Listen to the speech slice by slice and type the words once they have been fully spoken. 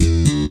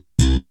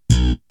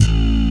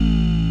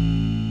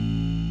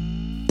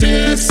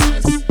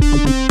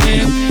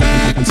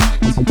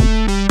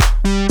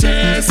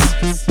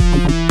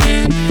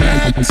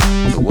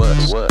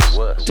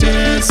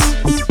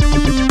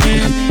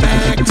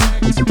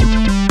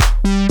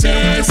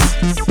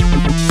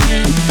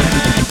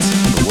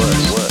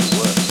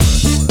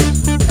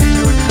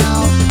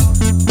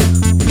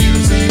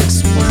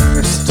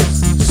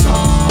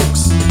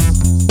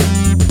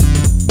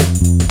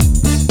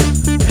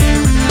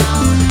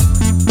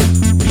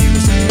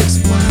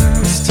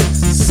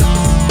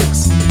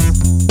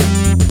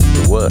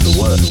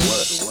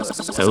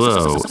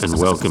Hello, and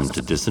welcome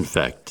to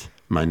Disinfect.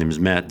 My name is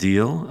Matt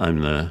Deal. I'm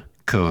the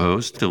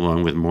co-host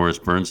along with Morris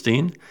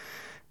Bernstein.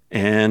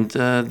 And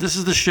this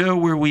is the show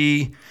where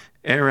we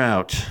air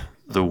out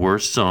the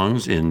worst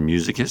songs in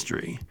music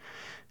history.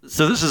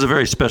 So this is a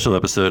very special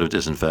episode of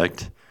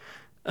Disinfect.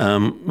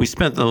 We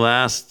spent the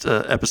last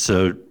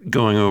episode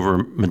going over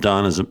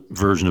Madonna's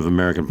version of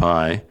American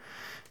Pie,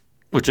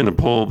 which in a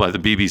poll by the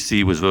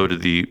BBC was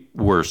voted the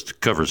worst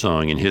cover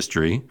song in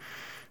history,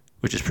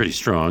 which is pretty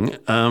strong.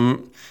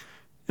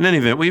 In any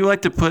event, we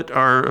like to put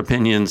our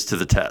opinions to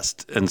the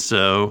test. And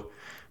so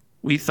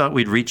we thought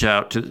we'd reach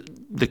out to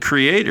the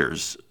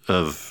creators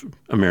of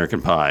American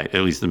Pie,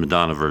 at least the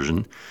Madonna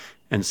version.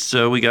 And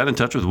so we got in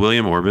touch with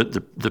William Orbit,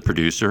 the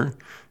producer,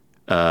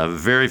 a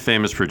very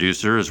famous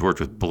producer, has worked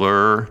with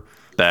Blur,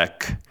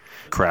 Beck,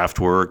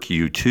 Kraftwerk,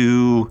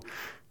 U2,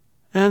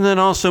 and then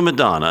also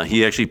Madonna.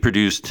 He actually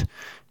produced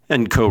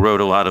and co-wrote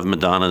a lot of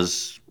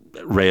Madonna's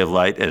Ray of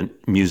Light and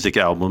music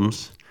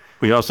albums.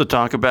 We also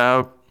talk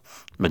about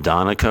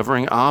Madonna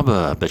covering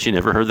ABBA. Bet you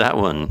never heard that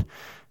one.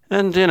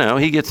 And, you know,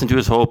 he gets into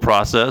his whole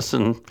process,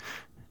 and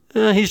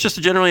he's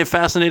just generally a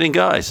fascinating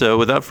guy. So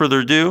without further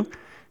ado,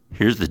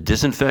 here's the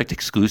Disinfect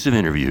exclusive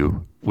interview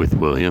with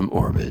William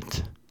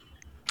Orbit.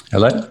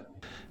 Hello.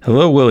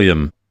 Hello,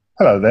 William.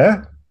 Hello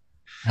there.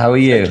 How are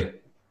you?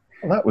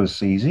 Well, that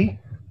was easy.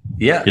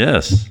 Yeah.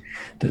 Yes.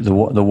 The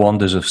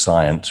wonders of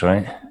science,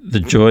 right? The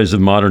joys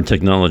of modern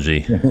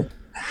technology.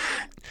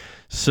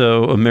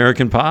 So,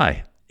 American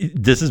Pie.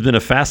 This has been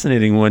a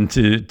fascinating one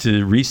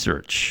to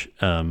research.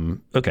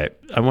 Okay,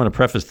 I want to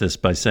preface this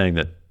by saying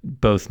that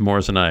both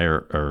Morris and I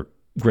are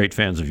great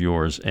fans of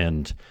yours,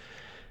 and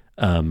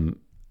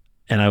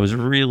I was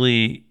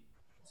really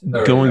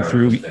going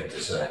through. Thing to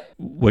say.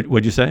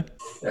 What'd you say?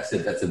 That's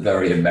a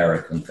very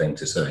American thing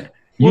to say.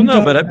 Well,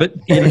 no, but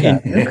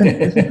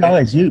Listen,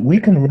 guys, we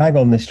can rag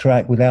on this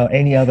track without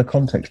any other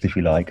context, if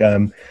you like.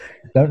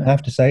 Don't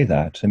have to say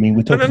that. I mean,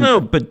 we're talking.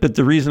 No. But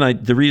the reason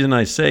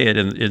I say it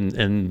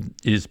and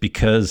is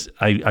because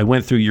I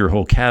went through your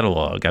whole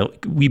catalog.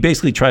 We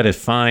basically try to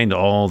find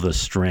all the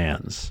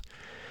strands,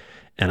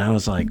 and I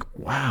was like,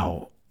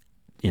 wow,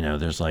 you know,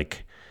 there's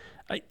like,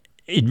 I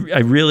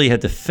really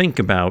had to think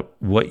about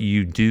what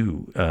you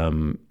do,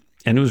 and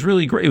it was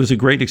really great. It was a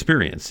great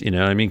experience, you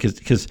know. I mean,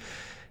 because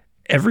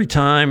every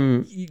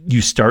time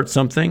you start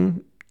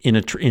something in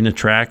a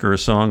track or a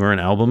song or an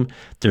album,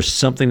 there's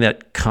something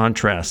that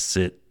contrasts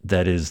it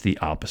that is the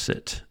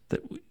opposite. That,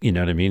 you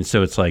know what I mean?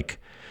 So it's like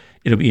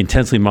it'll be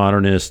intensely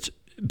modernist,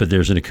 but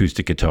there's an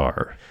acoustic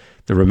guitar,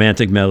 the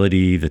romantic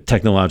melody, the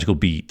technological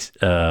beat.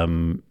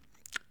 You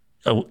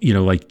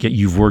know, like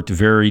you've worked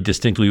very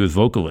distinctly with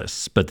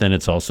vocalists, but then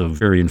it's also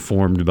very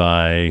informed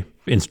by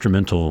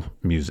instrumental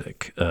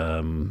music.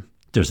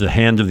 There's the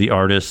hand of the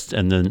artist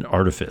and then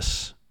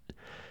artifice.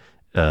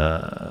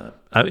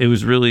 It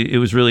was really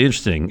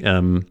interesting,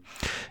 and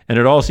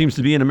it all seems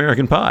to be an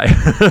American Pie.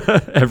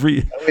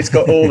 It's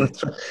got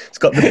it's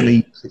got the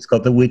bleeps, it's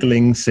got the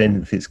wiggling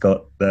synth, it's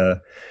got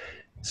the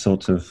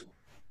sort of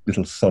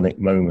little sonic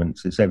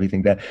moments. It's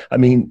everything there. I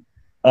mean,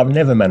 I've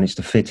never managed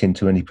to fit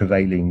into any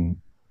prevailing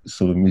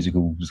sort of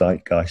musical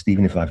zeitgeist,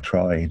 even if I've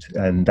tried,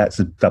 and that's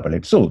a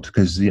double-edged sword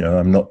because, you know,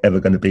 I'm not ever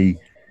going to be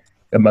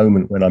a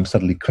moment when I'm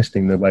suddenly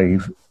cresting the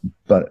wave,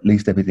 but at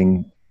least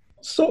everything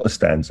sort of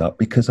stands up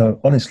because I'm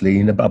honestly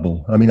in a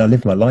bubble. I mean, I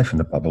live my life in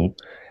a bubble,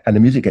 and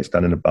the music gets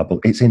done in a bubble.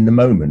 It's in the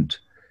moment,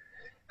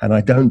 and I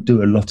don't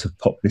do a lot of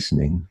pop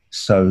listening,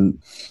 so,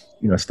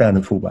 you know, stand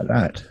and fall by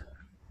that.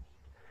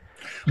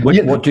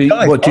 What do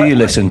you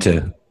listen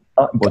to?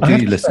 What do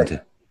you listen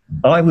to?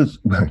 I was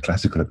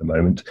classical at the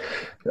moment,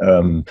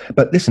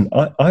 but listen,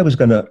 I was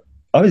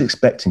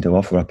expecting to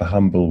offer up a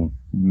humble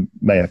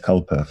mea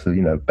culpa for,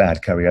 you know,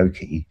 bad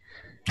karaoke,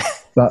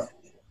 but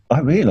I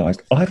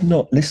realised I've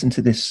not listened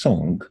to this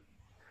song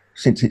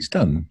since it's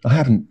done.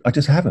 I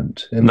just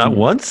haven't. And, Not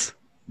once?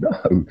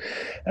 No.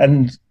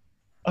 And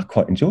I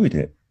quite enjoyed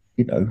it.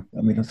 You know,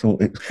 I mean, I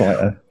thought it was quite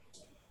a...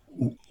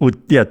 Well,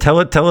 yeah, tell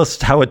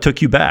us how it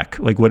took you back.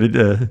 Like, what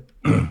did...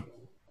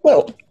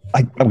 Well,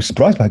 I was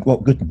surprised by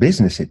what good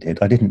business it did.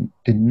 I didn't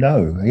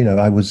know. You know,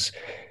 what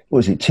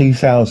was it,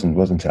 2000,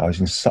 wasn't it? I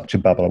was in such a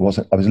bubble. I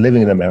was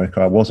living in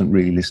America. I wasn't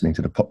really listening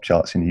to the pop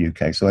charts in the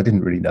UK, so I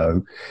didn't really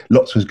know.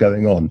 Lots was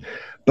going on.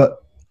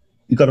 But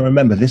you've got to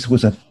remember, this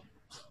was a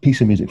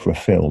piece of music for a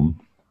film,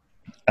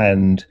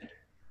 and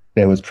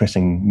there was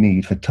pressing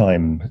need for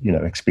time, you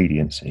know,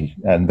 expediency.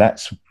 And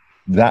that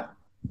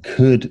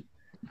could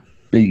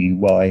be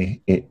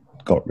why it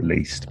got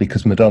released,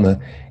 because Madonna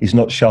is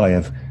not shy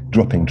of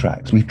dropping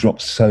tracks. We've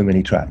dropped so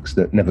many tracks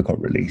that never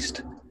got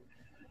released.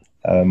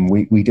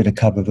 We did a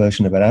cover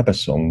version of an ABBA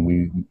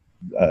song.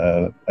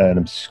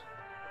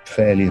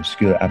 Fairly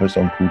obscure ABBA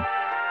song called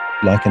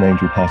Like an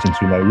Angel Passing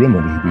Through My Room,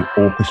 and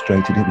we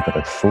orchestrated it. We got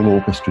a full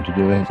orchestra to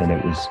do it, and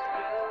it was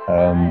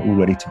all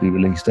ready to be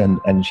released,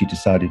 and she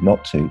decided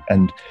not to.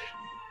 And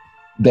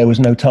there was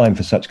no time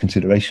for such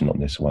consideration on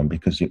this one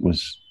because it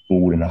was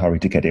all in a hurry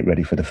to get it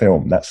ready for the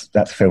film.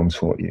 That's films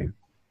for you,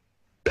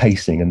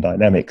 pacing and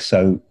dynamics.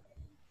 So,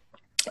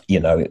 you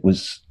know, it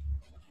was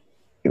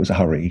it was a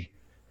hurry.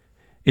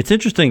 It's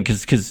interesting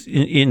because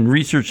in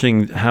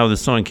researching how the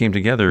song came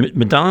together,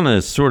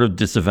 Madonna sort of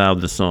disavowed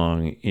the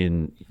song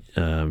in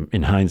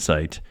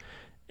hindsight.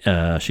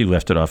 She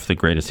left it off the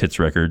greatest hits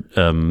record,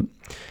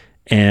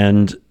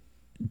 and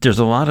there's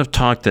a lot of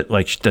talk that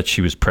that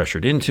she was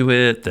pressured into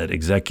it, that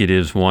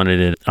executives wanted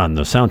it on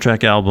the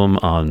soundtrack album,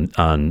 on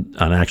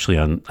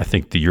I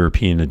think the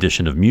European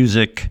edition of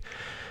Music,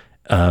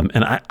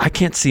 and I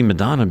can't see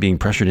Madonna being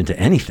pressured into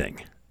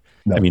anything.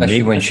 No. I mean,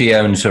 maybe when she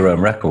owns her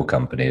own record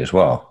company as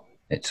well.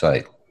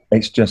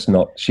 It's just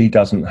not. She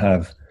doesn't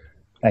have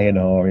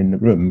A&R in the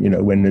room. You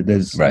know, when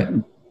there's right.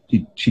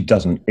 She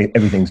doesn't.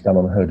 Everything's done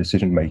on her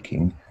decision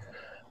making.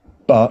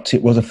 But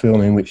it was a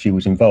film in which she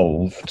was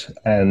involved,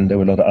 and there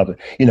were a lot of other.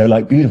 You know,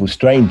 like Beautiful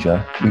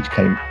Stranger, which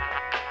came.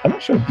 I'm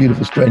not sure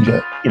Beautiful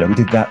Stranger. You know, we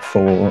did that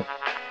for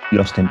the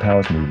Austin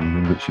Powers movie,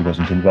 in which she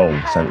wasn't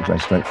involved, so it was very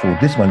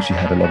straightforward. This one, she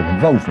had a lot of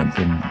involvement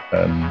in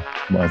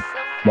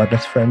my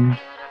best friend.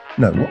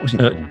 No, what was it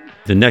called?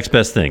 The Next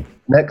Best Thing.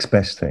 Next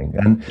Best Thing.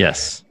 And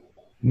yes,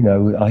 you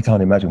know, I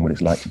can't imagine what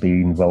it's like to be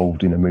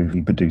involved in a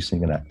movie,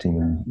 producing and acting,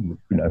 and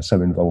you know,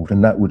 so involved.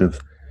 And that would have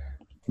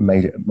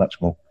made it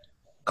much more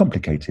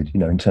complicated,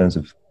 you know, in terms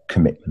of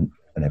commitment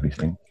and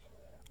everything.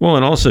 Well,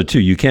 and also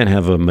too, you can't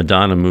have a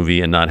Madonna movie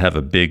and not have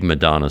a big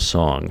Madonna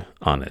song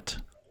on it.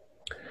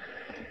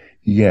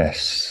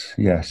 Yes.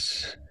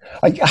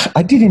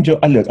 I did enjoy.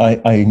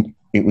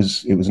 It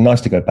was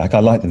nice to go back. I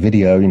like the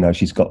video. You know,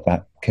 she's got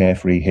that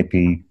carefree,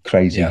 hippie,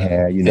 crazy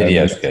hair. You know,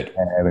 video's good,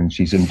 hair, and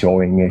she's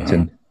enjoying it.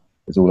 And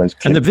there's all those.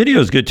 Clips. And the video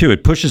is good too.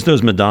 It pushes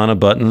those Madonna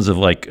buttons of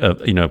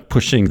you know,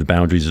 pushing the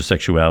boundaries of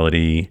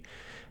sexuality,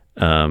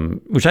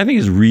 which I think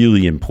is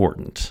really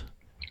important.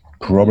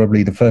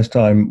 Probably the first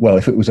time. Well,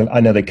 if it was, I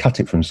know they cut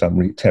it from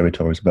some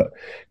territories, but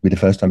it'd be the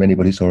first time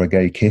anybody saw a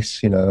gay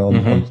kiss. You know,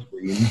 on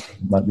screen.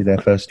 It might be their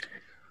first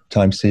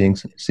time seeing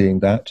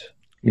that.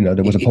 You know,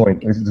 there was a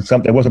point.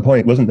 There was a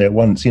point, wasn't there,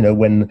 once, you know,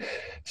 when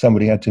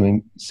somebody had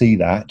to see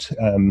that,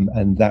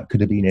 and that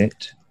could have been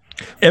it.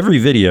 Every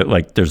video,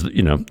 like there's,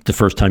 you know, the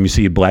first time you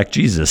see a black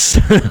Jesus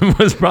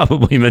was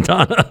probably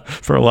Madonna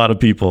for a lot of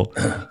people.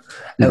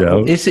 You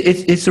know?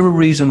 Is there a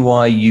reason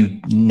why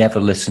you never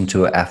listened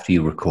to it after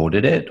you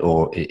recorded it?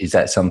 Or is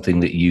that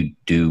something that you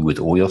do with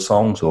all your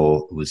songs?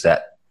 Or was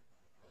that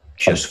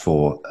just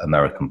for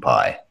American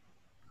Pie?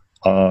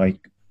 I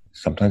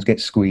sometimes get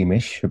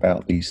squeamish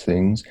about these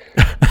things.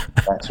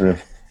 Matter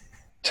of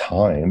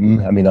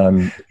time. I mean,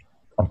 I'm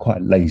quite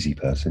a lazy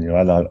person. You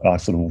know, I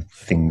sort of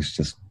things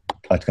just,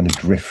 I kind of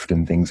drift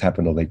and things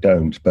happen or they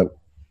don't. But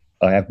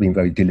I have been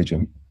very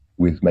diligent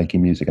with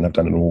making music, and I've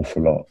done an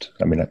awful lot.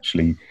 I mean,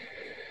 actually,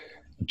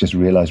 just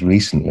realised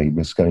recently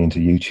was going into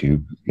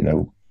YouTube, you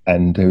know,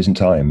 and there isn't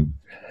time.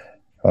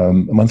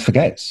 One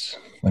forgets.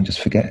 One just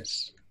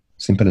forgets.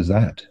 Simple as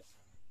that.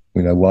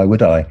 You know, why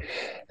would I?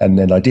 And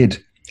then I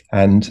did.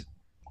 And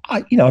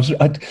I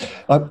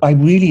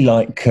really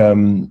like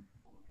the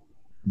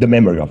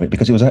memory of it,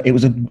 because it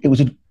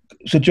was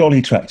a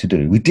jolly track to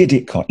do. We did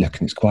it quite. Look,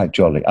 and it's quite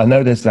jolly. I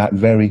know there's that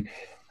very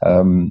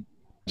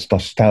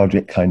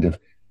nostalgic kind of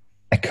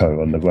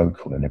echo on the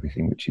vocal and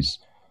everything, which is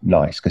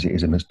nice because it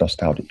is a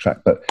nostalgic track.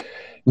 But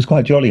it was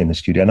quite jolly in the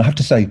studio, and I have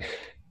to say,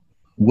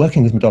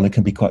 working with Madonna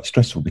can be quite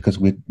stressful because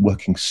we're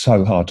working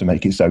so hard to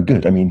make it so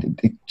good. I mean,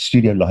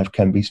 studio life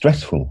can be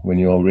stressful when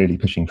you're really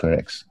pushing for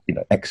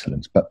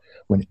excellence. But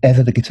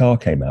whenever the guitar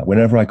came out,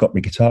 whenever I got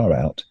the guitar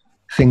out,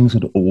 things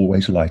would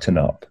always lighten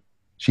up.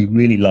 She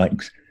really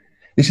likes.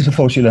 This is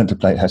before she learned to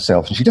play it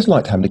herself, and she just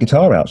liked having the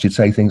guitar out. She'd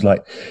say things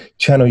like,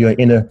 "Channel your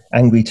inner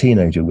angry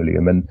teenager,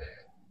 William," and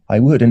I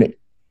would.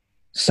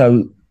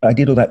 So I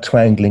did all that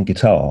twangling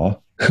guitar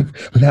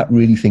without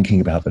really thinking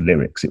about the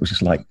lyrics. It was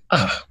just like,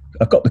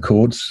 I've got the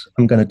chords.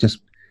 I'm going to just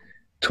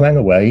twang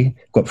away.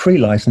 Got free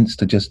license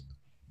to just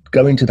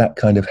go into that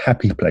kind of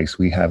happy place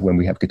we have when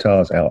we have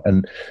guitars out.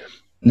 And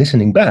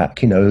listening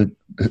back, you know,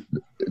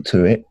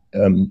 to it,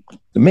 the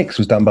mix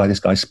was done by this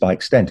guy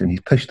Spike Stent, and he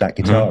pushed that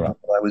guitar up.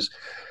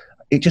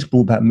 It just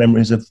brought back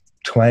memories of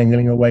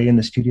twangling away in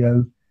the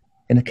studio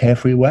in a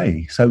carefree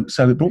way. So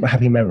it brought back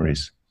happy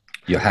memories.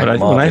 Your Hank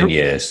Marvin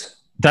years.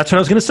 That's what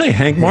I was going to say,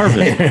 Hank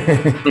Marvin.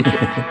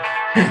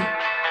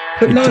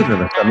 But neither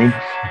of us. I mean,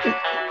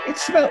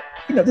 it's about,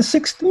 you know,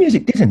 the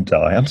music didn't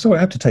die. I'm sorry,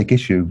 I have to take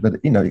issue, but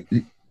you know,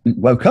 it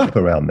woke up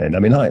around then. I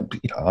mean, I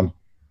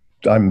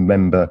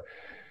remember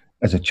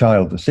as a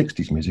child the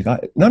 '60s music.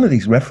 None of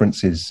these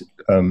references.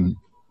 I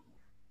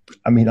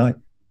mean, I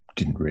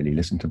didn't really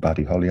listen to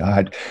Buddy Holly.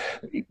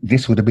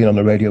 This would have been on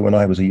the radio when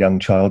I was a young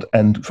child,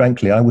 and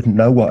frankly, I wouldn't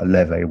know what a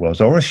Leve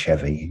was or a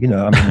Chevy. You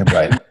know, I mean,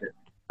 right.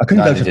 I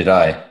couldn't. Neither did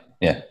I.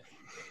 Yeah.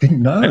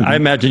 Didn't know. I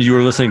imagined you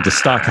were listening to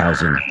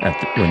Stockhausen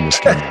when this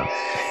came out.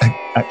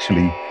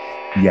 Actually,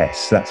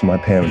 yes, that's my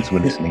parents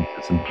were listening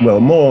to some. Well,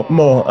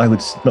 more. I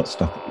would not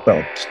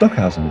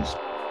Stockhausen is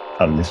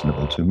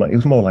unlistenable to me. It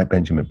was more like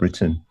Benjamin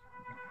Britten.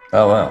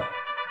 Oh wow.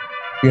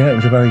 Yeah, it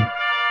was a very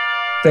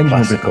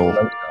Benjamin classical.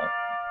 Britten,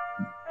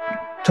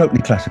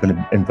 totally classical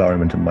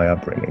environment of my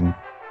upbringing.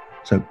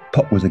 So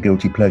pop was a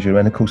guilty pleasure,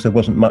 and of course there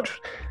wasn't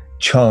much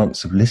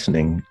chance of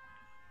listening.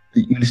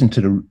 You listen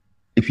to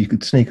if you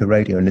could sneak a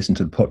radio and listen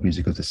to the pop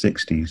music of the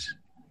 60s,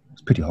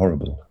 it's pretty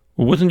horrible.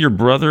 Well, wasn't your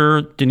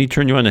brother, didn't he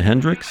turn you on to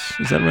Hendrix?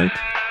 Is that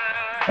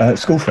right?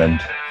 School friend.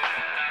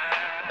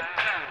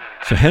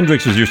 So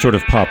Hendrix was your sort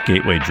of pop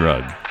gateway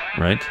drug,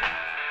 right?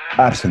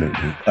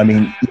 Absolutely. I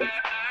mean,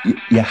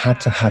 you had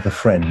to have a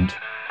friend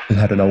who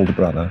had an older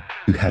brother,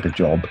 who had a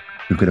job,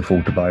 who could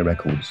afford to buy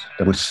records.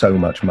 There was so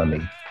much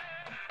money.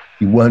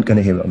 You weren't going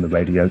to hear it on the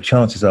radio.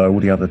 Chances are all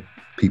the other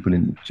people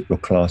in your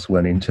class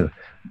weren't into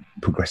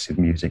progressive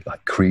music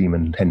like Cream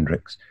and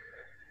Hendrix.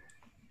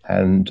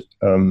 And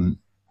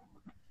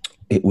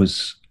it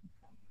was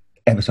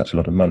ever such a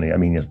lot of money. I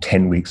mean,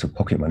 10 weeks of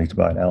pocket money to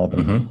buy an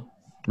album.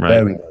 Mm-hmm. Right.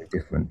 Very, very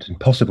different.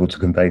 Impossible to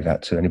convey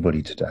that to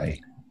anybody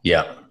today.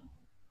 Yeah.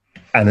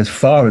 And as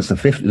far as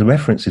the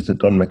references that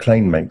Don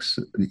McLean makes,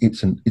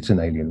 it's an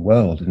alien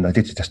world, and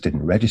it just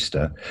didn't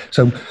register.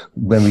 So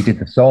when we did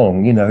the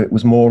song, it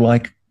was more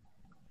like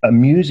a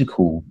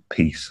musical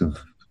piece of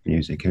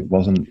music. It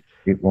wasn't.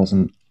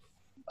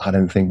 I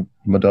don't think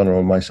Madonna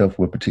or myself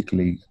were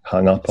particularly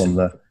hung up on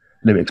the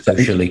lyrics.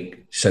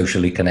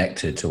 Socially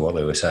connected to what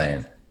they were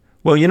saying.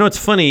 Well, it's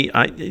funny.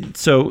 I'm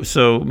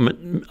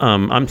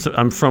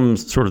from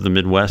sort of the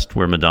Midwest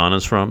where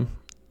Madonna's from.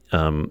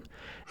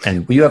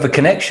 And you have a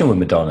connection with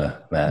Madonna,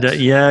 Matt?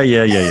 Yeah.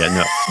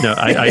 No.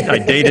 I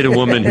dated a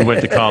woman who went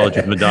to college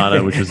with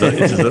Madonna, which is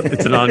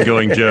it's an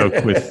ongoing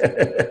joke with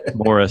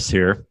Morris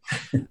here.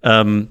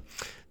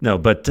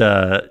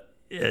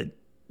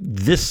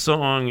 This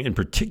song in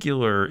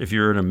particular, if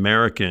you're an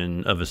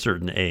American of a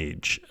certain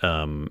age,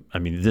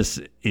 this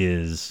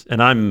is,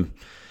 and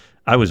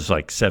I was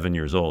like 7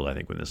 years old, I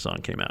think, when this song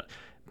came out,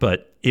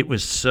 but it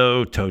was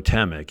so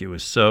totemic, it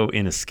was so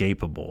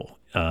inescapable.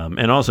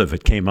 And also, if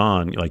it came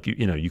on, like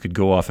you could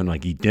go off and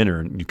like eat dinner,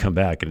 and you come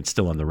back and it's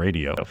still on the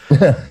radio.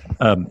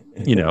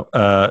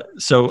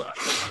 So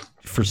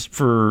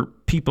for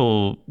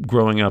people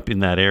growing up in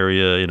that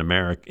area in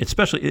America,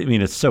 especially,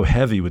 it's so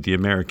heavy with the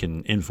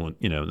American influence,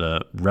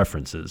 the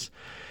references.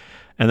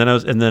 And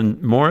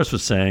then Morris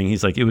was saying,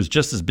 he's like, it was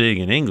just as big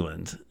in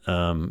England.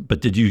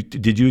 But did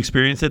you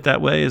experience it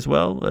that way as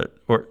well,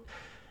 or?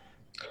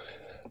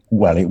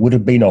 Well, it would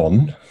have been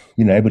on.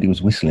 Everybody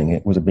was whistling.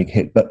 It was a big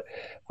hit, but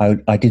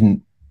I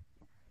didn't,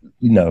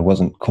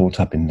 wasn't caught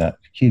up in that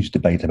huge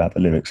debate about the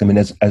lyrics. I mean,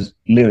 as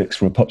lyrics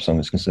for a pop song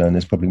is concerned,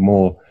 there's probably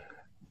more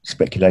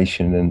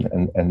speculation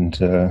and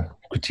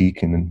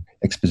critique and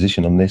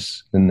exposition on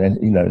this than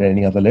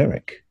any other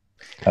lyric.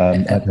 I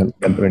don't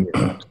remember any of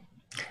that.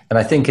 And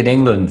I think in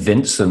England,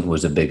 Vincent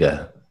was a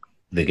bigger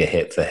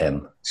hit for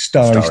him.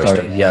 Starry.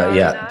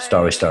 Yeah.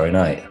 Starry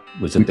Night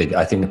was a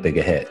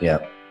bigger hit.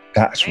 Yeah,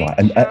 that's right.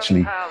 And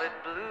actually,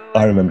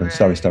 I remember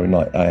Starry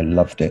Night. I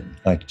loved it.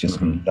 I just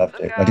loved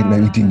it. I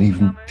didn't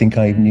even think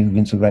I knew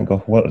Vincent van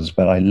Gogh was,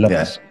 but I loved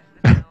it.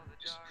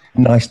 Just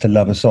nice to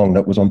love a song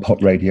that was on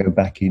pop radio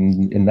back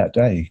in that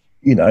day.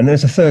 And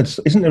there's a third.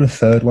 Isn't there a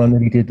third one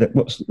that he did? That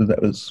was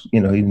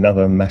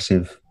another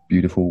massive,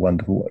 beautiful,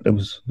 wonderful. There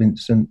was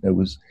Vincent. There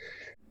was.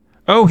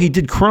 Oh, he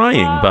did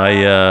 "Crying" by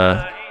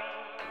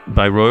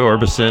Roy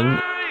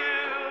Orbison,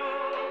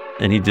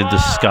 and he did the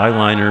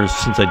Skyliners'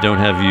 "Since I Don't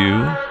Have You."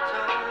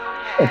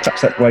 Well,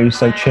 perhaps that's why he was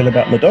so chill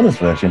about Madonna's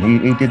version.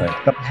 He did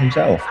that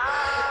himself.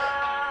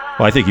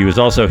 Well, I think he was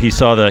also he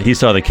saw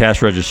the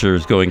cash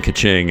registers going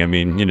ka-ching.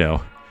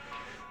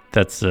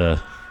 That's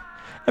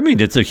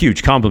it's a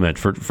huge compliment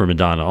for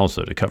Madonna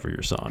also to cover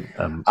your song.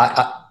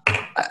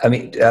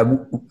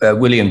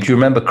 William, do you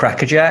remember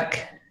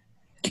Crackerjack?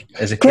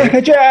 As a kid?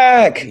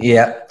 Crackerjack.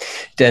 Yeah.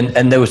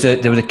 And there was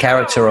a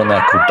character on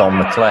there called Don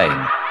McLean.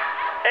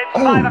 It's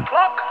 5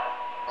 o'clock.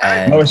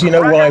 And Morris, you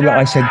know why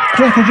I said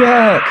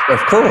Crackerjack? Of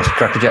course,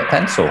 Crackerjack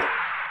Pencil.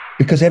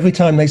 Because every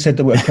time they said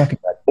the word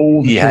Crackerjack,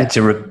 all the you had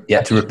to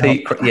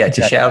repeat,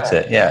 to shout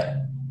it, yeah.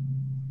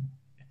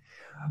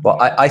 Well,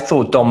 I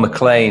thought Don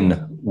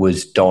McLean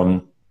was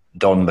Don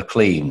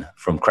McLean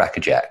from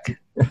Crackerjack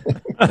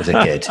as a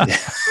kid.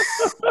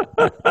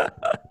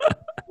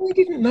 We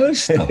didn't know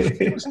stuff.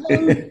 There was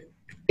no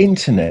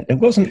internet. It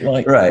wasn't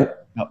like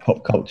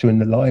pop culture in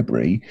the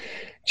library.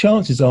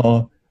 Chances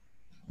are,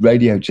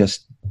 radio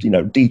just,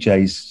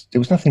 DJs. There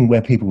was nothing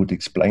where people would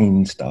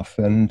explain stuff,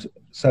 and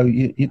so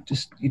you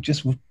just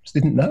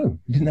didn't know.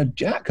 You didn't know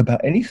jack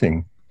about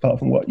anything apart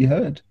from what you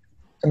heard.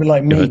 Someone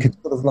like me could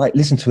sort of like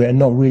listen to it and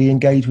not really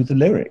engage with the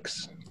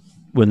lyrics.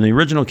 When the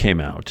original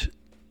came out,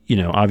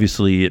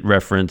 obviously it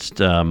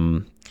referenced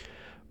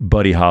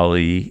Buddy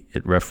Holly.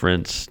 It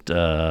referenced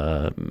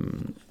Altamont,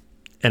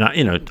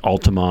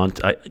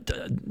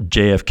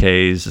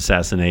 JFK's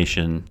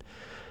assassination.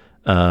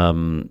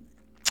 And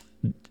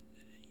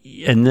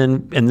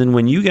then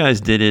when you guys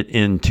did it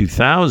in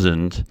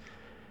 2000,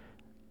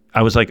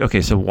 I was like,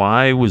 okay, so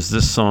why was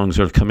this song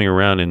sort of coming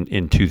around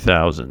in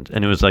 2000?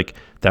 And it was like,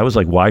 that was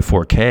like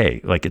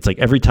Y4K. Like, it's like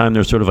every time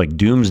there's sort of like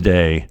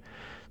doomsday,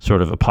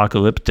 sort of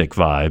apocalyptic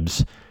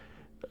vibes,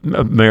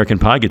 American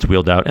Pie gets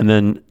wheeled out. And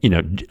then,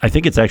 I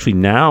think it's actually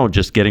now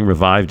just getting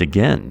revived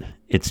again.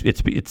 There's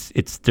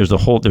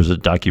a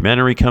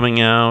documentary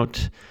coming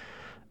out.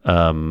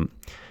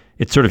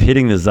 it's sort of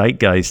hitting the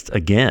zeitgeist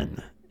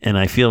again. And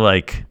I feel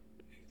like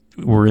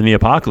we're in the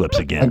apocalypse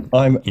again.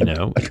 I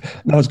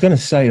was going to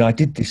say, I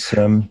did this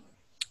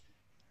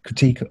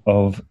critique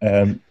of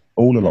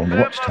All Along the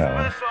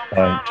Watchtower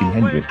by Jimi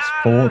Hendrix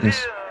for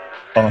this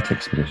art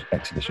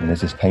exhibition.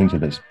 There's this painter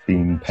that's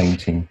been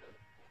painting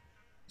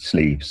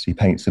sleeves. He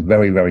paints a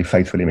very, very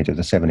faithful image of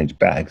the 7-inch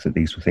bags that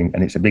these were things,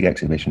 and it's a big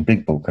exhibition,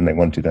 big book, and they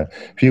wanted a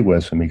few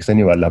words from me because they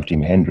knew I loved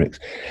Jimi Hendrix.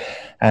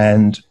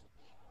 And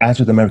as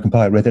with American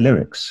Pie, I read the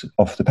lyrics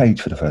off the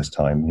page for the first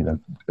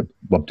time.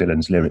 Bob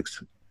Dylan's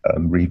lyrics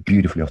read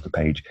beautifully off the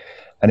page,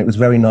 and it was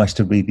very nice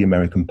to read the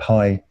American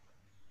Pie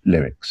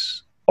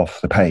lyrics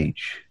off the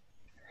page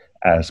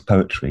as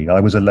poetry. I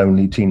was a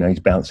lonely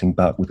teenage bouncing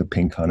buck with a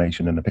pink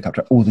carnation and a pickup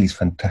truck. All these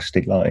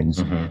fantastic lines.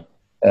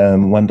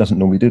 Mm-hmm. One doesn't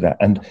normally do that.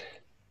 And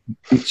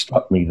it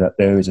struck me that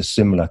there is a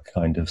similar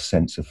kind of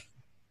sense of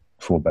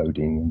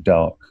foreboding and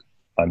dark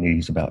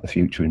unease about the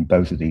future in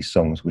both of these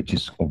songs, which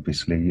is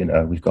obviously,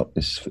 we've got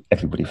this,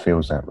 everybody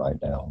feels that right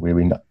now.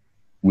 We're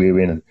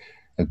in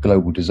a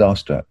global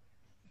disaster,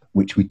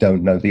 which we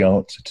don't know the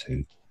answer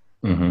to.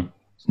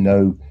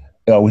 Mm-hmm.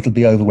 It'll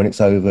be over when it's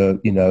over,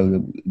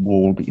 the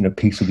war,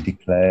 peace will be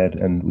declared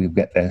and we'll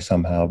get there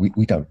somehow.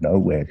 We don't know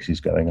where this is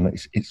going. And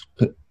it's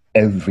put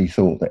every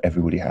thought that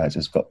everybody has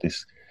got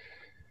this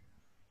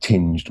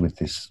tinged with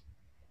this,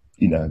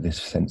 this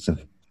sense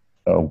of,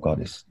 oh God,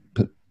 it's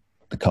put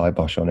the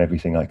kibosh on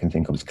everything I can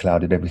think of. It's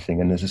clouded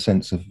everything. And there's a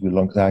sense of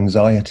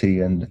anxiety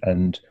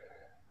and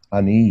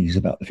unease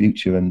about the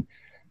future. And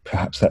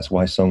perhaps that's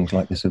why songs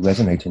like this are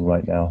resonating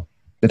right now.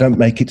 They don't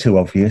make it too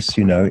obvious,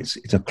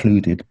 it's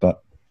occluded,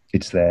 but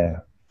it's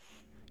there.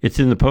 It's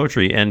in the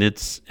poetry, and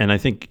I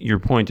think your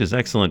point is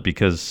excellent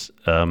because,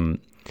 when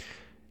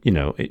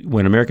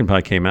American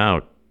Pie came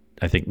out,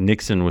 I think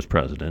Nixon was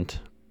president,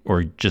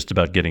 or just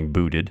about getting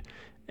booted,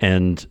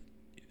 and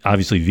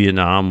obviously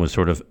Vietnam was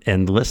sort of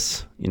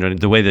endless.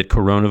 The way that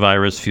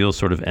coronavirus feels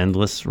sort of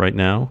endless right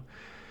now.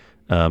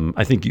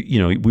 I think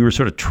we were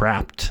sort of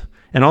trapped,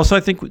 and also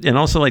like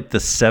the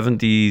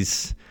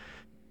 70s,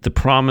 the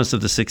promise of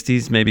the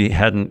 60s maybe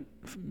hadn't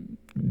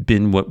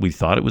been what we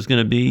thought it was going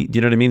to be. Do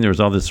you know what I mean? There was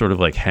all this sort of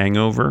like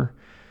hangover,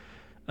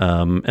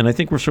 and I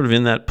think we're sort of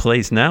in that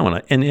place now.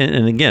 And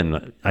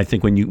again, I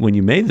think when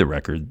you made the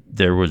record,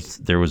 there was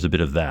a bit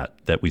of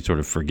that we sort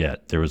of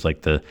forget. There was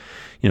like the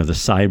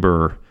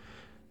cyber.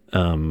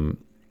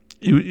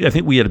 I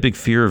think we had a big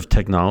fear of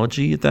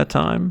technology at that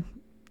time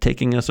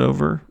taking us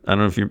over. I don't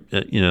know if you're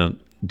it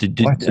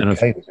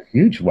was a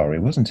huge worry,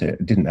 wasn't it?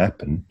 It didn't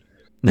happen.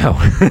 No,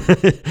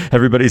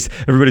 everybody's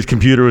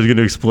computer was going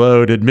to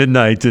explode at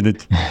midnight,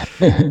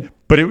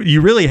 but you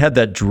really had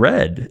that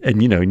dread,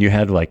 and you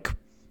had like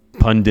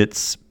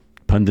pundits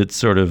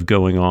sort of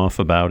going off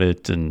about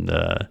it, and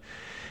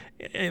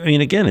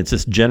again, it's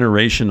this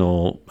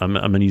generational. I'm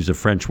going to use a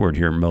French word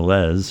here,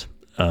 malaise,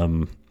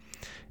 and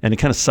it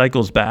kind of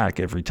cycles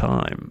back every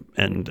time,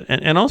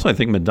 and also I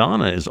think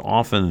Madonna is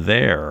often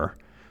there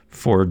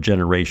for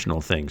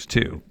generational things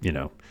too.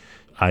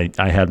 I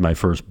had my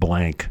first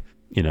blank.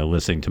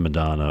 Listening to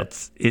Madonna,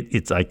 it's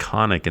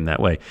iconic in that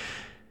way.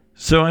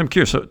 So I'm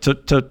curious. So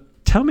to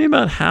tell me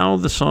about how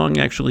the song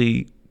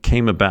actually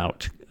came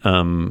about.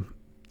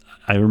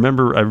 I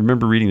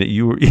remember reading that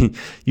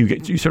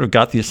you sort of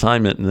got the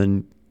assignment and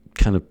then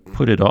kind of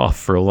put it off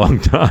for a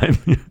long time.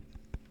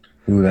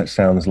 Ooh, that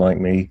sounds like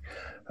me.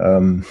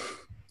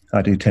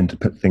 I do tend to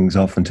put things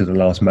off until the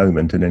last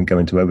moment and then go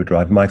into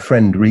overdrive. My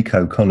friend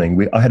Rico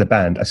Conning, I had a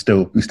band.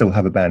 We still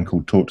have a band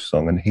called Torch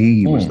Song, and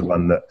he was the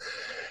one that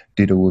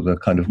did all the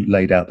kind of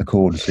laid out the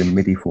chords in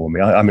MIDI for me.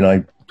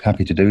 I'm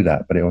happy to do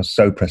that, but I was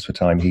so pressed for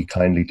time. He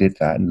kindly did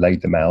that and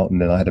laid them out,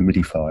 and then I had a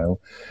MIDI file.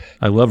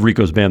 I love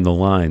Rico's band, The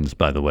Lines,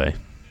 by the way.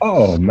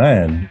 Oh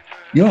man,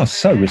 you are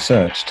so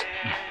researched.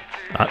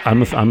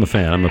 I'm a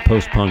fan. I'm a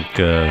post-punk,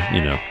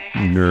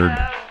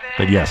 nerd.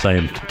 But yes, I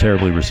am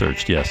terribly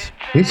researched. Yes.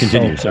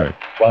 Continue. Sorry.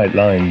 White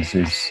Lines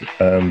is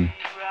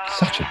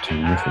such a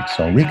terrific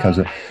song. Rico's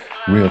a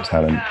real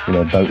talent,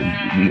 both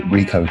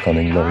Rico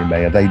Conning, Laurie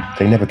Mayer, they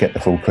never get the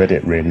full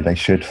credit really. They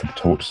should for the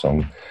Torch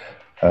Song.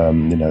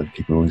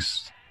 People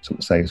always sort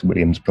of say it's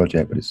William's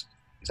project, but it's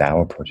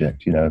our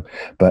project,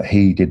 But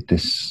he did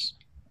this,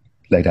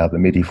 laid out the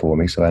MIDI for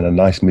me, so I had a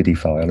nice MIDI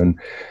file. And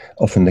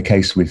often the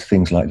case with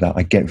things like that,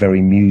 I get very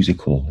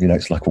musical.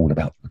 It's like all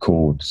about the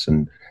chords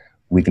and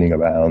wiggling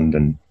around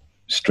and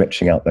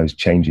stretching out those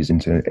changes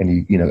into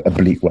any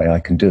oblique way I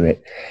can do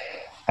it.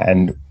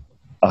 And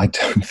I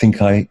don't think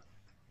I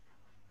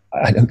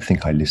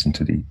listened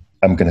to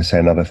I'm going to say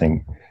another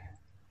thing.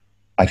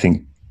 I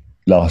think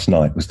last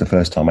night was the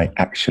first time I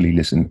actually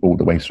listened all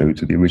the way through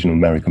to the original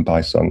American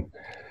Pie song.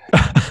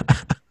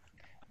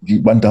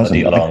 One doesn't.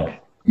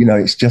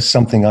 It's just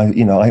something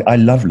I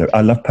love.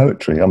 I love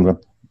poetry.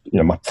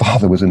 My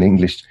father was an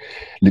English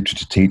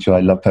literature teacher.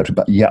 I love poetry,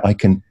 but I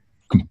can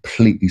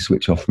completely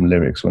switch off from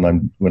lyrics when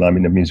I'm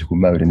in a musical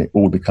mode, and it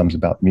all becomes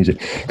about music.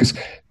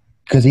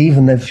 Because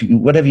even if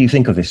whatever you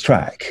think of this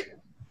track,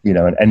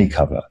 and any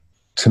cover,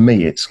 to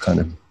me, it's kind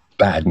of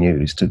bad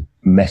news to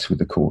mess with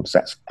the chords.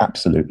 That's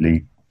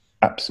absolutely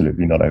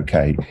not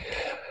okay.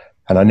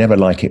 And I never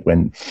like it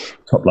when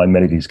top line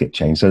melodies get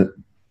changed. So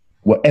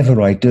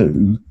whatever I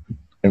do,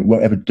 and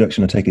whatever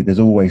direction I take it, there's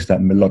always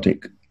that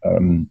melodic,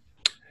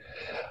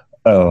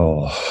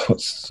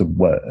 what's the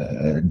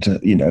word?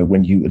 You know,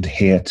 when you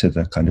adhere to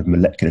the kind of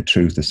molecular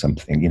truth of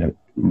something, you know,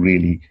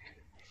 really,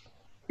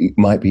 it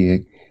might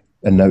be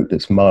a note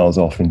that's miles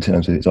off in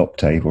terms of its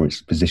octave or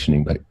its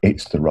positioning, but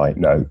it's the right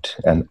note.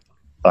 And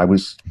I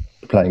was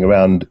playing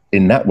around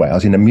in that way. I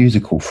was in a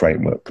musical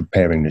framework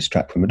preparing this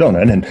track for Madonna,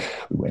 and then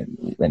we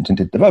went and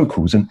did the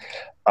vocals. And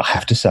I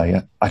have to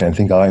say, I don't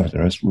think either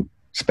of us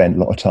spent a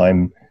lot of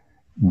time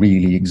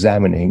really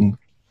examining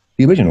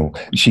the original.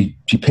 She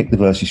picked the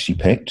verses she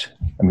picked.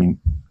 I mean,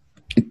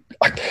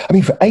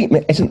 for 8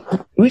 minutes,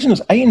 the original's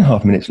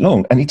 8.5 minutes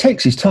long, and he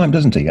takes his time,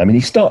 doesn't he? I mean,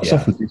 he starts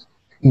off with this,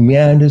 he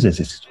meanders, there's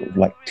this sort of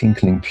like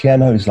tinkling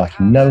piano, it's like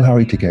in no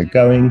hurry to get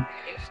going.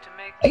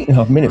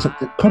 8.5 minutes, it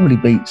probably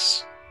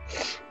beats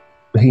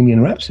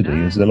Bohemian Rhapsody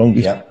as the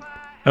longest. Yeah.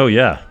 Oh,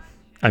 yeah.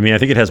 I mean, I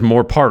think it has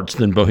more parts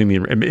than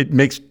Bohemian. I mean, it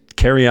makes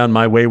Carry On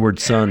My Wayward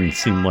Son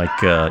seem like,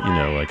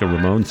 like a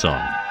Ramones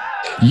song.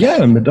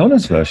 Yeah, and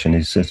Madonna's version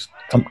is just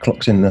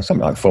clocks in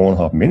something like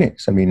 4.5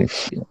 minutes. I mean,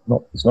 it's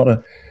not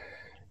a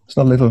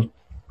slip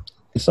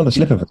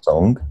of a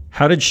song.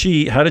 How did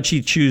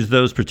she choose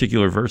those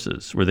particular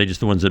verses? Were they just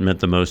the ones that meant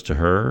the most to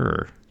her?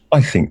 Or?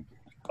 I think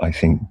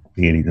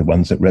really the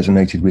ones that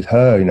resonated with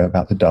her, you know,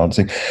 about the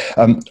dancing.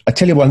 I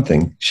tell you one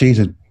thing, she's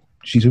a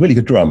really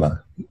good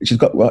drummer. She's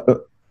got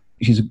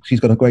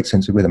a great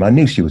sense of rhythm. I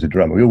knew she was a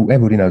drummer.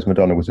 Everybody knows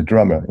Madonna was a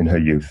drummer in her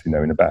youth, you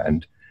know, in a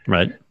band.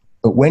 Right.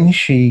 But when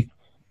she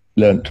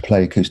learned to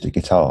play acoustic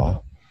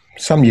guitar,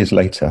 some years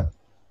later,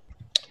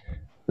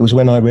 it was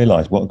when I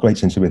realised what a great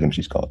sense of rhythm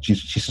she's got.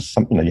 She's just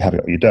something, you have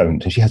it or you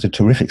don't, and she has a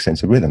terrific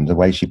sense of rhythm, the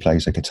way she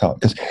plays the guitar.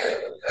 Because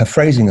her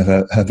phrasing of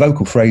her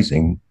vocal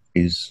phrasing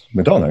is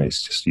Madonna.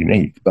 It's just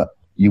unique, but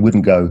you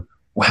wouldn't go,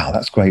 wow,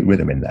 that's great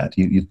rhythm in that.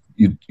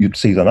 You'd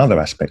see it on other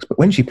aspects. But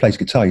when she plays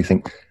guitar, you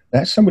think,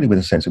 that's somebody with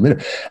a sense of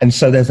rhythm. And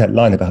so there's that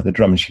line about the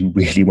drum, and she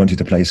really wanted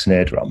to play a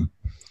snare drum.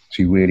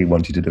 She really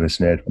wanted to do a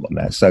snare drum on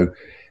that. So,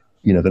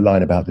 you know, the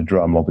line about the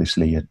drum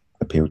obviously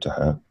appealed to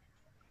her.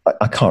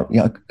 I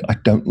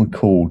don't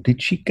recall.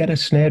 Did she get a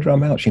snare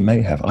drum out? She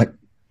may have. I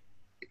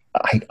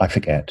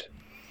forget.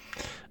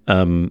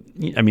 I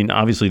mean,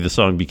 obviously the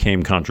song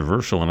became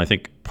controversial, and I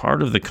think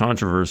part of the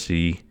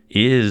controversy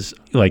is,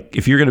 like,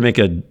 if you're going to make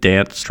a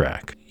dance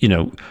track, you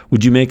know,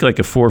 would you make like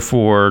a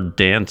 4/4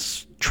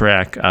 dance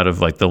track out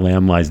of like The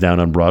Lamb Lies Down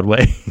on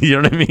Broadway? You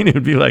know what I mean? It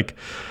would be like,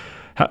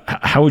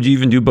 how would you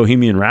even do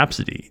Bohemian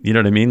Rhapsody? You know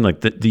what I mean?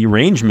 Like the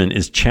arrangement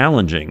is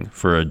challenging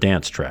for a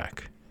dance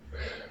track.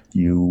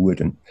 You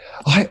wouldn't.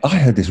 I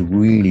heard this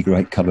really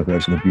great cover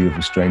version of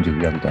Beautiful Stranger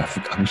the other day.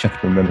 I wish I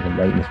could remember the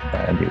name of the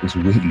band. It was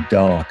really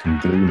dark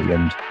and gloomy,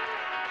 and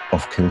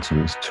Off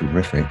Kilter was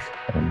terrific.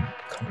 I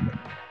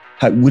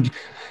can't remember.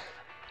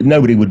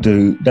 Nobody would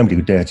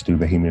dare to do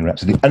Bohemian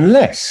Rhapsody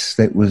unless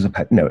it was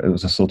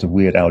a sort of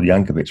weird Al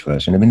Yankovic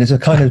version. I mean, there's a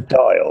kind of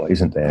dial,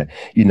 isn't there?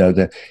 You know,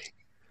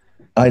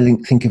 I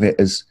think of it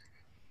as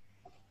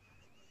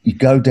you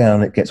go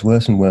down, it gets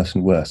worse and worse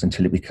and worse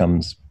until it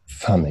becomes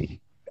funny.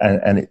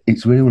 And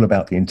it's really all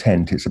about the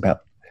intent. It's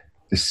about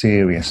the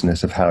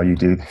seriousness of how you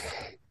do.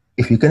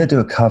 If you're going to do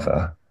a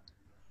cover,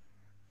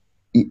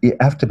 you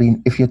have to be.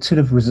 If you're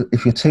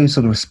too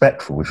sort of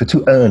respectful, if you're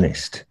too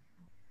earnest,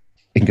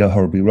 it can go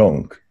horribly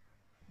wrong.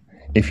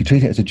 If you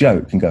treat it as a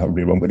joke, it can go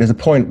horribly wrong. But there's a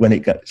point when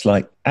it gets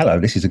like, hello,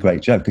 this is a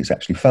great joke. It's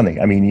actually funny.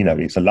 I mean, you know,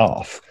 it's a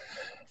laugh.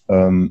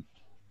 I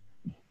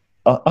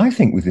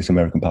think with this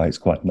American Pie, it's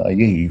quite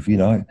naive. You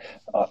know,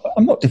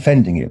 I'm not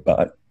defending it,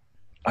 but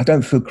I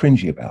don't feel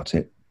cringy about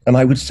it. And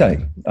I would say,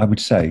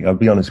 I'll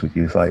be honest with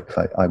you, if I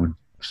would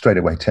straight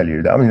away tell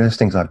you that, I mean, there's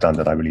things I've done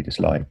that I really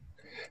dislike,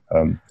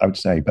 I would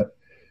say, but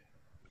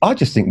I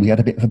just think we had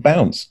a bit of a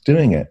bounce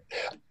doing it.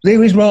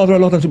 There is rather a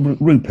lot of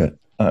Rupert.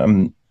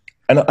 And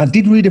I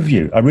did read a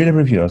review. I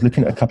was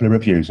looking at a couple of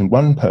reviews, and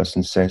one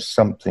person says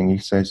something. He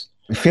says,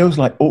 it feels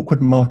like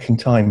awkward marking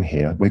time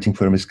here, waiting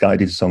for a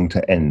misguided song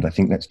to end. I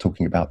think that's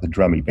talking about the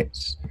drummy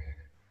bits.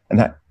 And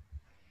that,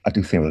 I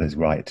do feel is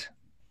right.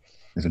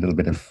 There's a little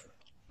bit of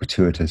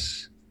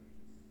gratuitous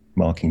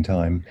marking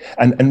time.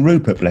 And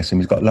Rupert, bless him,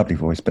 he's got a lovely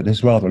voice, but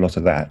there's rather a lot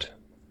of that.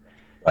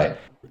 Right.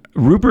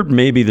 Rupert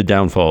may be the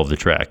downfall of the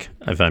track,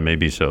 if I may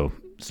be so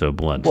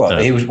blunt.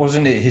 Well,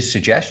 wasn't it his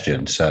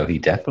suggestion? So he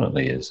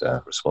definitely is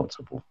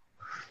responsible.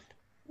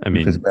 I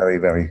mean, he's a very,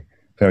 very,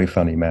 very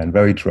funny man,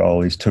 very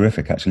droll. He's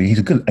terrific, actually.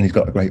 He's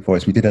got a great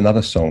voice. We did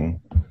another song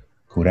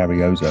called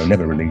Arioso,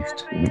 never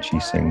released, in which he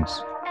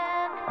sings.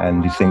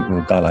 And you think,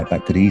 well, a guy like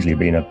that could easily have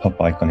been a pop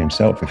icon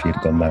himself if he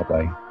had gone that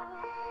way.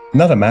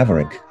 Another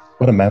maverick.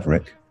 What a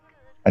maverick.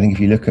 I think if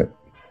you look at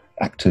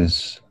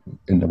actors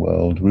in the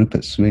world,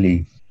 Rupert's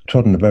really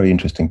trodden a very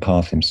interesting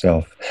path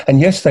himself.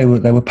 And yes, they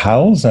were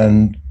pals,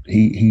 and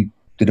he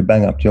did a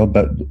bang-up job,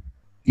 but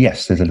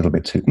yes, there's a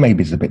bit too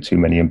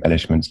many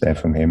embellishments there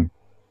from him.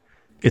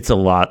 It's a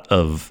lot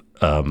of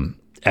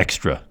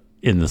extra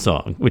in the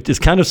song, which is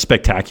kind of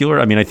spectacular.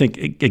 I mean, I think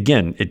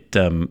again,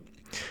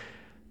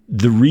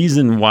 the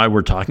reason why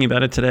we're talking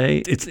about it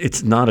today,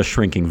 it's not a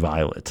shrinking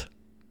violet.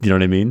 You know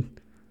what I mean?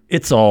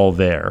 It's all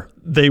there.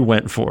 They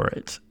went for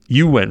it.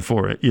 You went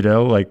for it. You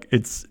know, like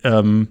it's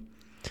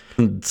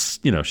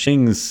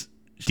Shing's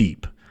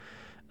deep.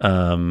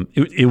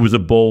 It was a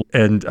bold,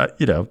 and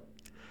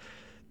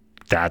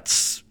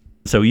that's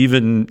so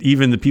even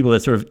the people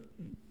that sort of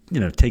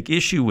take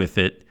issue with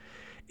it,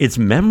 it's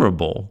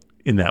memorable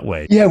in that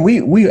way. Yeah,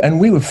 we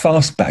were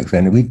fast back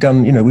then. We'd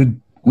done,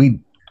 we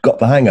got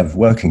the hang of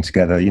working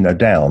together,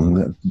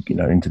 down,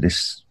 into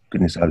this,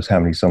 goodness knows how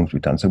many songs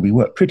we'd done. So we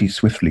worked pretty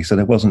swiftly. So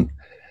there wasn't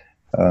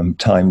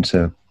time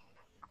to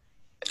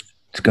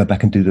go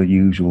back and do the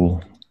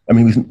usual. I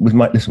mean, with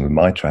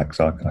my tracks,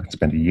 I could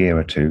spend a year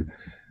or two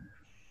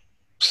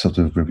sort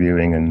of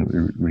reviewing and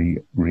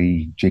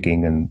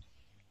rejigging and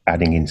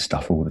adding in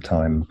stuff all the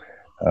time.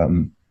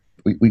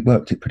 We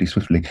worked it pretty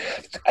swiftly.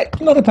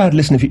 Not a bad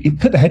listen if you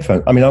put the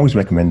headphones. I mean, I always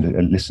recommend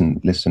a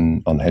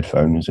listen on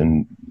headphones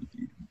and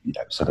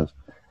sort of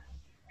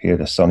hear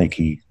the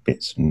sonic-y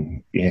bits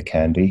and ear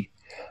candy.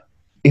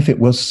 If it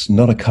was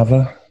not a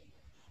cover,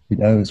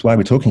 that's why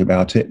we're talking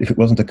about it. If it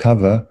wasn't a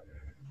cover,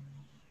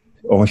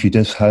 or if you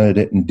just heard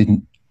it and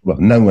didn't, well,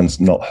 no one's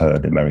not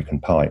heard American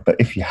Pie, but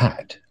if you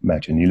had,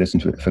 imagine you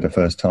listened to it for the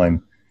first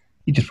time,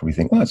 you just probably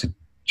think, it's a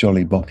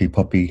jolly boppy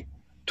poppy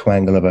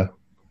twangle of a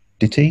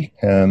ditty.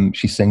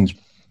 She sings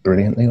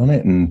brilliantly on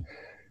it, and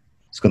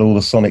it's got all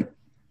the sonic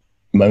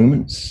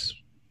moments.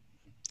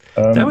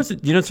 That was,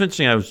 it's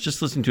interesting. I was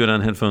just listening to it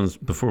on headphones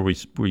before we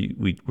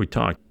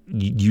talked.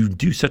 You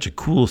do such a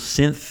cool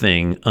synth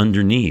thing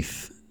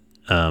underneath.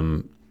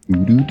 Yeah,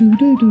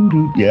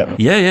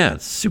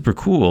 it's super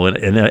cool. And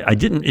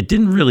it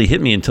didn't really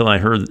hit me until I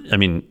heard. I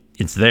mean,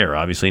 it's there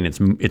obviously, and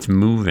it's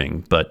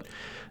moving, but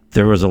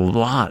there was a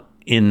lot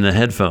in the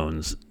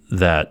headphones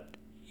that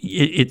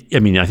I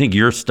mean, I think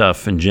your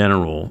stuff in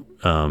general,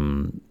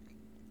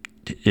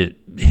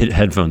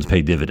 headphones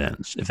pay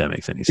dividends, if that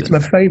makes any sense. It's my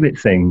favorite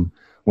thing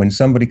when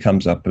somebody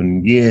comes up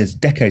and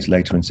decades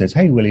later and says,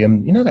 "Hey,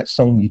 William, that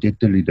song you did,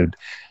 diddly-did,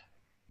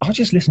 I was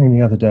just listening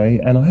the other day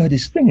and I heard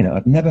this thing in it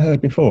I'd never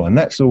heard before." And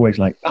that's always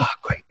like,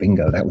 great,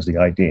 bingo, that was the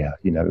idea.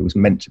 It was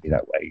meant to be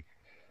that way.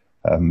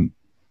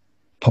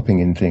 Popping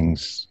in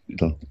things,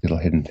 little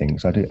hidden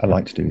things. I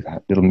like to do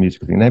that, little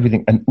musical thing and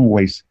everything, and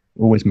always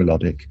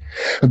melodic.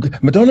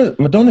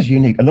 Madonna's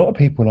unique. A lot of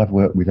people I've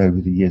worked with over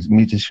the years,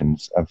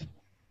 musicians, have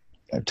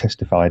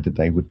testified that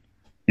they would,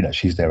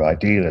 she's their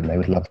ideal and they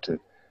would love to,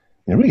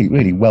 really,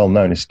 really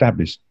well-known,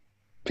 established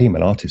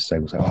female artists say,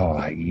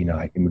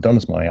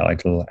 Madonna's my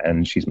idol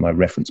and she's my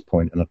reference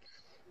point and I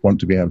want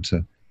to be able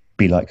to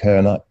be like her.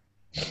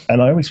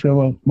 And I always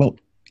feel, well,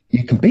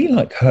 you can be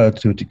like her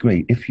to a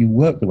degree if you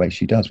work the way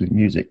she does with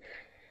music.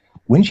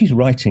 When she's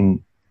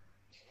writing,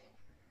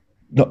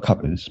 not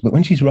covers, but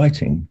when she's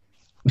writing,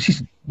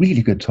 she's a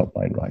really good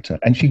top-line writer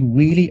and she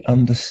really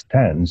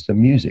understands the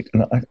music.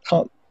 And I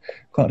can't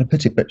quite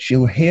put it, but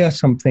she'll hear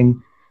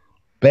something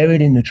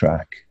buried in the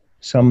track,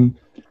 some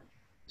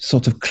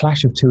sort of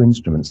clash of two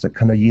instruments that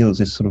kind of yields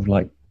this sort of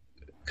like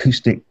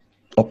acoustic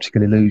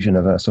optical illusion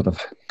of a sort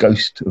of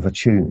ghost of a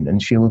tune,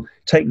 and she'll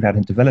take that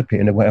and develop it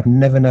in a way I've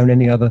never known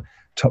any other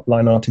top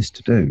line artist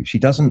to do. She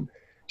doesn't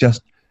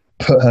just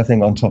put her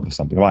thing on top of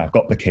something. Right, I've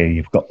got the key,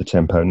 you've got the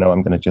tempo, no,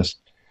 I'm going to just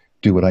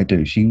do what I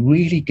do. She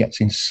really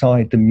gets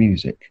inside the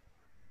music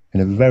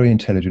in a very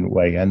intelligent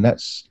way, and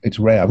it's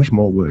rare. I wish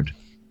more would.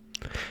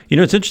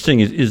 What's interesting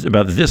is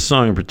about this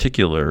song in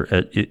particular,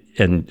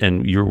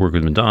 and your work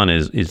with Madonna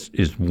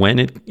is when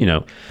it,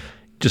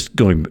 just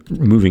doing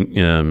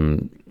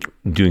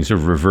sort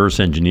of reverse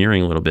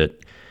engineering a little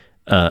bit.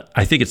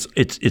 I think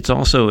it's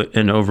also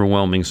an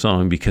overwhelming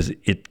song because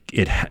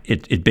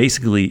it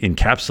basically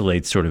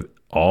encapsulates sort of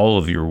all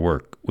of your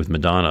work with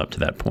Madonna up to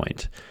that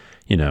point.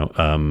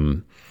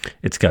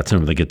 It's got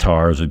some of the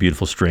guitars of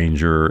Beautiful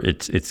Stranger.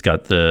 It's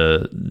got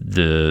the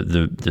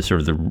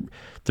sort of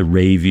the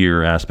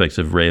ravier aspects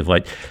of Ray of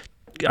Light.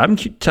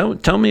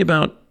 Tell me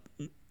about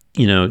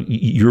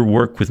your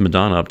work with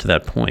Madonna up to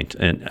that point.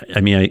 And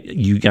I mean,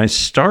 you guys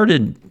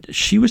started.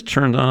 She was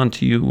turned on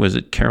to you. Was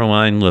it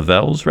Caroline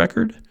Lavelle's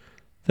record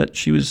that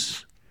she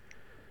was?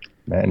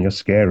 Man, you're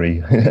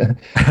scary.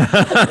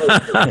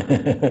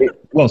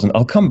 It wasn't.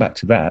 I'll come back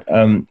to that.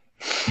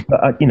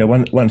 But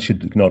one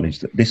should acknowledge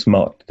that this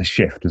marked the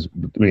shift. This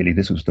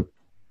was the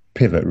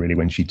pivot, really,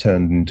 when she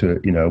turned into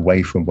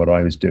away from what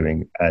I was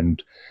doing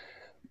and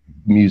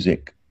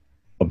music.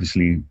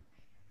 Obviously,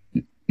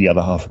 the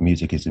other half of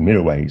music is the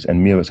Miraways,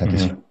 and Miraways had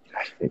this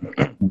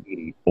fantastic,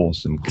 really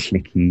awesome,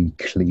 clicky,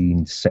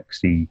 clean,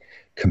 sexy,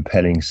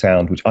 compelling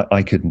sound, which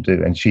I couldn't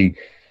do. And she,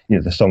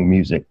 the song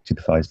Music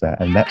typifies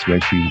that, and that's where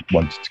she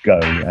wanted to go.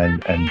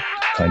 And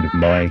kind of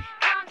my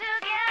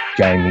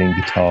jangling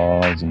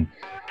guitars and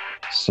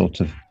sort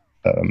of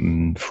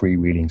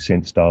freewheeling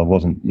synth style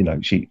wasn't,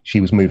 she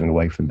was moving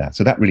away from that.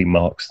 So that really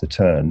marks the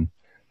turn.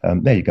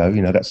 There you go.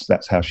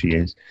 That's how she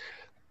is.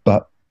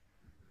 But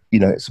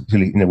it's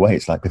really, in a way,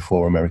 it's like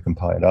before American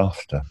Pie and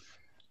after.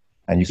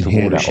 and you can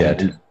hear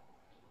that.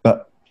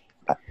 But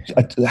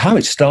how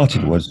it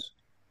started was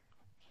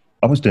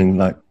I was doing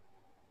like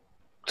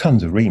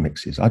tons of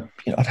remixes.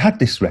 I'd had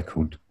this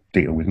record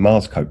deal with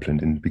Mars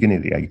Copeland in the beginning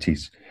of the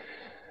 80s.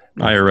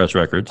 IRS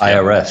Records.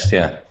 IRS,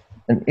 yeah.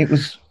 And it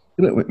was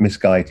a little bit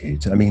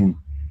misguided. I mean,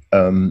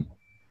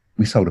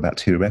 we sold about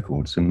 2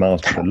 records, and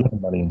Mars put a lot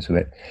of money into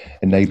it,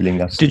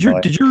 enabling us. Did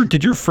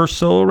your first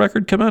solo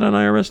record come out on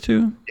IRS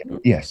too?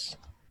 Yes.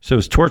 So it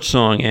was Torch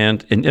Song,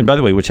 and by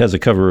the way, which has a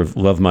cover of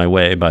 "Love My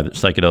Way" by the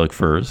Psychedelic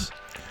Furs.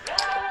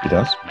 It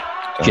does.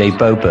 Jay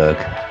Boberg.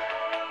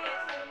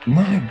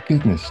 My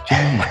goodness,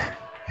 Jay.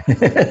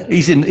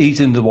 he's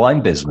in the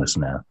wine business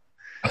now.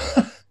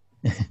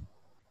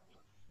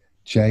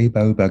 Jay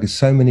Boberg. There's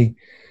so many.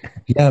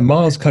 Yeah,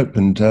 Mars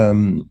Copeland.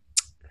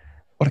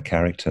 What a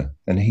character!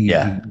 And he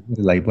had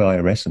a label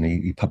IRS, and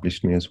he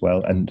published me as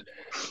well. And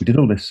we did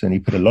all this, and he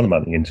put a lot of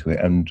money into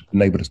it, and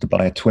enabled us to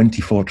buy a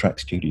 24-track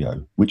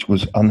studio, which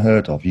was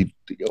unheard of.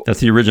 That's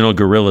the original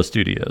Guerrilla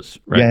Studios,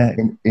 right?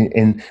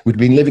 Yeah. We'd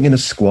been living in a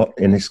squat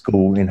in a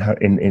school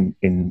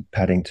in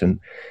Paddington.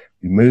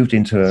 We moved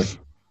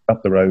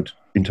up the road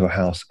into a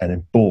house, and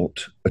then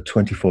bought a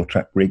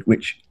 24-track rig,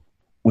 which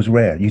was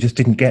rare. You just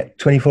didn't get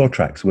 24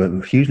 tracks. Were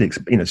hugely,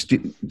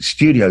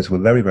 studios were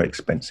very, very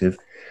expensive,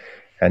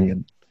 and it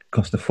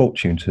cost a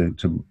fortune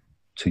to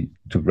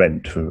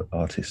rent for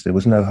artists. There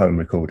was no home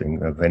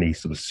recording of any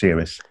sort of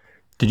serious.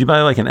 Did you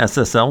buy like an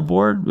SSL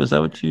board? Was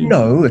that what you?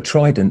 No, a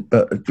Trident.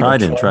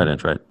 Trident. A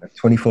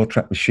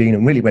 24-track machine,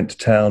 and really went to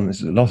town.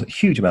 This is a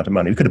huge amount of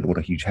money. We could have bought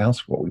a huge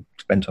house for what we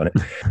spent on it,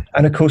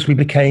 and of course we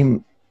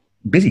became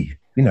busy.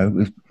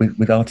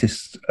 With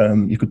artists,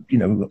 you could,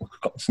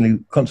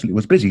 constantly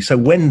was busy. So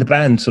when the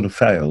band sort of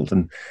failed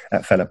and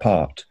that fell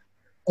apart,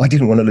 I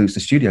didn't want to lose the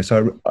studio.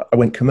 So I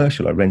went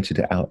commercial. I rented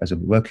it out as a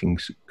working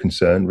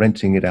concern,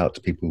 renting it out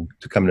to people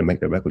to come in and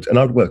make their records. And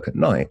I'd work at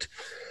night,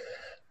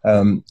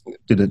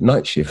 did a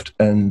night shift.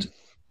 And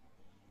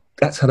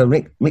that's how they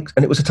mix.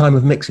 And it was a time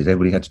of mixes.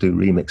 Everybody had to do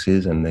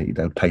remixes, and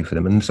they'd pay for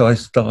them. And so I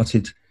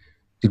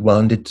did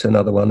one, did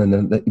another one, and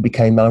then it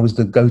became, I was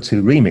the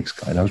go-to remix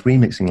guy, and I was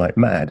remixing like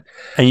mad.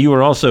 And you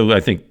were also, I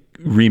think,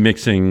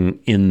 remixing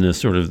in the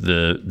sort of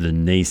the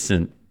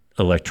nascent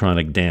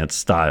electronic dance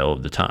style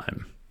of the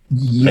time.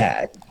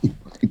 Yeah.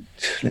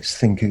 Let's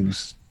think, it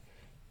was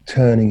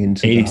turning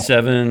into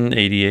 87,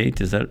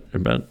 88, is that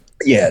about?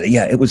 Yeah,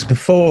 it was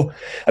before.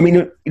 I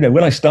mean,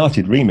 when I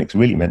started, remix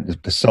really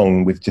meant the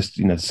song with just,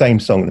 the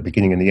same song at the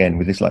beginning and the end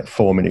with this like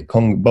 4-minute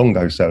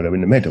bongo solo in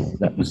the middle.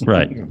 That was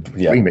right.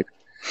 Remix.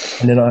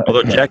 And then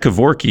although Francis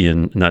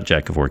Kevorkian,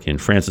 Jack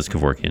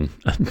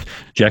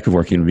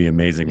Kevorkian would be an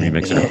amazing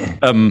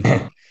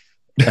remixer.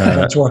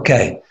 Francois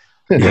K.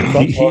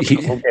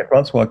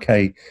 Francois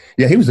K.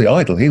 Yeah, he was the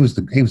idol. He was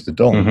the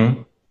Don.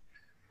 Mm-hmm.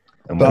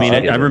 But,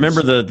 I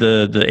remember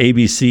the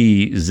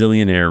ABC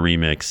Zillionaire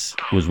remix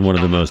was one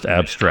of the most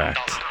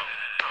abstract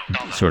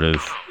sort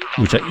of,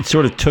 which it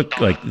sort of took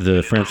like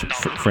the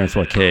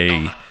Francois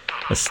K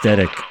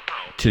aesthetic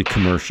to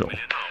commercial,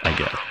 I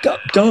guess.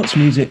 Dance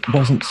music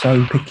wasn't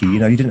so picky, you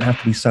didn't have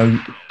to be so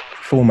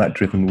format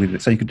driven with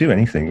it, so you could do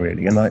anything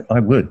really, and I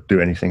would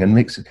do anything, and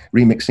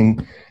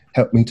remixing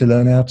helped me to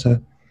learn how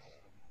to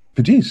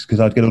produce, because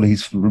I'd get all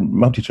these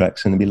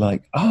multi-tracks and be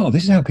like, oh,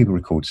 this is how people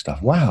record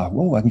stuff. Wow,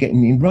 I'm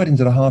getting right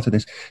into the heart of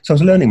this. So I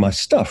was learning my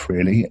stuff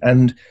really,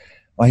 and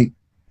I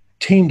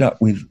teamed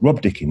up with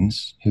Rob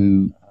Dickens,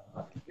 who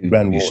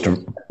ran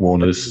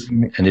Warner's,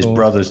 and his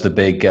brother's the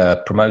big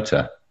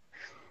promoter.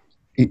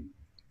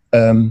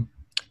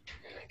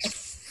 His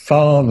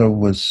father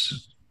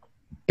was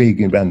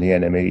big around the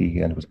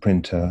NME and was a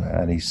printer,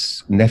 and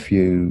his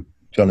nephew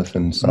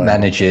Jonathan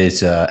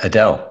manages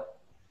Adele.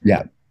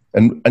 Yeah,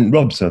 and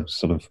Rob's a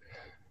sort of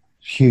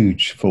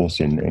huge force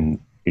in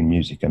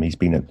music. I mean,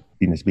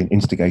 he's been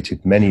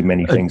instigated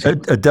many things.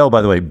 Adele,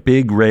 by the way,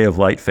 big Ray of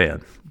Light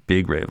fan.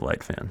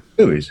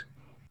 Who is?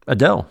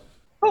 Adele.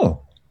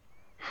 Oh,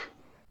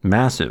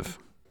 massive.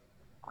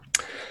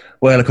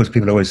 Well, of course,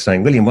 people are always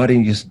saying, William, why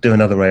don't you just do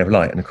another Ray of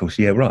Light? And of course,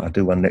 yeah, right, I'll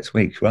do one next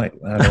week, right?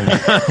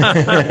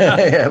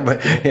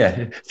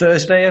 Yeah.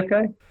 Thursday,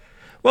 okay?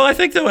 Well, I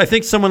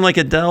think someone like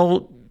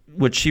Adele,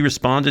 what she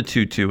responded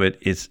to it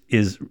is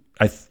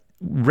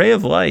Ray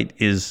of Light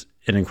is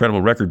an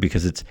incredible record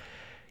because it's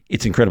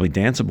incredibly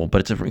danceable, but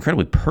it's an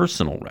incredibly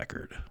personal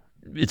record.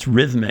 It's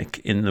rhythmic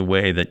in the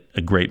way that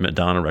a great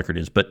Madonna record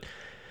is, but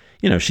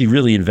she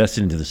really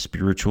invested into the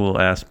spiritual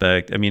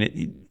aspect. I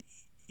mean,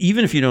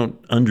 even if you don't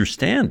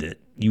understand it,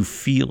 you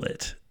feel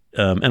it.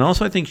 And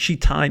also, I think she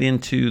tied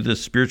into the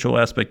spiritual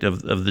aspect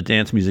of the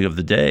dance music of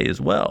the day as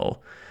well,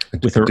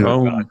 with her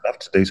own. I'd love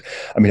to do.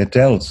 I mean,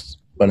 Adele's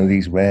one of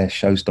these rare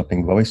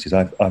show-stopping voices.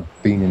 I've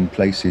been in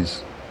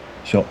places,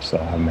 shops that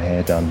I have my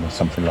hair done or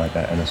something like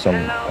that, and a song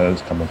of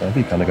hers comes on,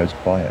 everybody kind of goes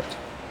quiet.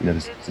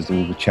 There's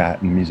all the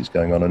chat and music's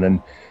going on, and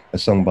then a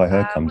song by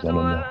her comes on,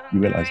 and you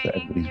realise that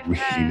everybody's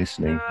really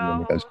listening, and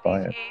then it goes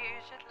quiet.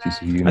 I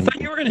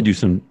thought you were going to do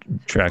some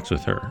tracks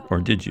with her,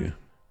 or did you?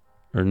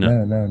 Or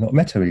no? No, not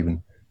met her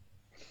even.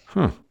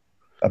 Huh.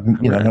 I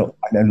know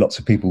lots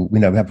of people.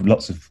 We have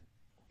lots of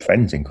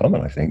friends in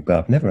common, I think, but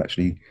I've never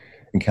actually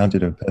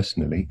encountered her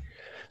personally.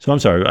 So I'm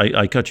sorry,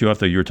 I cut you off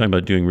though. You were talking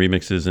about doing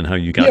remixes and how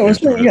you got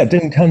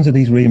doing tons of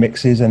these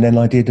remixes, and then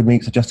I did the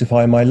remix of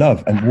Justify My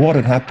Love. And what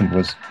had happened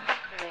was,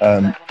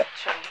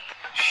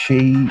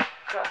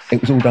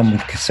 it was all done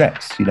with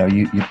cassettes. You know,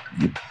 you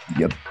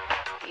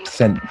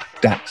sent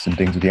DATs and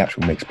things with the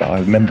actual mix. But I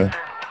remember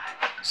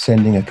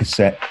sending a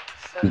cassette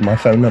with my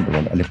phone number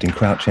on it. I lived in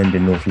Crouch End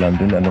in North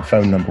London, and the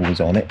phone number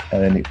was on it,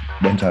 and then it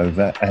went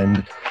over,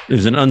 and it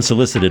was an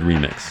unsolicited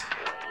remix.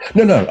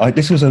 No. I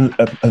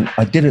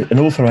did an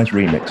authorized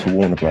remix for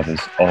Warner Brothers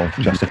of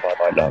 "Justify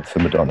My Love" for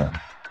Madonna,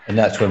 and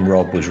that's when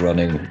Rob was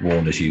running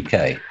Warner's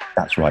UK.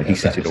 That's right. He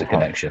set it all up.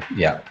 Connection.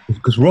 Yeah,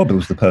 because Rob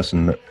was the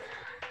person that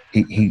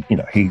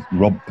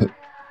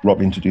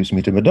Rob introduced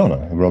me to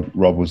Madonna.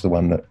 Rob was the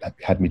one that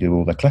had me do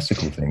all the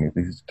classical thing. It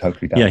was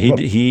totally down. Yeah,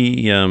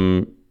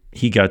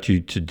 he got you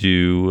to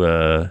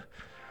do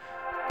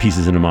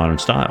pieces in a modern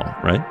style,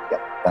 right? Yeah,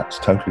 that's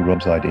totally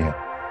Rob's idea.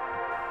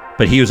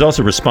 But he was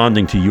also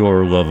responding to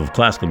your love of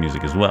classical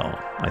music as well,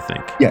 I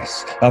think.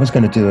 Yes, I was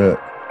going to do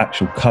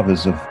actual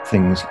covers of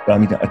things. I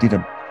mean, I did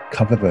a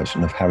cover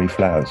version of Harry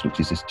Flowers, which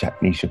is this Jack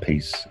Nisha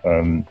piece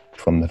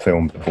from the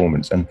film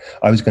Performance, and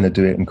I was going to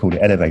do it and call it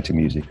elevator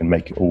music and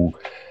make it all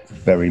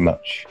very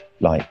much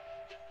like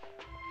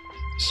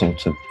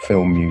sorts of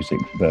film music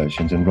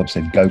versions. And Rob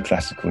said, go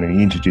classical, and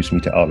he introduced me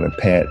to Arvo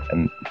Pärt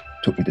and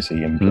took me to see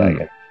him play.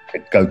 And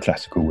said, go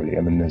classical,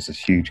 William, and there's this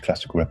huge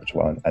classical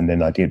repertoire. And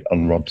then I did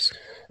on Rob's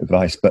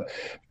advice. But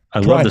I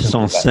love the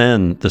sans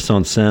scène. The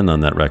sans scène on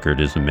that record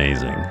is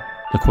amazing.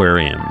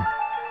 Aquarium,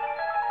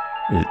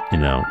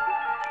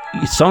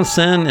 sans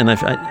scène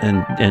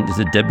and is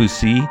it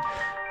Debussy?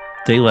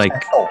 They like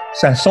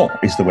Sanson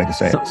is the way to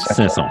say it.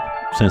 Sanson.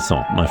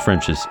 My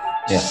French is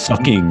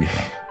sucking.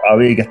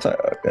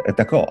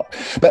 D'accord.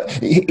 But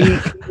he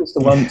was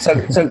the one.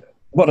 So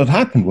what had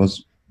happened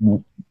was,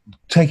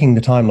 taking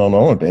the timeline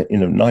on a bit,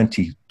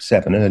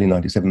 early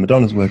 97,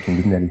 Madonna's working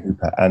with Nelly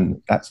Hooper,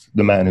 and that's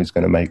the man who's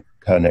going to make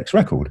her next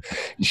record.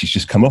 She's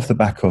just come off the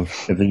back of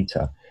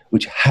Evita,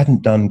 which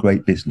hadn't done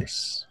great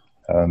business.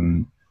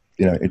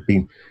 It'd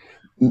been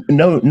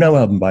no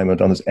album by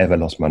Madonna's ever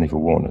lost money for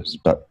Warner's,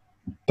 but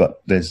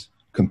there's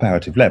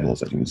comparative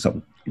levels. I think it's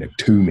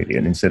 2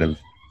 million instead of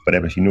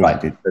whatever she normally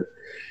did. But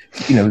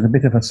it was a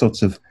bit of a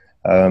sort of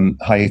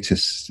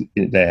hiatus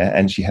there,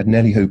 and she had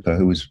Nelly Hooper,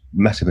 who was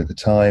massive at the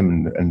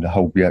time, and the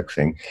whole Björk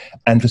thing.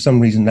 And for some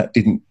reason,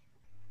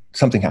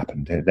 something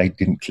happened. They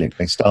didn't click.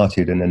 They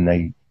started, and then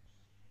they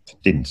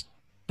didn't.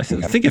 I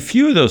think a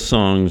few of those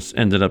songs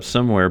ended up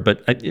somewhere,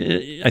 but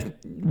I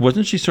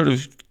wasn't she sort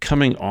of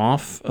coming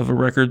off of a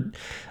record?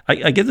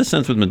 I get the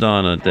sense with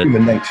Madonna that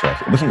Human Nature,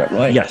 wasn't that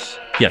right? Yes,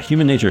 yeah,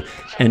 Human Nature,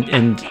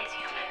 and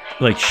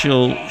like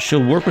she'll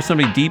work with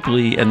somebody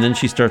deeply, and then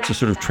she starts to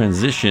sort of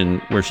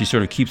transition where she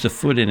sort of keeps a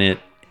foot in it,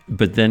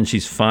 but then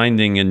she's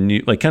finding a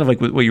new, like kind of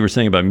like what you were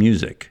saying about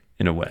music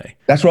in a way.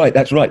 That's right.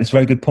 It's a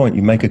very good point.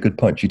 You make a good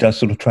point. She does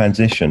sort of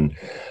transition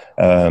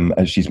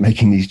as she's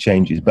making these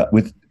changes. But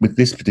with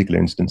this particular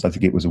instance, I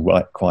think it was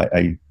quite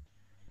a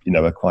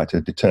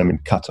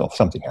determined cut-off.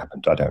 Something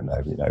happened. I don't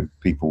know.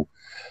 People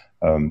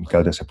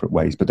go their separate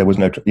ways. But there was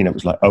no, it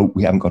was like, oh,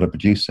 we haven't got a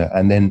producer.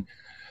 And then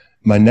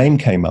my name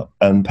came up,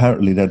 and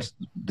apparently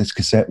this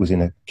cassette was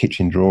in a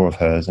kitchen drawer of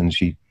hers, and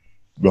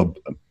Rob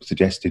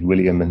suggested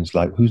William, and was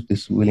like, who's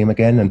this William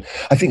again? And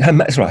I think her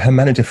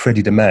manager,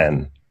 Freddie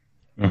DeMann,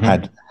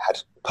 had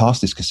passed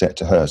this cassette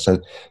to her.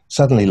 So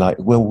suddenly, like,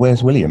 well,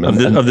 where's William? Of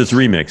this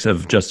remix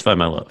of Justify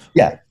My Love.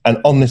 Yeah,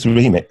 and on this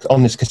remix,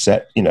 on this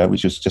cassette,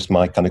 which was just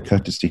my kind of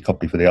courtesy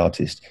copy for the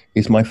artist,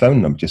 is my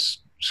phone number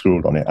just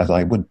scrawled on it, as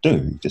I would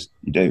do.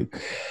 You do.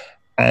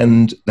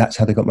 And that's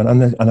how they got my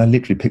number. And I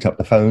literally picked up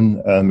the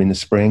phone in the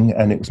spring,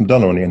 and it was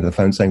Madonna on the end of the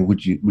phone saying,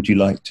 would you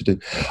like to do...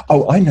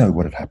 Oh, I know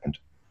what had happened.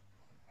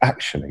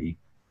 Actually,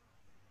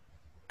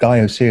 Guy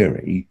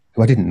Oseary,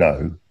 who I didn't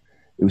know,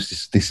 it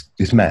was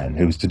this man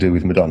who was to do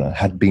with Madonna,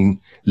 had been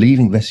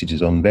leaving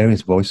messages on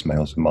various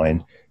voicemails of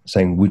mine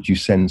saying, would you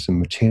send some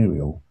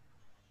material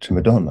to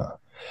Madonna?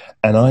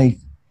 And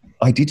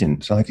I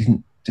didn't. So I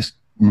didn't just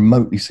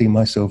remotely see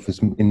myself as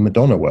in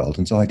Madonna world.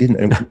 And so I didn't.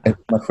 And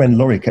my friend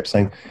Laurie kept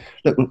saying,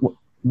 look,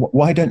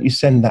 why don't you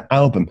send that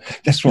album?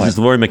 That's right. Is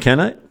this Laurie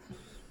McKenna?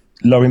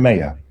 Laurie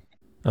Mayer.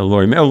 Oh,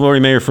 Laurie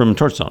Mayer from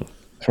Torch Song.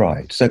 That's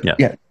right. So,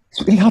 yeah.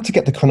 It's really hard to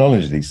get the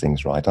chronology of these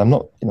things right. I'm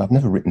not, I've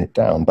never written it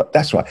down, but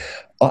that's right.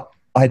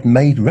 I'd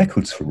made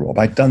records for Rob.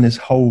 I'd done this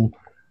whole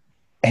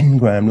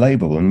Ngram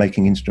label and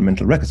making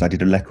instrumental records. I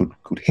did a record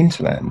called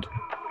Hinterland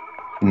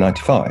in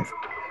 95.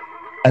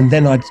 And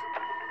then I'd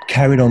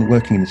carried on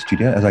working in the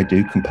studio, as I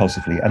do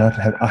compulsively, and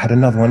I had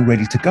another one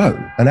ready to go,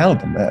 an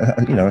album,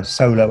 a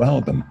solo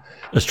album.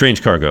 A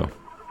Strange Cargo.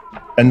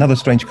 Another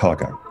Strange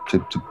Cargo,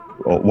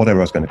 or whatever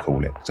I was going to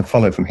call it, to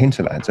follow from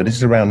Hinterland. So this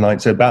is around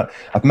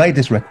I've made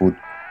this record,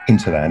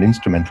 Hinterland,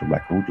 instrumental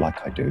record,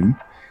 like I do,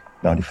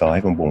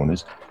 95 on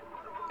Warner's.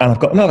 And I've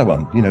got another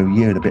one, a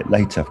year and a bit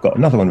later, I've got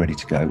another one ready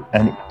to go.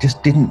 And it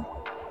just didn't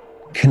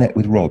connect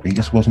with Rob. He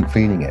just wasn't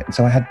feeling it. And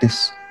so I had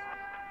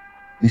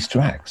these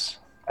tracks.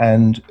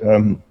 And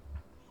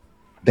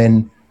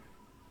then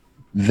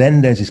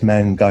there's this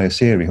man, Guy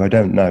Oseary, who I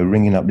don't know,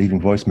 ringing up, leaving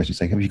voice messages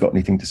saying, have you got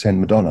anything to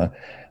send Madonna?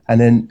 And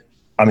then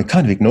I'm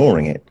kind of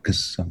ignoring it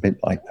because I'm a bit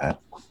like that.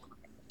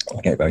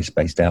 I get very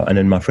spaced out. And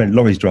then my friend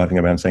Laurie's driving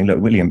around saying, look,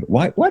 William,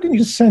 why didn't you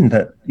just send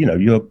a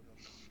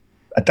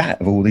DAT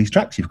of all these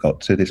tracks you've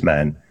got to this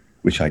man,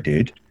 which I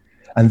did.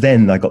 And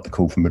then I got the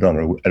call from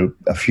Madonna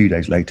a few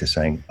days later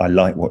saying, I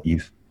like what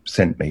you've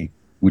sent me.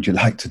 Would you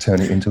like to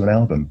turn it into an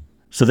album?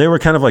 So they were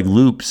kind of like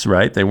loops,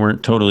 right? They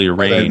weren't totally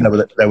arranged.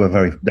 They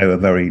were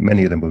very,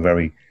 many of them were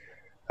very,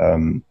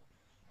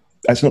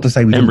 that's not to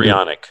say we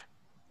embryonic.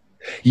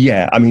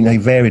 Yeah. I mean, they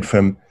varied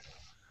from,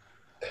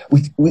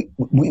 we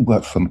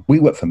worked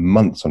for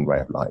months on Ray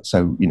of Light.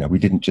 So, we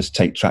didn't just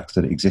take tracks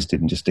that existed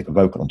and just stick a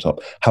vocal on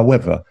top.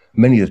 However,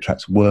 many of the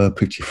tracks were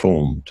pretty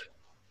formed,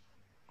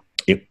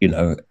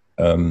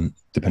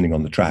 depending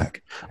on the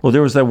track. Well,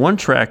 there was that one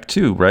track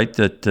too, right?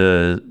 That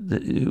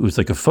it was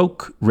like a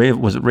folk, Ray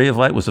of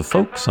Light was a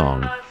folk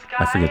song.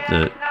 I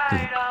forget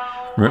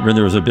remember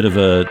there was a bit of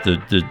I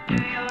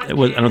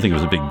don't think it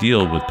was a big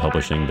deal with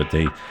publishing, but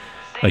they,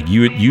 like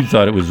you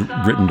thought it was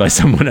written by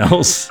someone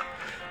else.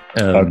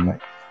 Okay.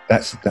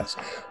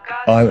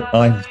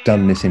 I've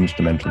done this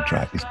instrumental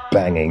track, this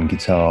banging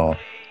guitar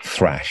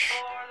thrash,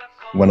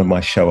 one of my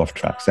show-off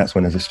tracks. That's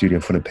when there's a studio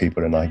full of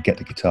people and I get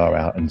the guitar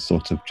out and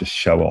sort of just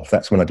show off.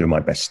 That's when I do my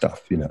best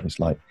stuff, It's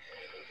like,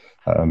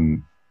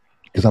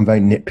 because I'm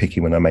very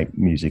nitpicky when I make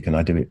music and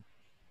I do it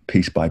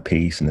piece by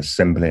piece and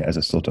assemble it as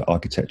a sort of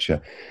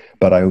architecture.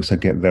 But I also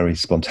get very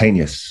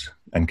spontaneous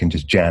and can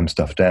just jam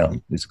stuff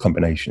down. It's a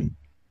combination.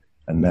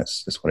 And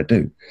that's what I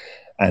do.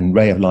 And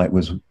Ray of Light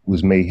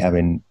was me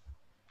having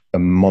a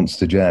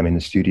monster jam in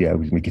the studio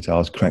with my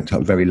guitars cranked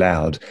up very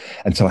loud.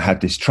 And so I had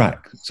this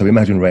track. So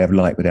imagine Ray of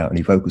Light without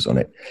any vocals on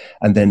it.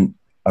 And then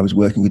I was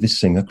working with this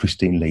singer,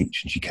 Christine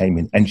Leach, and she came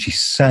in and she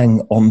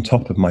sang on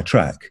top of my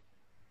track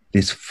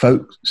this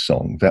folk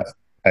song that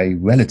a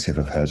relative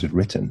of hers had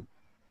written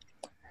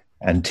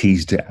and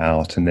teased it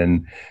out. And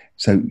then,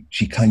 so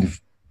she kind of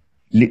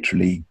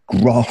literally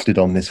grafted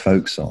on this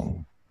folk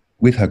song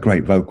with her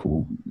great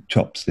vocal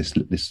chops,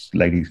 this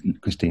lady,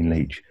 Christine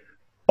Leach,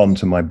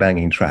 onto my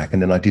banging track.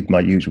 And then I did my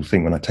usual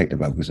thing when I take the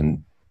vocals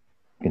and,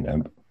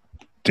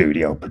 do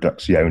the old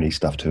produzione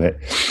stuff to it.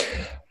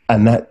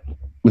 And that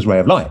was Ray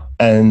of Light.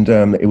 And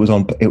it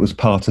was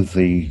part of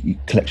the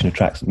collection of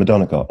tracks that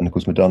Madonna got. And of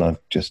course, Madonna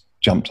just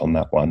jumped on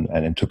that one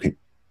and then took it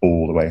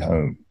all the way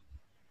home.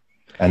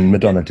 And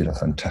Madonna did a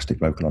fantastic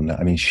vocal on that.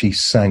 I mean, she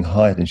sang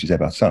higher than she's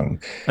ever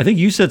sung. I think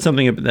you said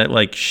something about that,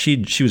 like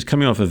she was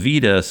coming off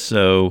Evita,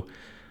 so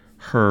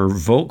her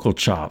vocal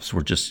chops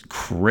were just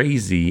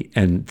crazy,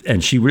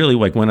 and she really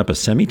like went up a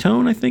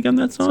semitone, I think, on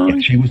that song. Yeah,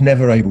 she was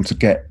never able to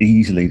get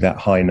easily that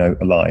high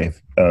note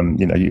alive.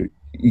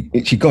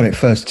 She got it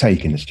first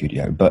take in the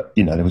studio, but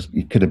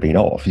it could have been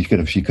off. She could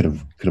have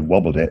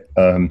wobbled it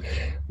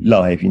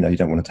live. You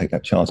don't want to take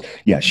that chance.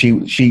 Yeah, she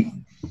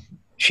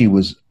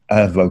was.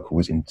 Her vocal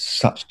was in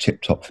such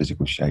tip-top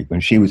physical shape,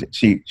 and she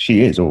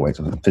is always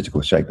in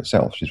physical shape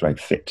herself. She's very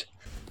fit.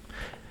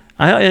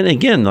 And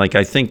again, like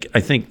I think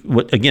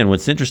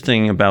what's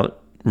interesting about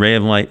Ray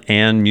of Light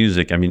and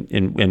music, I mean,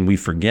 and we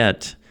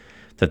forget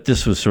that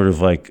this was sort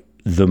of like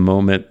the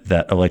moment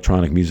that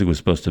electronic music was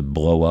supposed to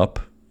blow up,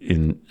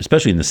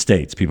 especially in the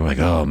States. People are like,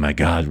 oh my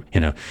God,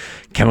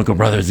 Chemical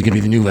Brothers is going to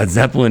be the new Led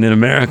Zeppelin in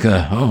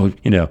America. Oh,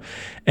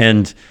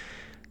 and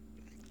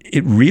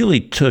it really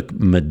took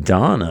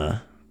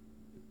Madonna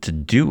to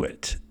do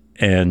it.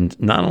 And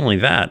not only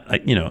that,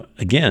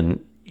 again,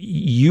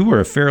 you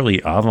were a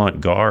fairly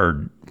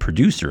avant-garde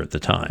producer at the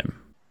time.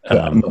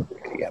 I'm not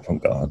really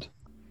avant-garde.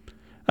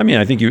 I mean,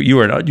 I think you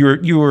were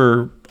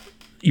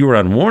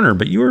on Warner,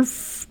 but you were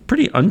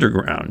pretty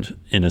underground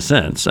in a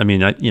sense. I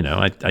mean,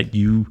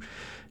 you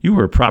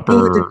were a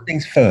proper. I did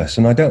things first,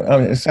 and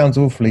it sounds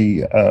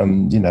awfully,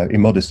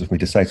 immodest of me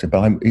to say so,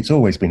 but it's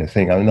always been a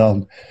thing. I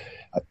mean,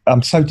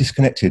 I'm so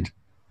disconnected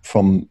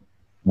from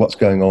what's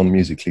going on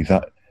musically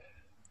that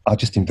I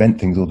just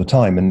invent things all the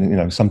time.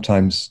 And,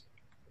 sometimes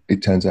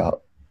it turns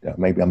out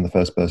maybe I'm the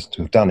first person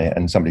to have done it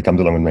and somebody comes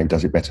along and maybe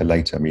does it better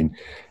later. I mean,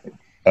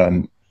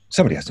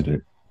 somebody has to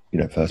do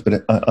it, first.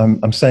 But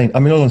I'm saying, I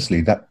mean,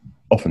 honestly, that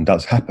often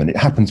does happen. It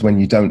happens when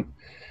you don't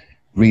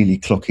really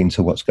clock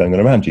into what's going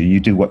on around you. You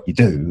do what you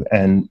do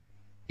and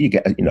you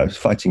get,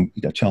 fighting,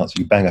 chance.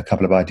 You bang a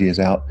couple of ideas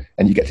out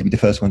and you get to be the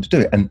first one to do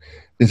it. And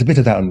there's a bit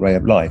of that on Ray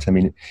of Light. I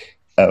mean,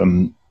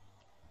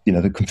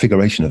 the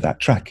configuration of that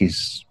track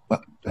is, I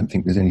don't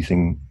think there's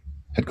anything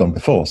had gone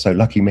before. So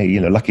lucky me,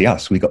 lucky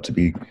us, we got to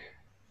be,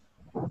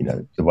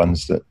 the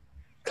ones that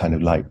kind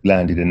of like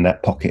landed in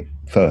that pocket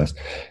first.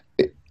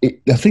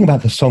 The thing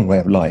about the song Ray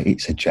of Light,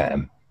 it's a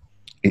jam.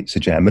 It's a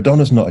jam.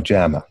 Madonna's not a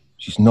jammer.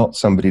 She's not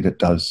somebody that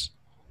does,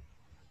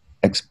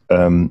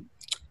 can't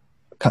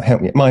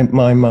help me.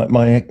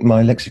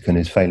 My lexicon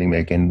is failing me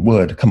again.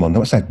 Word, come on,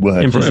 what's that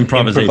word?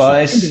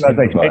 Improvisation.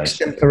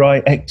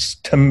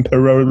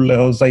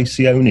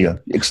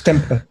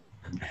 Extemporaneosia.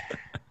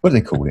 What do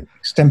they call it?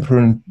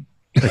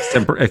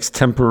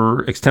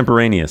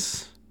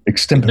 Extemporaneous.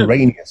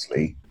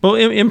 extemporaneously. Well,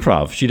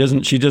 improv. She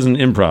doesn't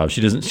improv.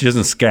 She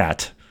doesn't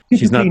scat.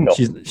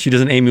 She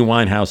doesn't Amy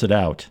Winehouse it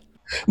out.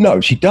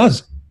 No, she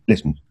does.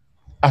 Listen,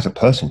 as a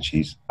person,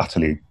 she's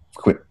utterly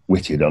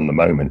quick-witted on the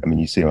moment. I mean,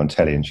 you see her on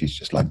telly and she's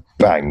just like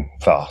bang,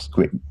 fast,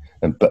 quick.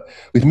 But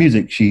with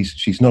music,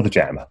 she's not a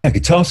jammer. A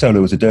guitar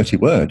solo is a dirty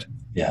word.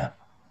 Yeah.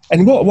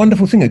 And what a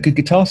wonderful thing a good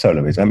guitar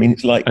solo is. I mean,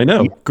 it's like... I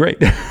know, great.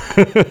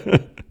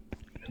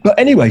 But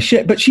anyway,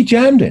 she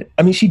jammed it.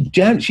 I mean,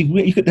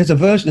 there's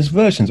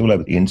versions all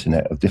over the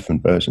internet of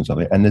different versions of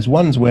it. And there's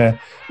ones where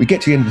we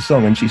get to the end of the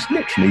song and she's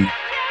literally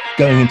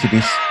going into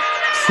this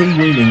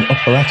freewheeling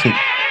operatic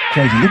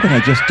crazy. Look what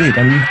I just did.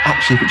 I mean,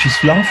 actually, but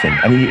she's laughing.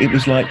 I mean, it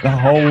was like the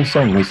whole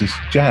song was this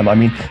jam. I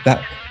mean,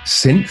 that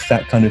synth,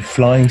 that kind of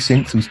flying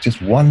synth was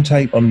just one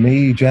take on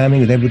me jamming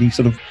with everybody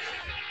sort of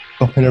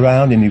bopping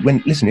around. And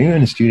listen, you're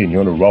in the studio and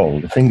you're on a roll.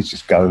 The things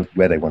just go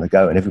where they want to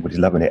go and everybody's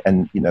loving it.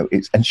 And, you know,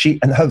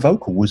 and her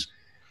vocal was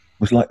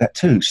like that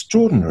too.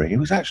 Extraordinary. It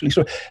was actually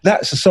extraordinary.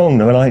 That's a song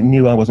when I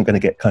knew I wasn't going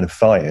to get kind of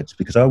fired,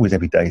 because I always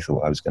every day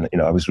thought I was going to, you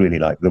know, I was really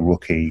like the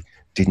rookie,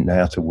 didn't know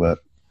how to work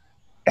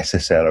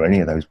SSL or any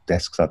of those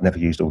desks. I'd never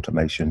used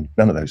automation,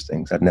 none of those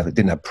things.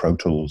 Didn't have Pro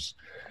Tools.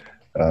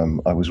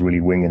 I was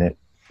really winging it.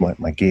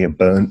 My gear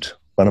burnt.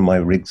 One of my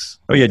rigs.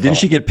 Oh yeah, didn't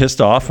she get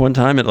pissed off one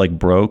time? It like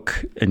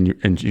broke,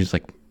 and she was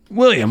like,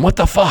 "William, what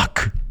the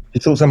fuck?" She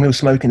thought somebody was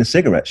smoking a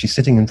cigarette. She's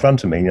sitting in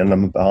front of me, and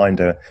I'm behind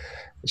her.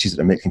 She's at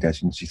a mixing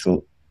desk, and she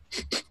thought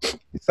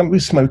somebody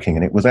was smoking,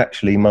 and it was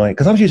actually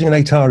because I was using an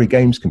Atari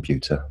games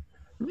computer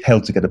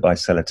held together by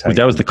sellotape. Well,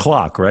 that was the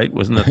clock, right?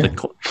 Wasn't that the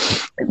clock?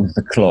 It was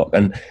the clock,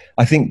 and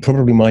I think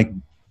probably my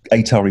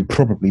Atari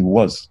probably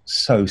was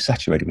so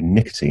saturated with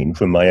nicotine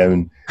from my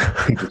own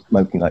people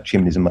smoking like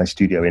chimneys in my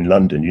studio in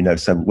London, you know,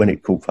 so when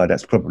it caught fire,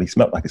 that's probably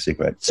smelled like a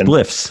cigarette.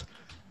 Spliffs.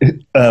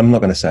 I'm not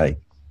going to say.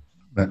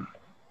 But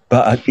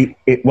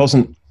it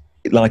wasn't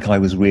like I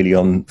was really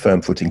on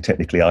firm footing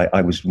technically.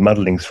 I was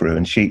muddling through,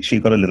 and she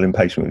got a little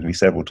impatient with me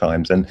several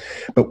times.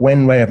 But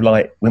when Ray of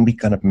Light, when we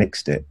kind of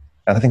mixed it,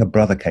 and I think a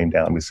brother came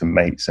down with some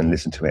mates and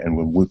listened to it and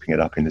were whooping it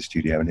up in the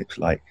studio, and it was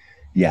like,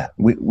 yeah,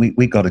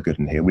 we got a good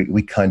one here.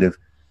 We kind of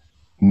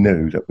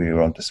knew that we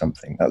were onto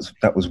something.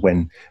 That was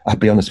when, I'll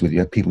be honest with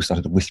you, people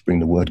started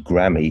whispering the word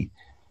Grammy,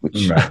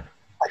 which I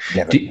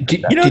never.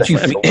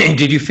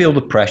 Did you feel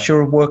the pressure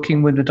of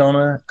working with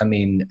Madonna? I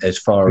mean, as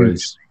far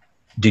as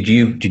did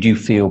you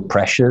feel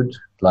pressured,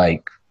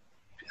 like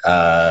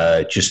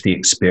just the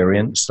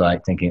experience,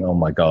 like thinking, oh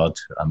my God,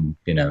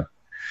 you know,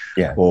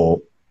 yeah,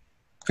 or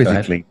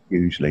physically,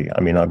 usually.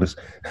 I mean, I was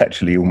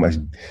actually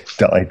almost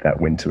died that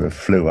winter of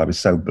flu. I was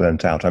so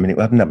burnt out. I mean,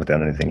 I've never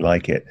done anything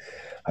like it.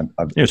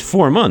 It was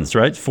 4 months,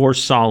 right? 4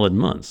 solid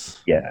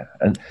months. Yeah,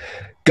 and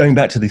going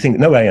back to the thing,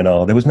 no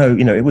A&R. There was no,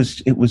 you know, it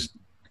was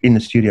in the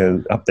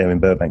studio up there in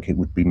Burbank. It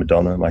would be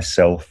Madonna,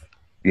 myself,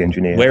 the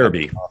engineer,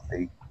 Larrabee.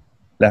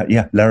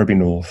 Larrabee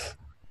North.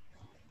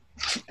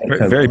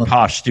 Very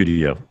posh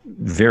studio.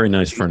 Very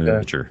nice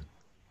furniture.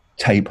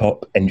 Tape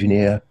op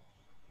engineer.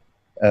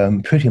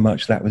 Pretty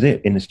much that was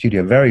it in the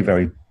studio. Very,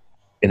 very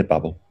in a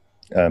bubble.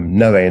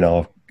 No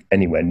A&R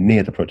anywhere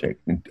near the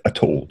project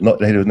at all.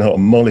 There was not a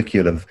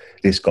molecule of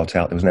this got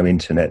out. There was no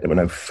internet. There were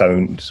no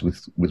phones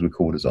with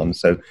recorders on.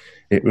 So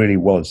it really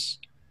was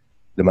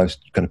the most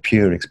kind of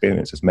pure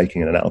experience as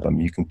making an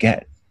album you can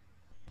get.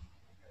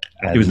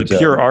 And, he was a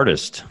pure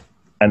artist.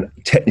 And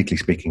technically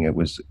speaking, I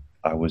was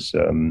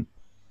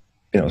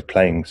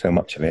playing so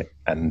much of it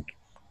and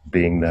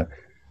being the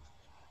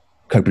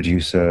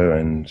co-producer,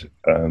 and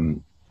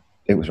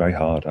it was very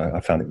hard. I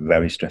found it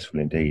very stressful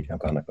indeed. It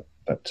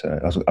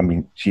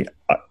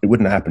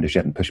wouldn't have happened if she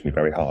hadn't pushed me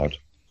very hard.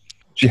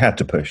 She had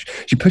to push.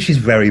 She pushes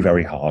very,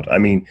 very hard. I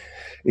mean,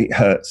 it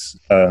hurts,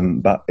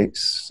 but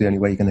it's the only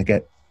way you're going to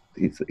get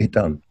it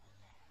done.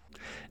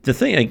 The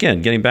thing,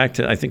 again, getting back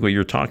to, I think, what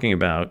you're talking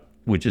about,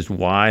 which is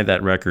why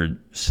that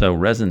record so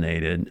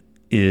resonated,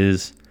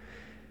 is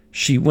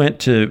she went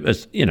to,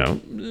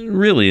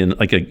 really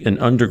an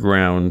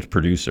underground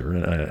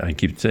producer. I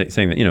keep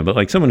saying that, but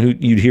like someone who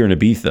you'd hear in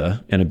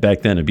Ibiza, and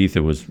back then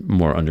Ibiza was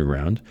more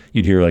underground.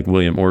 You'd hear like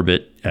William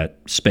Orbit at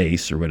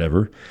Space or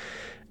whatever,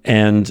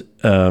 and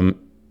then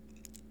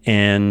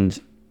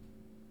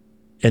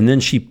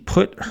she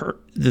put her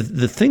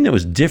the thing that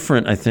was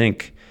different. I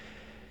think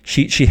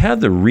she had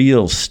the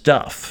real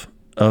stuff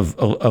of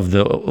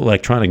the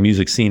electronic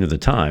music scene of the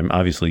time,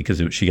 obviously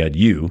because she got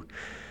you,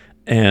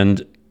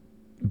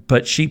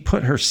 but she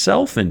put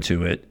herself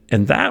into it,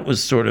 and that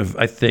was sort of,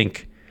 I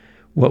think,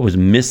 what was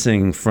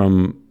missing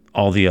from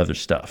all the other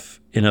stuff.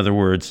 In other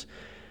words,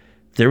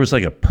 there was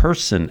like a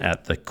person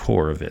at the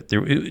core of it.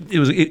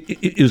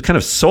 It was kind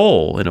of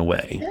soul in a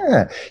way.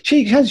 Yeah,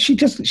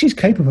 she's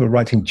capable of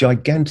writing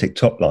gigantic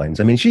top lines.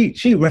 I mean,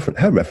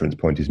 her reference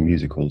point is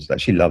musicals.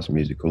 That she loves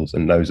musicals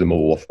and knows them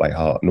all off by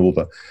heart, and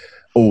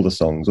all the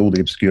songs, all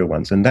the obscure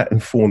ones, and that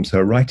informs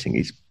her writing.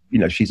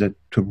 She's a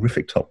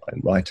terrific top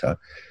line writer.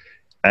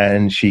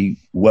 And she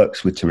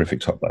works with terrific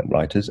top line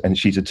writers, and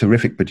she's a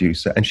terrific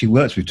producer, and she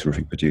works with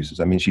terrific producers.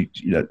 I mean,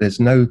 there's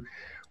no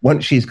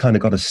once she's kind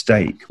of got a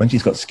stake, when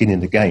she's got skin in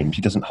the game,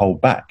 she doesn't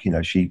hold back. You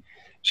know, she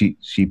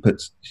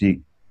puts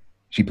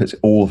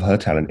all of her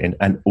talent in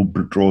and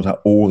draws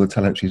out all the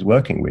talent she's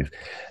working with.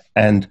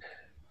 And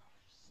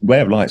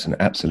Ray of Light's an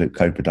absolute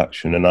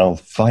co-production, and I'll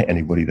fight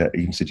anybody that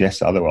even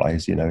suggests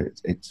otherwise. You know,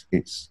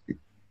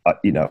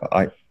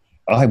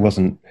 I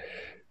wasn't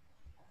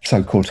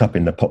so caught up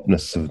in the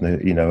popness of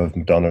of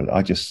Madonna.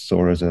 I just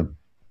saw her as a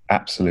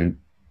absolute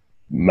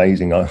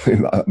amazing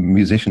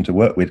musician to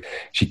work with.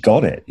 She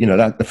got it. You know,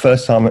 that the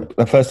first time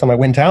I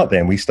went out there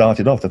and we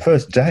started off, the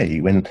first day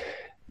when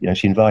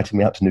she invited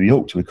me out to New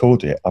York to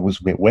record it, I was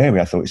a bit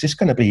wary. I thought, is this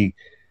going to be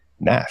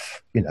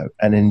naff?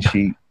 And then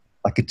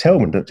I could tell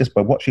that just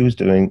by what she was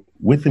doing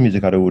with the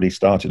music I'd already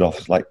started off,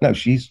 it's like, no,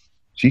 she's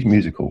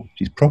musical.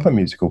 She's proper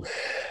musical.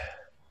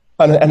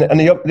 And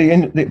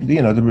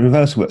the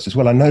reverse works as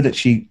well. I know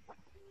that it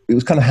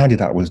was kind of handy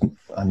that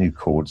I knew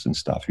chords and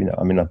stuff.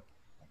 I mean, I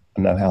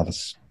know how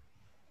this,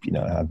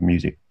 how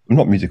music. I'm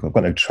not musical. I've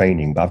got no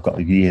training, but I've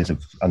got years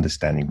of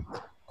understanding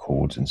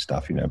chords and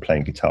stuff.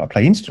 Playing guitar,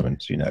 play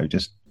instruments.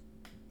 Just.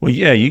 Well,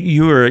 yeah,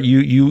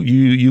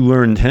 you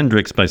learned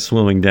Hendrix by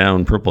slowing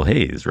down Purple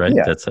Haze, right?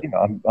 Yeah,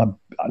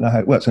 I know how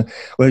it works.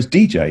 Whereas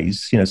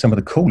DJs, some of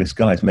the coolest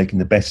guys making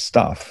the best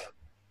stuff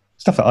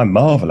that I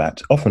marvel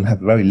at, often have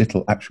very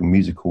little actual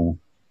musical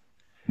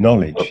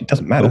knowledge. It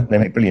doesn't matter; they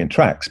make brilliant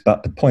tracks.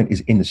 But the point is,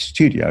 in the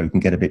studio, it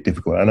can get a bit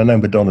difficult. And I know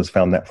Madonna's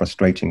found that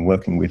frustrating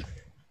working with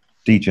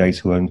DJs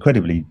who are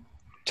incredibly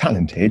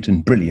talented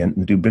and brilliant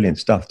and do brilliant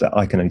stuff that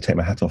I can only take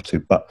my hat off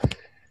to, but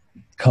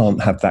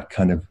can't have that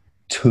kind of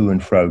to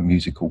and fro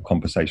musical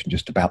conversation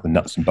just about the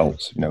nuts and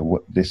bolts.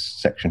 What this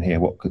section here,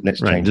 let's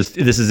change. Just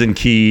this is in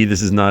key,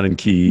 this is not in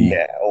key.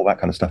 Yeah, all that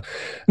kind of stuff.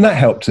 And that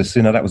helped us.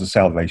 That was a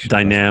salvation.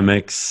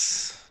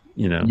 Dynamics.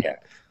 Yeah.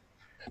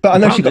 But I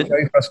know she got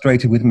very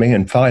frustrated with me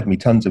and fired me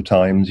tons of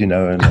times.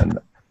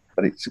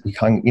 But we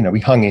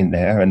hung in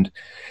there. And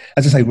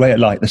as I say, Ray of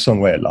Light, the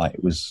song Ray of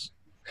Light was.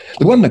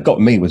 The one that got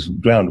me was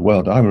Drowned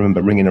World. I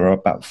remember ringing her up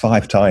about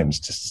 5 times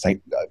just to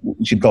say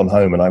she'd gone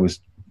home and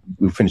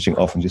we were finishing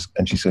off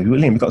and she said,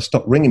 William, you've got to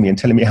stop ringing me and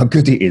telling me how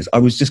good it is. I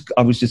was just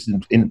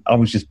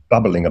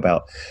bubbling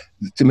about.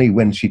 To me,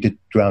 when she did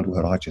Drowned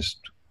World,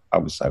 I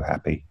was so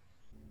happy.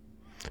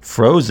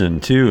 Frozen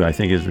too, I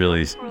think, has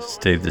really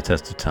stayed the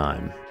test of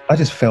time. I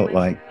just felt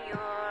like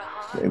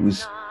it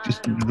was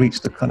just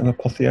reached a kind of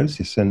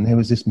apotheosis, and there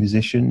was this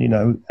musician,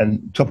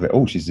 and top of it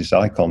all, she's this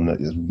icon that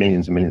has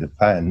millions and millions of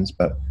fans.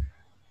 But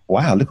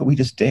wow, look what we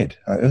just did!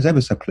 I was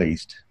ever so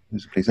pleased.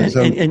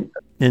 And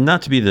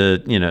not to be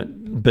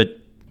but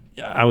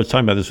I was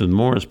talking about this with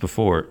Morris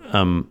before.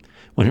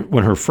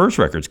 When her first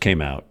records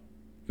came out,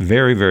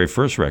 very, very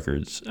first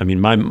records. I mean,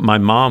 my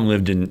mom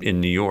lived in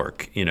New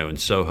York, in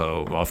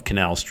Soho off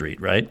Canal Street,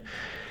 right?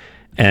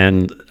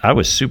 And I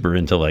was super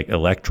into like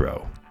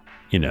electro,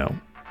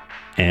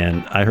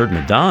 and I heard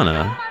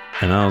Madonna,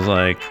 and I was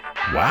like,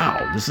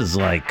 wow, this is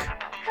like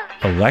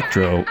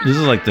electro. This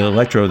is like the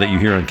electro that you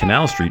hear on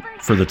Canal Street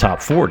for the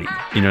top 40.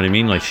 You know what I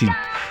mean? Like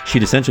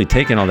she'd essentially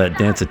taken all that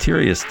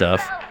danceteria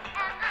stuff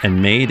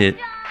and made it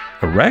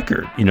a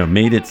record,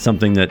 made it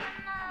something that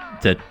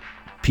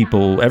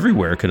people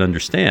everywhere could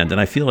understand. And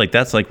I feel like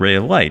that's like Ray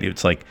of Light.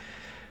 It's like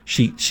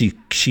she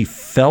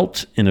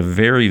felt in a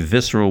very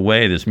visceral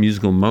way this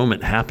musical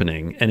moment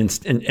happening,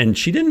 and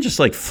she didn't just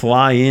like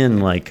fly in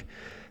like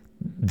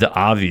the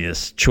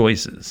obvious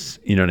choices.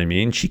 You know what I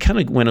mean? She kind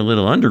of went a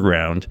little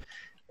underground.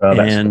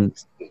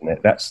 Isn't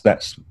it? That's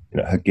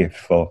her gift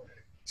for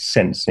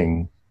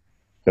sensing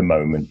the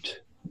moment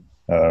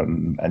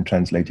and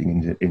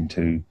translating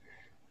into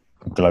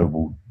a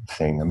global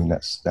thing. I mean,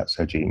 that's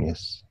her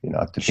genius.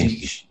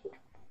 She's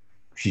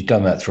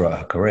done that throughout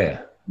her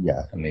career.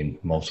 Yeah, I mean,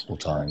 multiple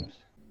times.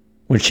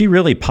 When she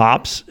really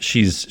pops,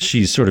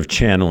 she's sort of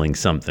channeling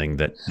something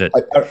that.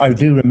 I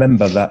do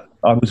remember that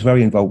I was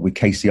very involved with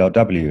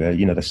KCRW.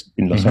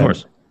 In Los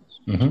Angeles.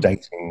 Mm-hmm.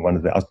 Dating one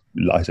of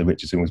Liza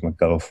Richardson was my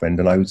girlfriend,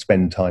 and I would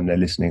spend time there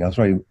listening. I was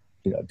very,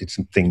 did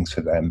some things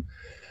for them,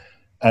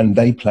 and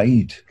they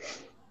played,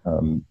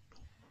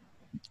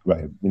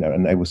 right,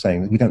 and they were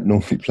saying we don't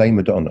normally play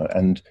Madonna,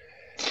 and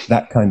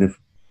that kind of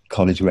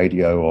college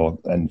radio or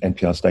an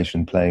NPR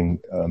station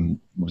playing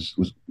was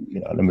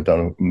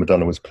and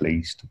Madonna was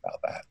pleased about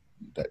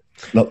that.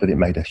 Not that it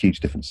made a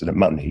huge difference to the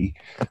money,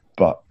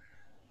 but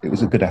it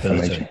was a good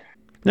affirmation.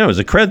 No, it was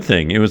a cred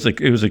thing. It was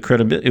like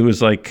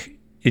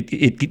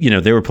It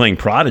they were playing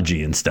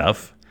Prodigy and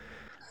stuff.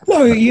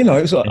 No,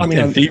 it's like,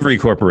 and Thievery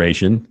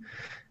Corporation.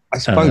 I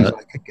suppose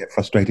I could get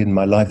frustrated in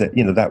my life that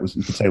that was,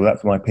 you could say, well,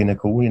 that's my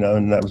pinnacle,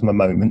 and that was my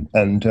moment.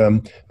 And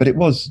but it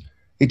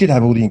did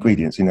have all the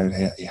ingredients.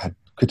 It had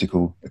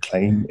critical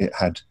acclaim. It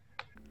had.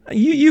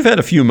 You've had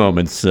a few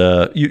moments.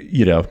 Oh, and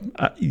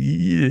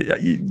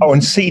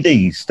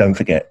CDs. Don't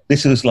forget,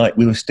 this was like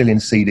we were still in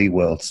CD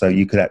world, so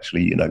you could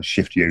actually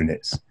shift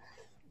units.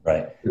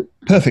 Right.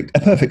 A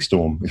perfect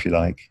storm, if you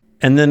like.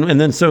 And then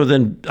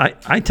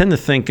I tend to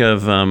think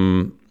of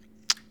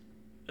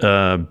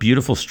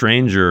Beautiful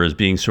Stranger as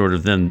being sort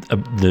of then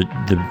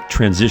the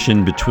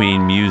transition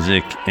between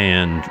music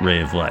and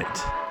Ray of Light.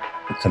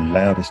 It's the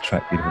loudest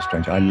track, Beautiful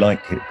Stranger. I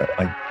like it, but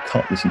I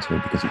can't listen to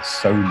it because it's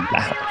so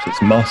loud.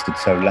 It's mastered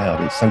so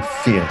loud. It's so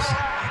fierce.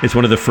 It's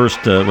one of the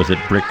first, was it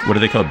brick, what do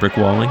they call it, brick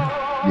walling?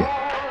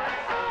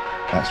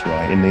 Yeah, that's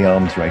right. In the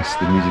Arms Race,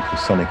 the musical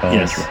Sonic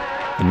Arms Race.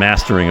 The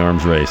mastering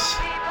Arms Race.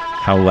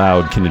 How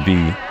loud can it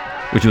be?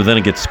 Which will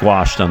then get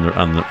squashed on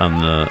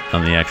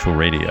the actual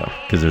radio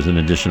because there's an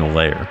additional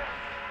layer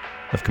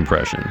of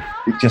compression.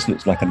 It just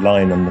looks like a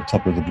line on the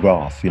top of the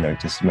graph,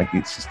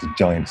 it's just a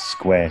giant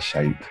square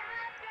shape.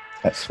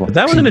 That's what. But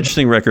that was an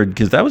interesting record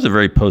because that was a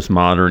very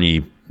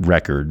postmodern-y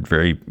record.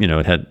 Very,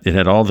 it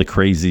had all the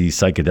crazy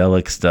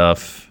psychedelic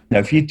stuff. Now,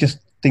 if you just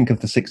think of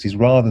the 60s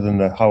rather than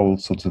the whole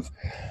sort of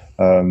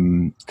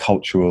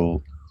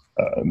cultural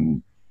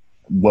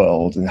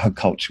world and how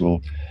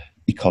cultural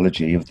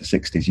ecology of the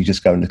 60s, you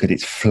just go and look at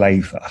its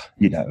flavor.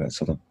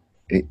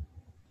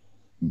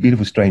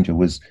 Beautiful Stranger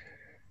was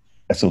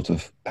a sort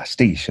of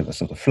pastiche of a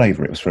sort of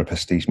flavor. It was for a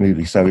pastiche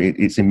movie, so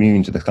it's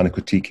immune to the kind of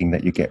critiquing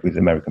that you get with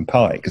American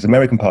Pie, because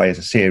American Pie is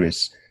a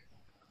serious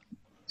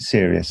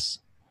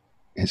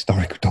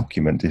historical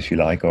document, if you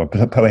like, or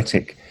a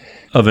poetic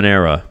of an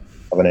era.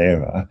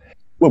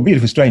 Well,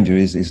 Beautiful Stranger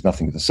is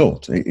nothing of the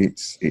sort.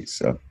 It's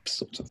a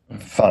sort of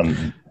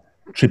fun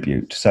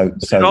tribute. So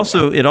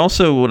it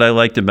also what I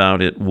liked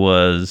about it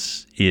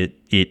was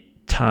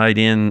it tied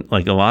in,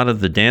 like a lot of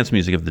the dance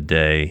music of the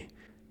day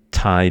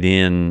tied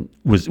in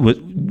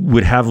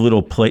would have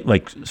little play,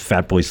 like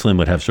Fatboy Slim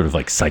would have sort of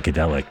like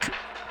psychedelic,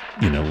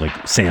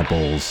 like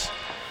samples,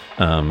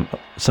 some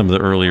of the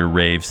earlier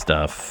rave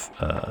stuff,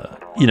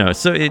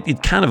 so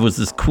it kind of was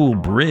this cool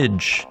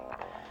bridge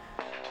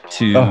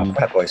to.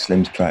 Fatboy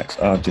Slim's tracks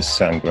just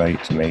sound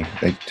great to me.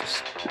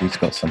 He's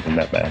got something,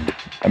 that band.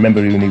 I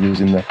remember when he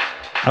was in the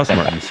House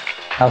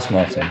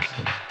Martins.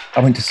 I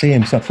went to see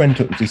him. So a friend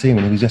took me to see him,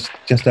 and he was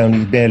just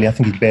only barely. I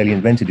think he'd barely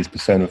invented his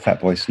persona of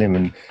Fatboy Slim,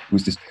 and it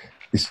was this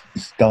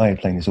guy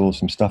playing this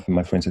awesome stuff. And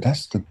my friend said,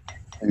 "That's the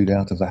dude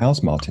out of the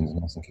House Martins." And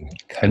I was thinking,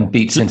 and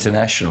Beats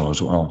International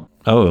as well.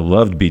 Oh, I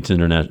loved Beats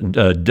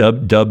International.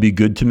 Dub Be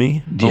Good to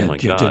Me. Oh my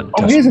God!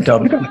 Here's a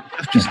dub.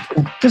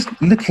 Just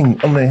looking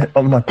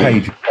on my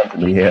page in front of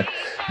me here.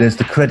 There's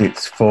the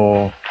credits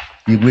for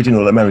the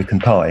original American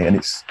Pie, and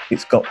it's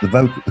got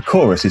the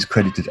chorus is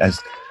credited as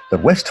the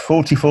West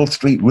 44th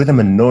Street Rhythm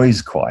and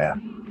Noise Choir.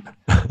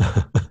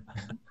 I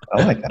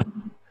like that.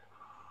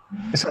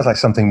 It sounds like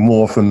something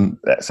more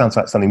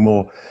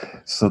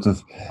sort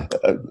of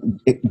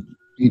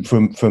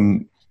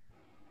from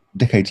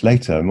decades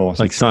later, more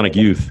like Sonic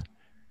Youth.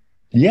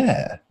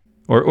 Yeah.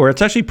 Or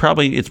it's actually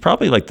probably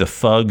like the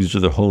Fugs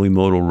or the Holy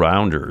Modal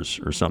Rounders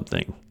or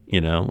something,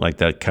 like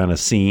that kind of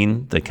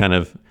scene, that kind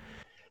of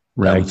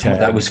ragtag.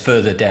 That was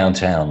further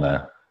downtown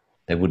though.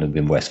 They wouldn't have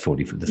been West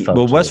 44th.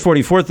 Well, West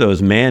 44th though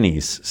is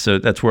Manny's, so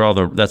that's where all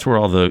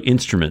the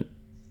instrument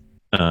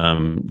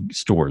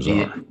stores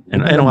are,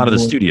 and a lot of the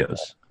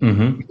studios.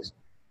 Mm-hmm.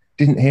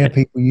 Didn't hear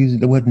people use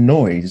the word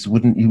noise. You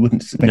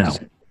wouldn't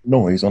expect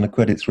noise on the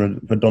credits for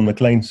Don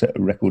McLean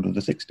record of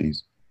the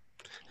 60s.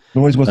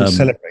 Noise wasn't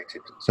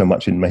celebrated so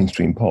much in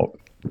mainstream pop.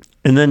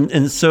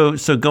 And so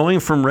going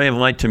from Ray of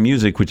Light to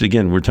music, which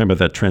again we're talking about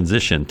that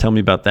transition. Tell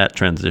me about that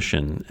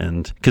transition,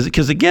 and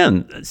because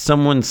again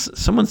someone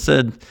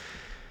said,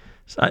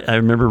 I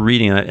remember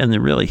reading it, and it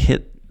really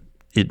hit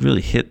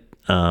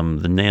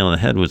the nail on the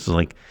head. Was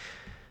like,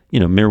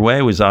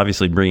 Mirwais was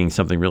obviously bringing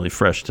something really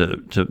fresh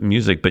to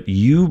music, but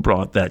you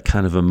brought that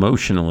kind of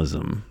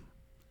emotionalism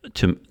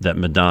to that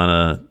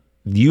Madonna.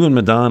 You and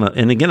Madonna,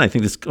 and again, I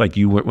think this, like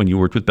when you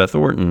worked with Beth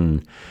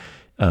Orton,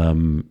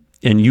 and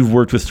you've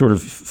worked with sort of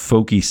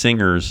folky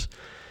singers.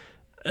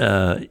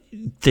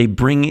 They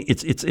bring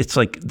it's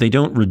like they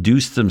don't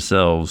reduce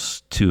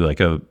themselves to like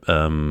a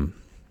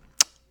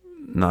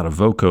not a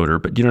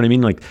vocoder, but you know what I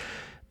mean. Like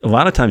a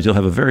lot of times you'll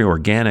have a very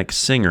organic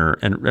singer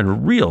and a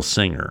real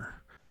singer.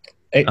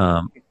 It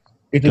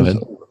is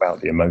all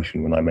about the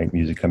emotion when I make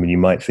music. I mean, you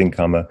might think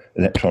I'm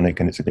electronic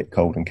and it's a bit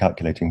cold and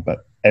calculating,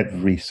 but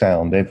every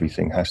sound,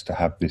 everything has to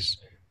have this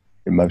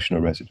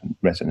emotional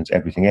resonance.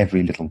 Everything,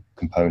 every little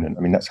component.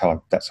 I mean, that's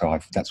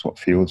what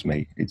fuels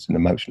me. It's an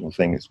emotional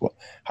thing.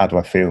 How do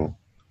I feel?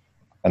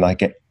 And I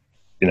get,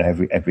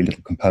 every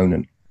little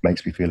component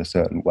makes me feel a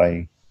certain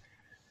way.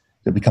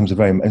 It becomes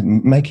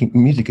making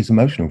music is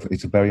emotional.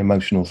 It's a very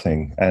emotional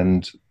thing,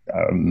 and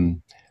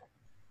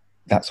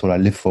that's what I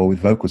live for with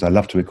vocals. I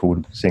love to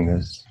record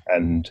singers,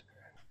 and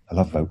I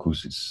love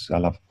vocals. I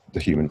love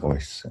the human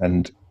voice,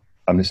 and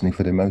I'm listening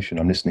for the emotion.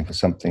 I'm listening for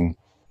something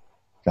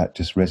that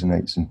just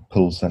resonates and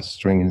pulls that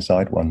string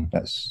inside one.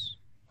 That's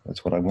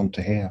what I want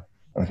to hear.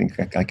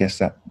 I guess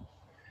that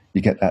you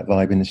get that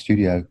vibe in the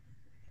studio.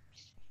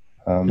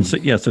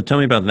 So tell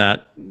me about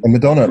that. And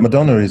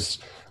Madonna is,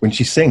 when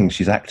she sings,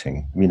 she's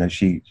acting.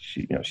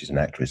 She's an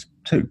actress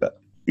too,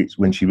 but it's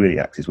when she really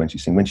acts is when she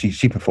sings. When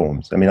she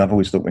performs. I mean, I've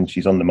always thought when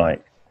she's on the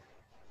mic,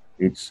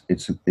 it's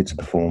a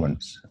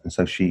performance, and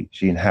so she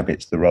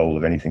inhabits the role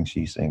of anything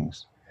she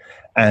sings.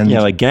 And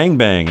yeah, like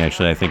Gangbang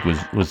actually, I think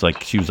was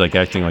like she was like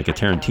acting like a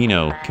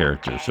Tarantino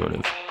character, sort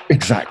of.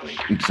 Exactly.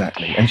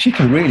 And she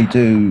can really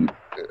do,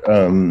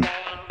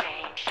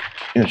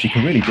 she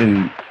can really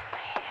do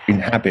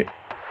inhabit.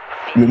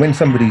 I mean, when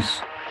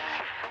somebody's,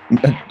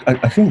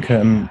 I think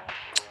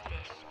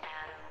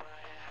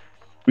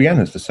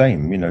Rihanna's the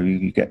same. You know,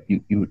 you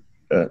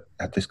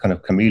have this kind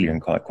of chameleon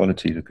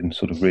quality that can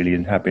sort of really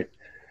inhabit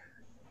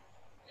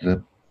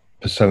the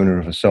persona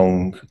of a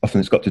song.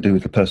 Often it's got to do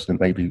with the person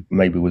that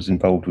maybe was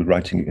involved with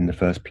writing it in the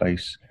first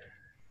place.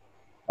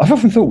 I've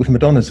often thought with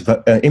Madonna's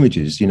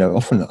images,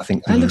 often I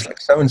think that looks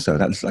like so and so.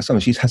 That looks like someone.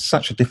 She has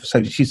such a different.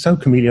 So she's so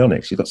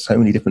chameleonic. She's got so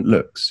many different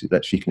looks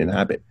that she can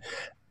inhabit,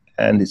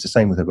 and it's the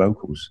same with her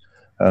vocals.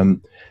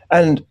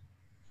 And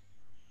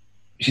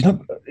she's not.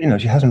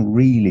 She hasn't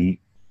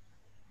really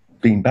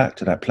been back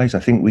to that place. I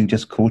think we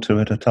just caught her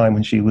at a time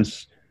when she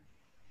was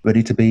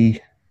ready to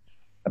be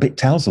a bit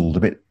tousled, a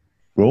bit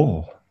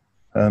raw.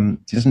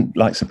 She doesn't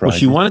like surprises. Well,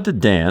 she wanted to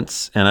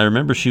dance, and I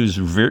remember she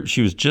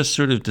was just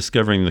sort of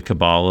discovering the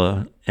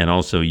Kabbalah and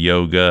also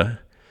yoga,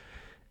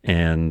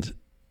 and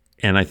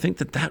I think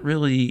that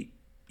really,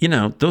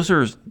 those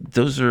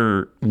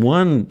are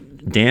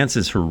one, dance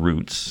is her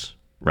roots,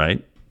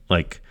 right?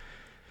 Like,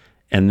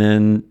 and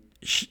then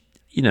she,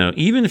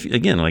 even if,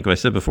 again, like I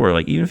said before,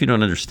 like even if you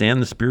don't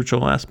understand the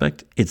spiritual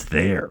aspect, it's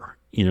there.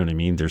 You know what I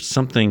mean? There's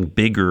something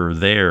bigger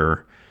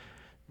there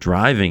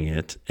driving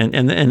it,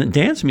 and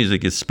dance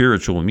music is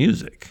spiritual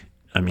music.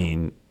 I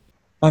mean,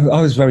 I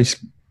was very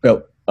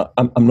well.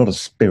 I'm not a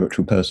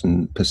spiritual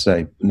person per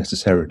se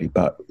necessarily,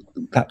 but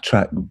that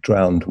track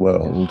 "Drowned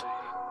World,"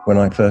 when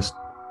I first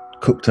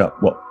cooked up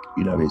what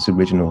its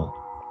original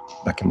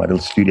back in my little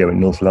studio in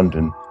North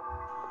London,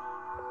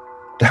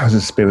 that was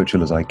as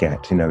spiritual as I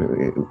get.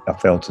 I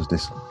felt as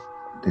this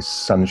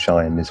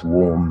sunshine, this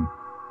warm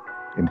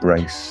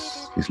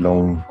embrace, these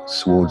long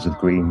swords of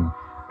green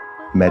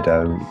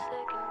meadow,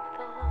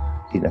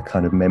 in a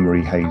kind of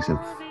memory haze of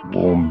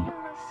warm,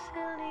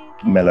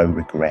 mellow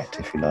regret,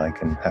 if you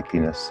like, and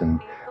happiness.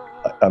 And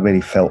I really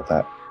felt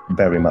that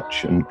very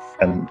much. And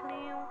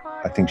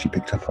I think she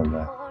picked up on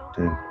that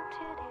too.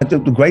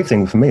 The great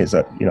thing for me is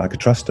that, I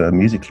could trust her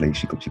musically.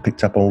 She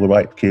picked up all the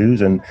right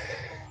cues and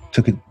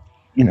took it,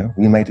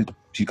 we made it,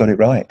 she got it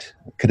right.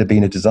 It could have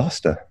been a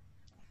disaster.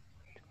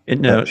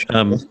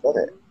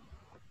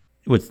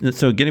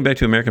 So getting back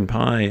to American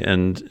Pie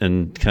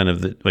and kind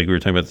of like we were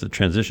talking about the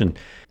transition,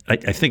 I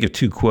think of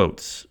two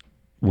quotes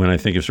when I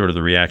think of sort of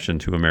the reaction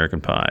to American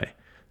Pie.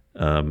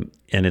 And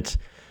it's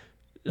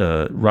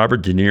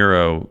Robert De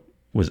Niro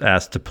was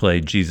asked to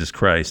play Jesus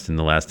Christ in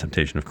The Last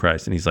Temptation of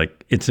Christ. And he's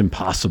like, it's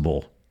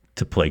impossible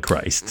to play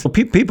Christ. Well,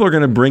 people are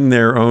going to bring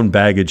their own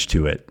baggage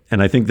to it.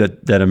 And I think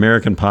that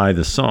American Pie,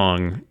 the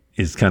song,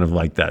 is kind of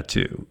like that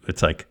too.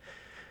 It's like,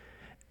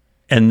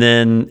 and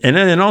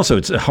then also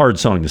it's a hard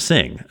song to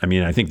sing. I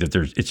mean, I think that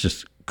it's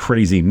just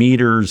crazy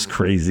meters,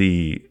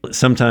 crazy.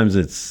 Sometimes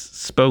it's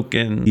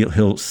spoken.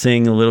 He'll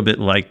sing a little bit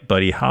like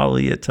Buddy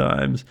Holly at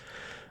times.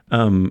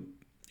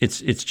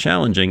 It's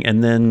challenging,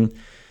 and then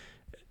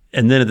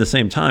at the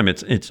same time,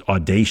 it's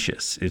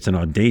audacious. It's an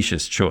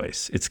audacious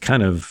choice. It's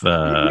kind of.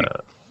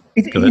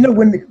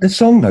 When the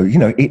song though,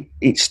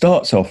 it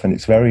starts off and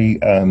it's very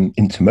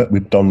intimate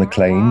with Don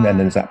McLean, and then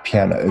there's that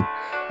piano,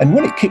 and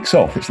when it kicks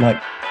off, it's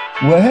like,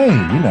 well, hey,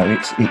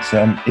 it's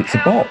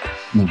a bop.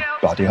 I mean,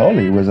 Buddy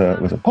Holly was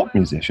a pop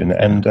musician,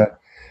 and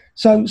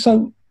so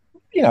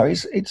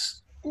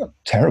it's not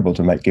terrible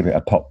to give it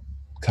a pop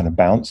kind of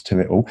bounce to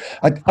it all.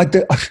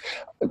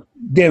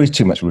 There is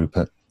too much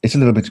Rupert. It's a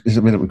little bit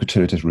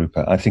gratuitous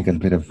Rupert. I think a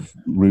bit of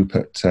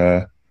Rupert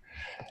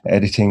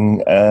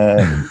editing,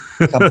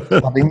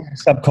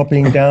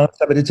 sub-copying down,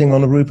 sub-editing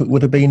on a Rupert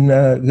would have been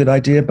a good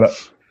idea. But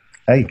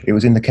hey, it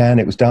was in the can.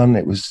 It was done.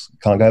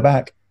 Can't go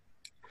back.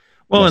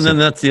 Well, and then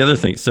that's the other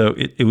thing. So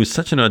it was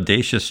such an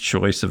audacious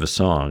choice of a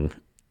song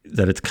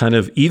that it's kind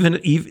of even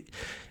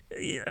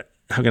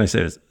how can I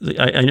say this?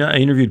 I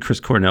interviewed Chris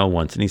Cornell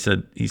once, and he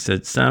said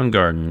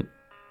Soundgarden,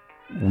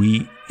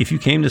 if you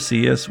came to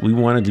see us, we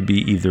wanted to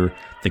be either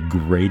the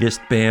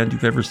greatest band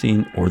you've ever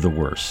seen or the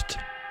worst.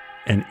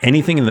 And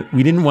anything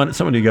we didn't want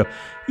someone to go,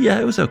 yeah,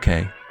 it was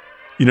okay.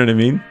 You know what I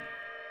mean?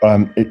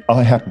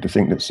 I happen to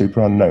think that Super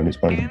Unknown is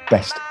one of the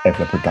best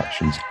ever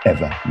productions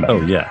ever made.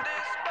 Oh yeah,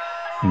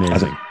 amazing.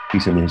 As a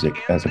piece of music,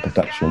 as a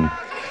production.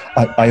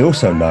 I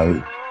also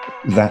know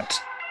that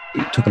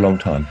it took a long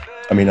time.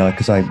 I mean,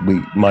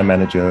 my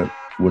manager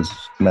was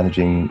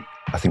managing,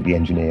 I think, the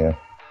engineer,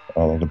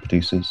 all the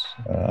producers.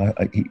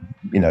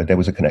 There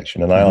was a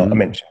connection, and I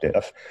mentioned it.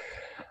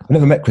 I've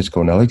never met Chris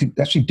Cornell. I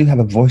actually do have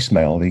a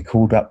voicemail. He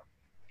called up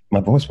my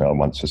voicemail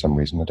once for some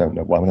reason. I don't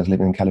know why. When I was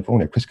living in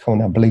California, Chris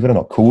Cornell, believe it or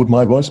not, called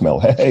my voicemail.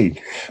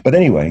 Hey, but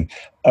anyway,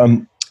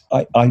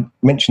 I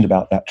mentioned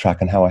about that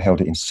track and how I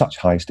held it in such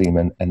high esteem,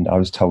 and I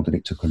was told that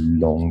it took a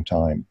long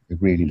time, a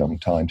really long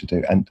time to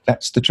do. And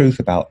that's the truth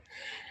about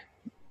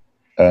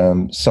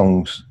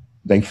songs.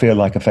 They feel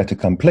like a fait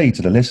accompli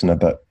to the listener,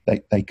 but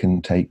they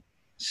can take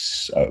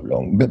so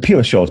long. But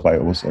Pure Shores, by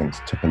all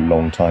things, took a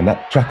long time.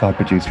 That track I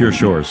produced, Pure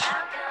Shores,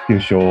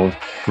 Pure Shores.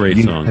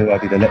 Great song. I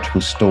did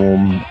Electrical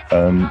Storm.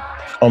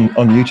 On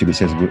YouTube it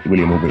says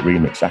William Orbit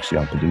remix. Actually,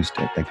 I produced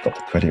it. They've got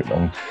the credit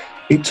wrong.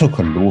 It took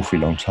an awfully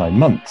long time,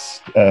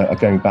 months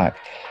going back.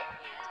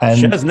 And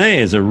Chesney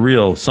is a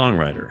real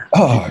songwriter.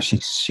 Oh,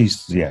 she's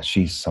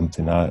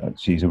something.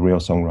 She's a real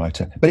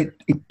songwriter. But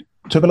it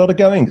took a lot of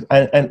going,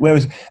 and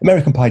whereas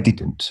American Pie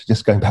didn't.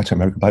 Just going back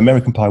to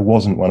American Pie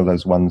wasn't one of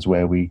those ones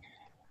where we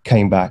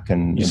came back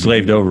and you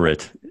slaved over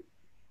it.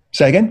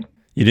 Say again?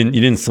 You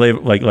didn't slave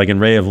like in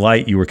Ray of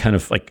Light. You were kind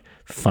of like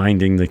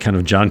finding the kind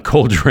of John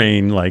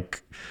Coltrane,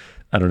 like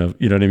I don't know,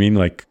 you know what I mean,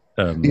 like.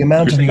 The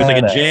amount of it was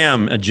like a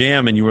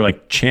jam, and you were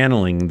like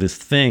channeling this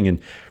thing. And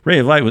Ray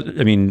of Light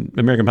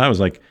American Pie was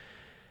like,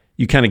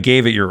 you kind of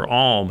gave it your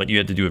all, but you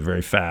had to do it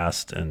very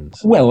fast. And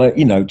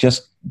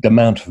just the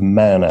amount of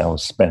man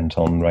hours spent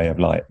on Ray of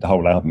Light, the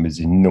whole album is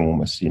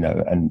enormous,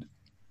 and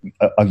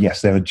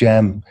yes, they're a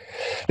jam.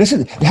 This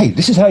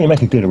is how you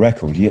make a good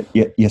record.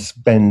 You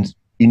spend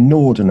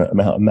inordinate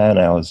amount of man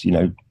hours,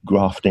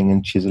 grafting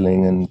and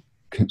chiseling and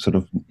sort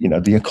of,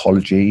 the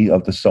ecology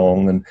of the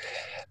song and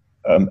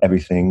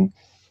everything,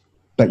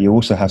 but you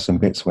also have some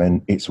bits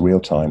when it's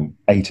real time,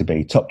 A to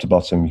B, top to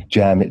bottom, you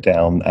jam it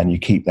down and you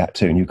keep that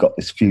too, and you've got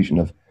this fusion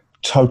of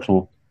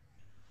total,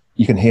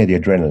 you can hear the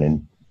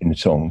adrenaline in the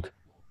song,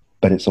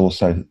 but it's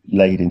also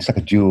laid in, it's like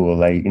a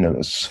jewel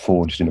it's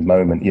forged in a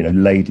moment,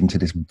 laid into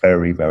this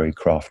very, very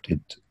crafted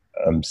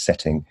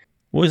setting.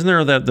 Wasn't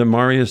there the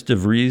Marius de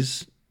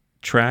Vries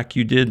track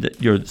you did,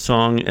 your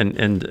song,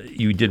 and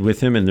you did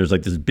with him, and there's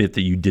like this bit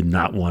that you did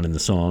not want in the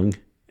song,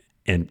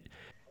 and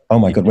oh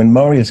my God, when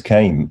Marius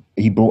came,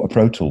 he brought a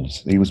Pro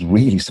Tools. He was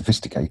really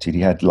sophisticated. He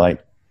had like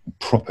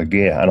proper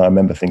gear. And I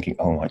remember thinking,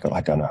 oh my God,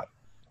 I don't know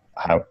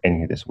how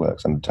any of this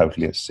works. I'm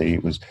totally at sea.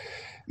 It was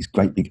these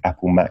great big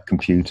Apple Mac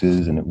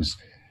computers, and it was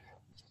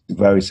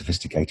very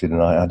sophisticated.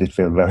 And I did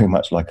feel very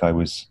much like I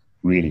was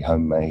really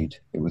homemade.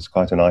 It was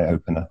quite an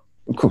eye-opener.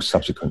 Of course,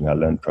 subsequently, I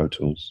learned Pro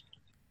Tools.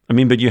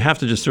 But you have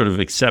to just sort of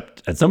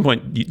accept, at some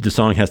point, the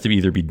song has to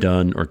either be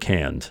done or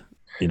canned.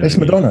 It's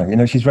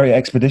Madonna, she's very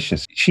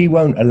expeditious. She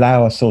won't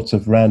allow a sort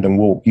of random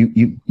walk.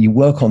 You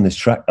work on this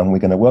track, and we're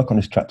going to work on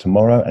this track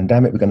tomorrow, and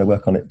damn it, we're going to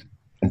work on it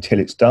until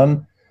it's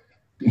done,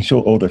 in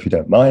short order if you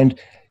don't mind.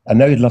 I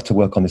know you'd love to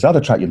work on this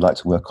other track you'd like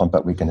to work on,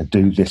 but we're going to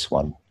do this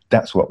one.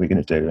 That's what we're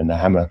going to do. And the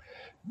hammer,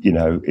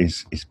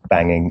 is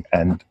banging,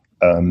 and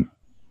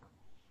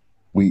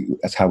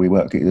that's how we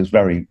work. It was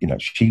very,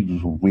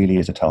 she really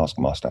is a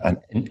taskmaster,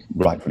 and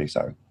rightfully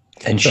so.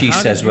 And she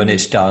says when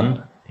it's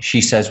done.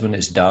 She says when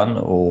it's done,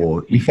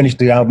 or... We finished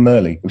the album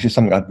early, which is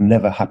something I've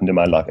never happened in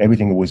my life.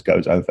 Everything always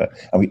goes over.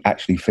 And we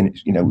actually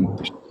finished, we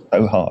pushed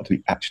so hard.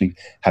 We actually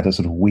had a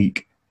sort of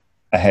week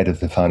ahead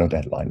of the final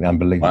deadline.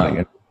 Unbelievably.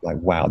 Wow. Like,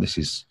 wow, this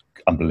is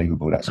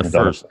unbelievable. That's the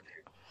first.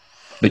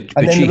 But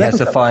she has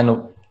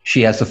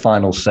the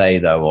final say,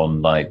 though,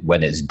 on like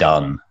when it's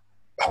done.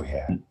 Oh,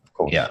 yeah, of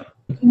course. Yeah.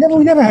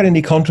 We never had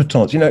any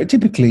contretemps.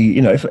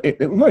 Typically,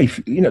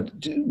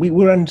 we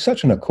were in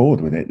such an accord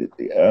with it.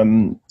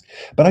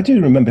 But I do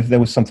remember if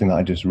there was something that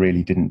I just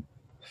really didn't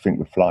think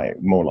would fly,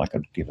 more like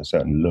I'd give a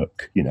certain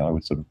look, I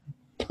would sort of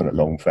put a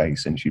long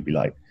face, and she'd be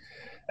like,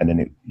 and then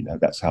it,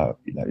 that's how,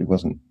 it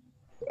wasn't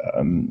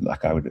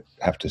like I would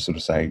have to sort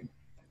of say,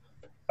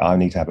 I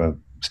need to have a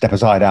step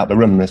aside out the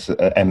room,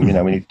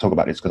 and we need to talk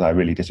about this because I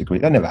really disagree.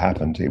 That never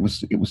happened. It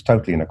was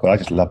totally in accord. I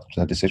just loved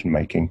her decision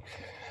making.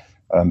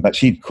 But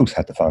she, of course,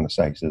 had the final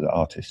say as an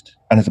artist,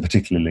 and as a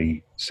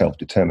particularly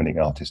self-determining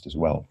artist as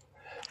well.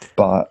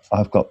 But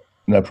I've got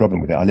no problem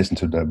with it. I listened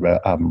to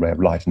the album Ray of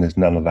Light, and there's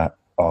none of that,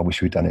 I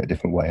wish we'd done it a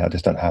different way. I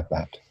just don't have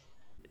that.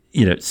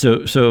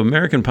 So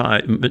American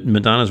Pie,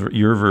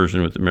 your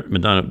version with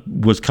Madonna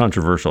was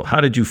controversial.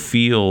 How did you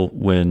feel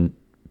when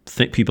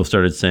people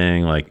started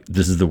saying, like,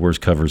 this is the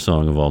worst cover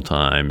song of all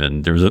time,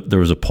 and there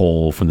was a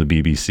poll from the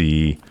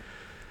BBC?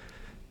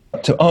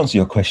 To answer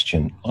your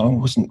question, I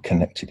wasn't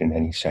connected in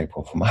any shape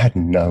or form. I had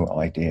no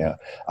idea.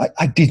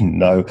 I didn't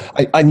know.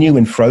 I knew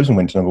when Frozen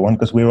went to number one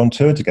because we were on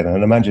tour together,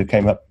 and the manager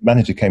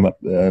came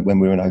up when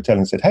we were in a hotel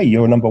and said, "Hey,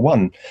 you're number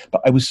one."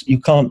 But I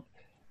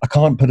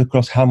can't put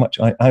across how much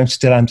I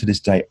still am to this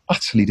day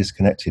utterly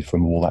disconnected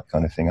from all that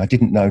kind of thing. I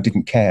didn't know,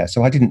 didn't care,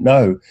 so I didn't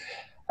know,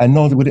 and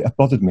nor would it have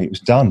bothered me. It was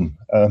done.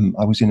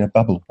 I was in a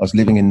bubble. I was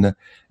living in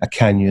a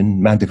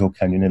canyon, Mandeville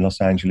Canyon in Los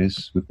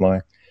Angeles, with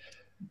my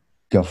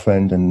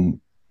girlfriend, and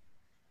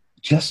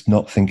just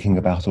not thinking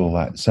about all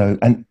that. So,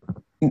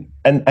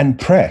 and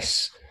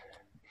press,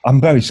 I'm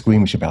very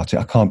squeamish about it.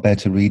 I can't bear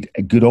to read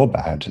good or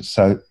bad.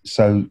 So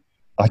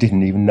I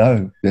didn't even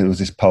know there was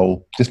this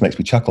poll. Just makes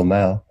me chuckle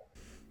now.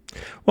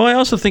 Well, I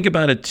also think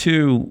about it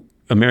too,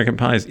 American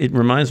Pies. It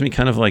reminds me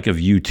kind of like of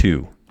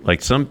U2. Like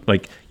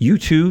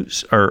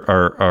U2s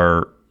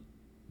are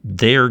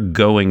they're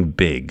going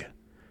big.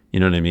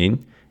 You know what I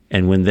mean?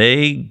 And when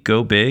they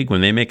go big,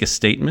 when they make a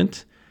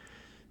statement,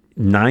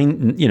 and I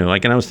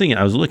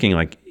was looking,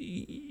 like,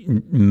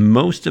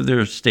 most of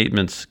their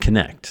statements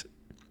connect.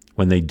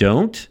 When they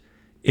don't,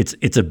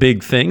 it's a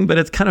big thing, but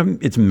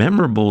it's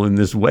memorable in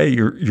this way.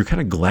 You're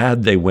kind of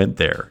glad they went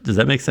there. Does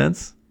that make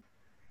sense?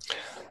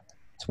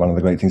 one of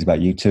the great things about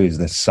U2 is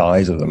the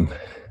size of them,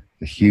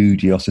 the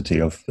hugeosity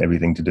of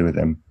everything to do with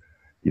them.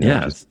 You know,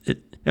 yeah.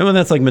 And well,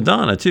 that's like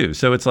Madonna too.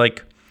 So it's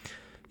like,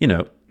 you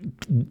know,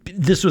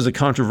 this was a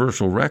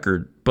controversial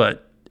record,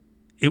 but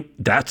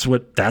that's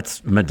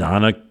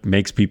Madonna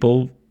makes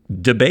people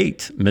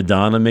debate.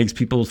 Madonna makes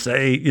people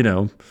say, you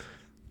know,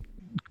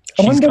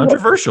 she's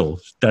controversial.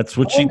 That's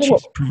what she's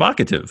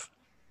provocative.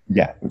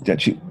 Yeah,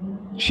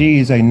 she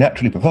is a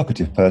naturally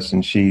provocative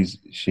person. She's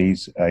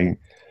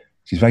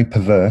very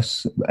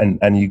perverse,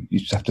 and you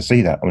just have to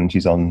see that when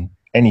she's on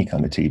any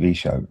kind of TV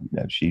show. You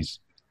know,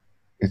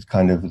 it's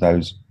kind of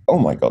those, oh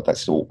my God,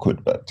 that's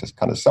awkward, but just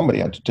kind of somebody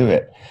had to do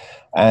it.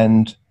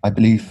 And I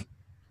believe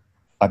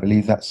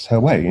that's her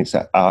way. It's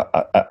that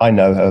I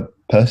know her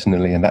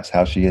personally, and that's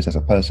how she is as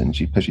a person.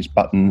 She pushes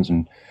buttons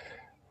and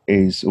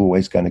is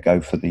always going to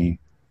go for the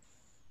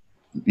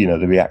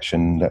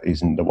reaction that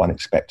isn't the one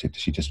expected.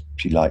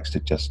 She likes to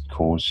just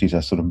cause. She's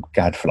a sort of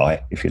gadfly,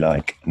 if you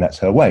like, and that's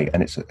her way.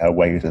 And it's her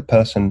way as a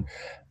person,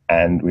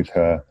 and with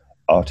her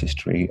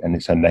artistry, and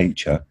it's her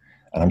nature.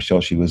 And I'm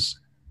sure she was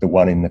the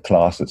one in the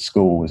class at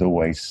school was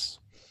always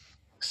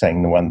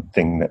saying the one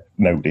thing that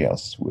nobody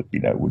else would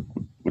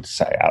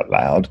say out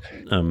loud.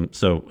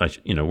 So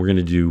we're going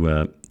to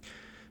do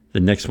the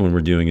next one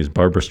we're doing is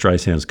Barbra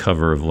Streisand's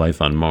cover of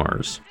Life on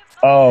Mars.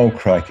 Oh,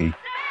 crikey.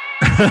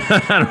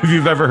 I don't know if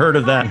you've ever heard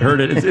of that.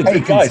 Heard it? Hey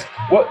guys,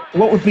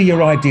 what would be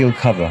your ideal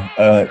cover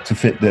to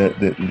fit the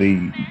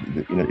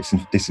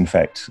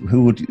Disinfect?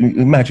 Who would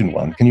imagine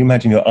one? Can you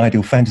imagine your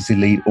ideal fantasy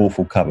lead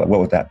awful cover? What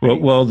would that be?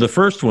 Well, the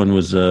first one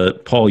was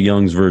Paul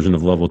Young's version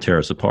of Love Will Tear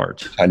Us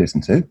Apart. I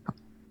listened to,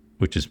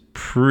 which is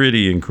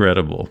pretty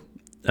incredible.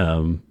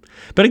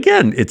 But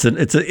again,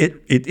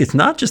 it's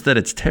not just that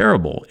it's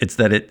terrible; it's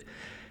that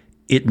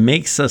it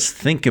makes us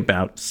think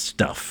about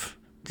stuff.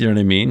 Do you know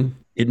what I mean?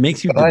 It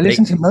makes you. But I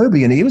listened to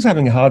Moby, and he was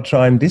having a hard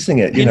time dissing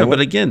it. You know, but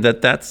again,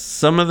 that's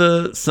some of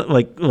the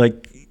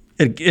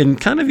and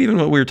kind of even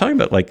what we were talking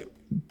about, like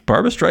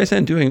Barbra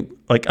Streisand doing.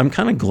 Like, I'm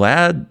kind of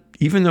glad,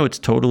 even though it's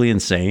totally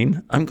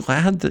insane, I'm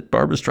glad that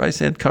Barbra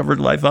Streisand covered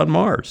Life on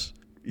Mars.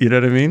 You know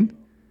what I mean?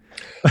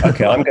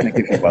 Okay, I'm going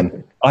to give you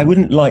one. I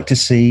wouldn't like to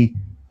see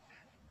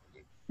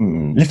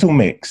Little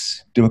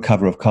Mix do a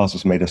cover of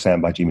Castles Made of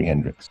Sand by Jimi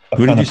Hendrix.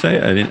 Who did you say?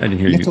 I didn't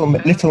hear you.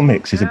 Little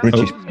Mix is a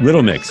British.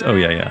 Little Mix. Oh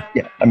yeah.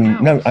 Yeah. I mean,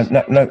 no. I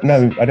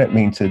don't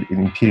mean to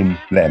impugn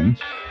them,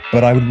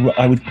 but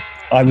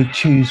I would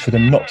choose for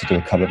them not to do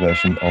a cover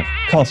version of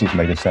Castles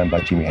Made of Sand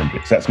by Jimi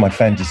Hendrix. That's my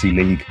fantasy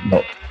league.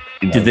 Not.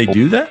 Did they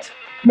do that?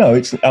 No,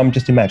 I'm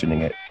just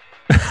imagining it.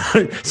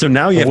 So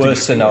now you have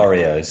worst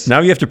scenarios.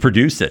 Now you have to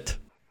produce it.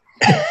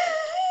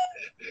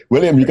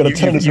 William, you've got to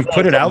turn. You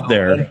put it out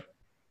there.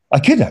 I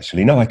could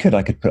actually. No, I could.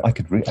 I could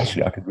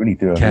really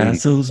do a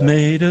Castles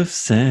made of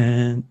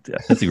sand.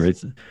 That's a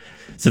great.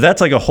 So that's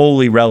like a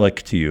holy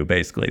relic to you,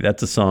 basically.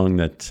 That's a song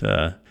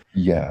that.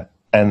 Yeah,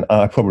 and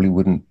I probably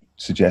wouldn't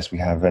suggest we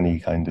have any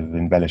kind of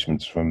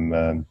embellishments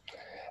from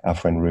our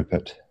friend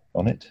Rupert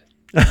on it.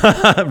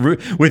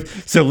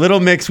 So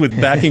Little Mix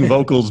with backing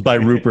vocals by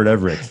Rupert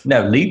Everett.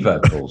 No, lead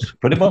vocals.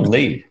 Put him on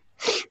lead.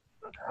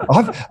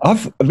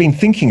 I've been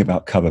thinking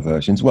about cover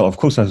versions. Well, of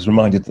course, I was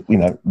reminded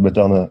that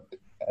Madonna.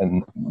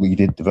 And we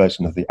did the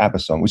version of the ABBA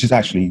song, which is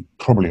actually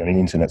probably on the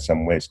internet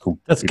somewhere. It's called.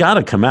 That's got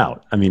to come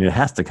out. I mean, it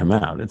has to come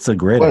out. It's a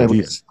great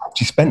idea.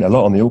 She spent a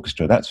lot on the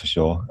orchestra, that's for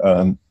sure.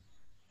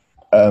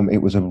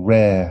 It was a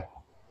rare.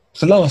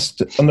 It's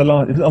on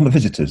the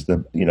Visitors,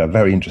 the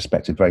very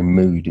introspective, very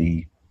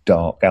moody,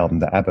 dark album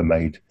that ABBA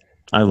made.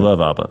 I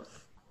love ABBA.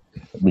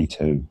 Me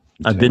too.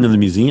 I've been to the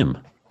museum.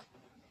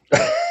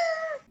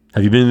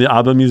 Have you been to the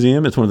ABBA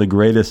museum? It's one of the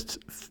greatest.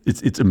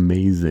 It's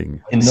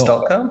amazing. In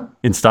Stockholm?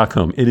 In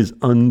Stockholm. It is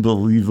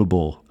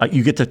unbelievable.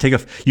 You get to take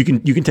you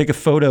can take a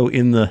photo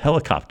in the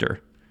helicopter.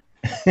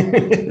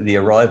 The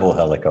arrival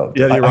helicopter.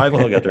 Yeah, the arrival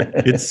helicopter.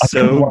 It's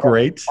so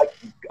great.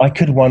 I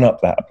could one up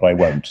that, but I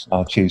won't.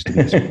 I'll choose to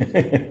be.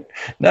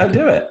 No,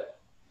 do it.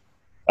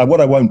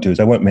 What I won't do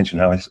is I won't mention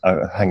how I was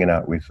hanging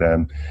out with,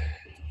 the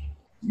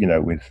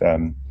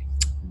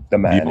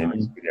man in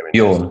this video.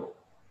 Bjorn.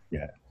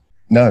 Yeah.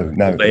 No.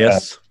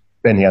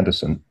 Benny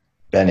Anderson.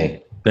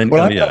 Benny.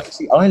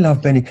 I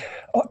love Benny.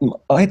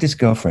 I had this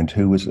girlfriend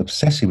who was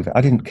obsessive with it.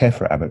 I didn't care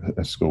for ABBA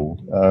at school,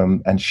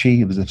 and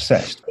she was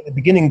obsessed. At the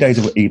beginning days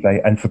of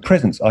eBay, and for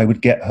presents, I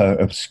would get her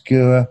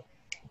obscure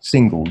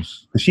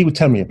singles, because she would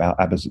tell me about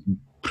ABBA's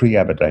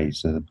pre-ABBA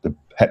days, the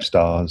Hep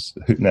Stars,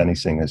 the Hootenanny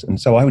Singers, and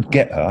so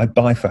I'd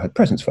buy for her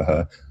presents for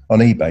her on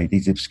eBay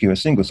these obscure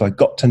singles. So I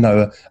got to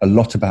know a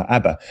lot about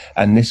ABBA,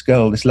 and this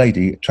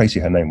lady, Tracy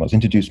her name was,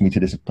 introduced me to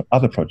this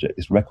other project,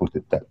 this record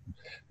that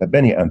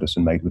Benny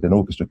Andersson made with an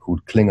orchestra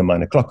called Klinga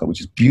Mina Klocka,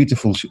 which is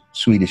beautiful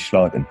Swedish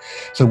Schlager.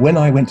 So when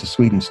I went to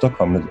Sweden,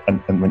 Stockholm,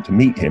 and went to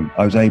meet him,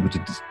 I was able to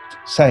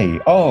say,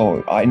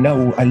 oh, I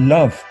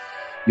love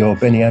your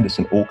Benny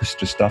Andersson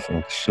orchestra stuff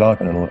and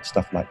Schlager and all that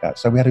stuff like that.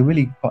 So we had a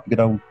really quite good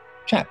old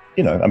chat.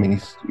 I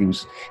mean,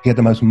 he had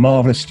the most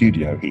marvelous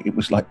studio. It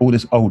was like all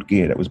this old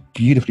gear that was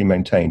beautifully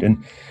maintained, and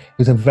he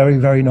was a very,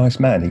 very nice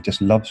man. He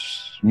just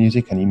loves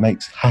music and he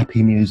makes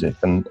happy music,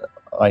 and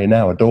I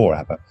now adore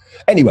ABBA.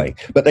 Anyway,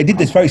 but they did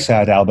this very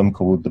sad album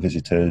called The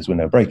Visitors when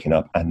they were breaking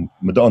up, and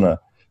Madonna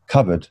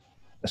covered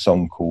a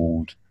song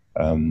called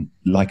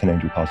Like an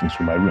Angel Passing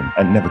Through My Room,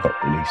 and never got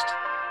released.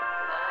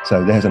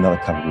 So there's another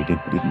cover we did,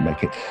 but didn't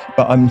make it.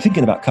 But I'm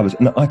thinking about covers,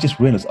 and I just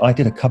realised I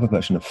did a cover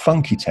version of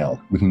Funky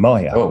Town with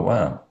Maya. Oh,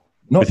 wow.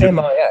 Not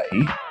MIA.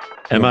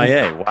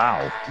 MIA,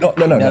 wow. No,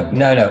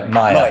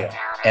 Maya.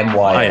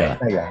 M-Y-A.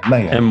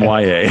 Maya.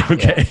 M-Y-A,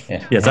 okay.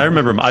 Yeah. Yes, I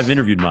remember. I've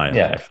interviewed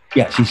Maya.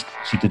 Yeah,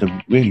 she did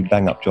a really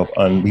bang-up job,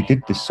 and we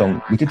did this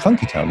song, we did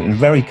Funky Town in a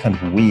very kind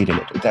of weird,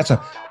 that's a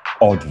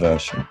odd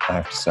version, I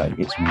have to say.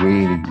 It's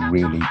really,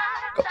 really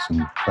got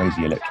some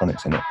crazy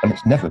electronics in it, and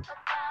it's never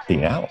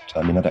been out.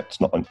 I mean, I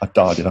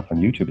dialed it up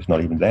on YouTube, it's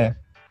not even there.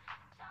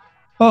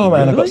 Oh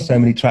man, I've got so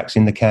many tracks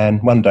in the can.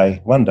 One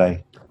day.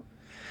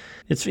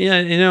 It's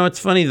it's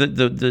funny that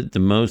the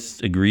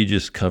most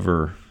egregious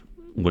cover,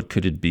 what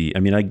could it be? I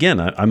mean, again,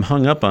 I'm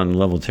hung up on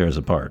Love Will Tear Us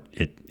Apart.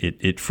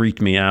 It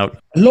freaked me out.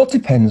 A lot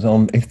depends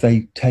on if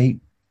they take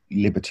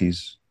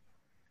liberties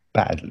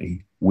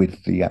badly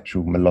with the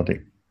actual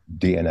melodic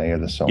DNA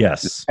of the song.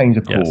 Yes. They change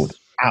a chord,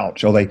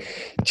 ouch, or they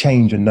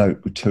change a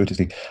note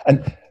gratuitously,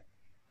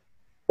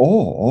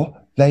 or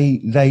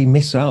they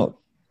miss out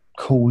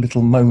cool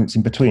little moments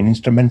in between,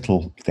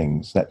 instrumental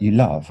things that you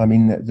love. I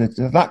mean,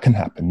 that can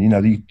happen.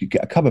 You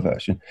get a cover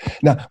version.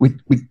 Now, with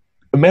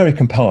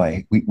American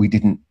Pie, we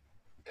didn't.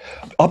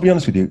 I'll be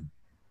honest with you.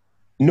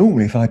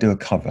 Normally, if I do a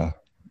cover,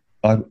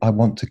 I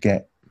want to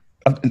get.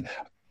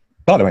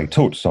 By the way,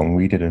 Torch Song,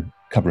 we did a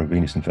cover of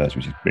Venus and Furs,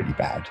 which is really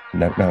bad.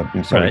 No,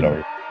 sorry,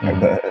 Laurie.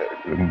 Not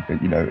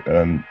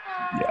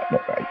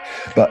great.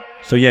 But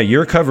so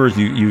your covers,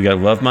 you got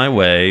Love My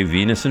Way,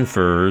 Venus and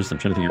Furs. I'm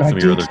trying to think of some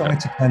of your other covers. I do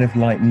try to kind of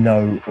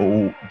know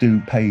or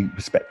do pay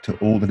respect to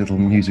all the little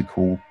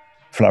musical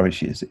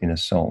flourishes in a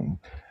song.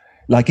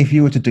 Like if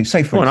you were to do,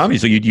 say for and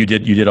obviously you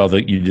did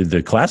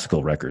the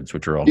classical records,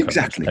 which are all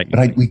exactly. Covers,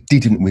 but we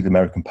didn't with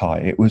American Pie.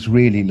 It was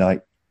really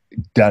like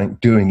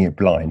doing it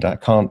blind. I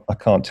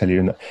can't tell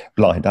you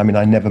blind. I mean,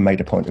 I never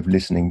made a point of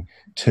listening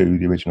to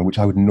the original, which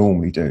I would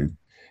normally do.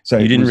 So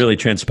you didn't really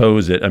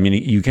transpose it. I mean,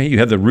 you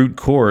have the root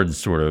chords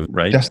sort of,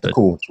 right? Just the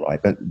chords,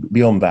 right? But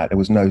beyond that, there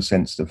was no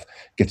sense of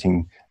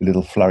getting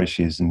little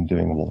flourishes and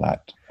doing all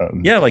that.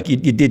 Like you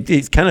did.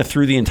 It kind of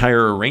threw the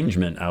entire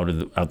arrangement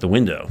out the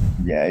window.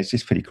 Yeah, it's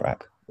just pretty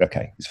crap.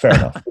 Okay, it's fair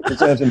enough. It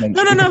deserves a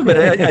mention. No. But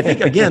I think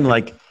again,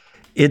 like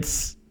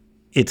it's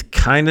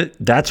kind of,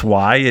 that's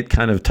why it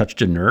kind of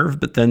touched a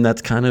nerve. But then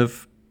that's kind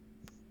of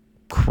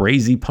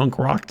crazy punk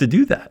rock to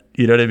do that.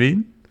 You know what I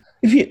mean?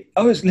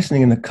 I was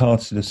listening in the car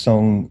to the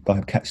song by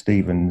Cat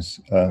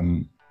Stevens,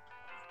 Wild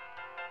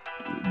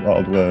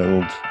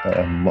World,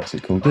 what's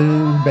it called?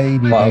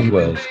 Baby. Wild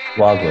World.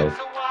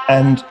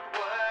 And,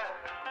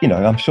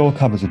 I'm sure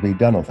covers would be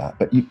done of that.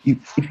 But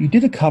if you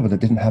did a cover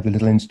that didn't have the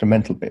little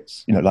instrumental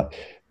bits, like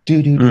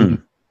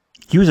do.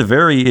 He was a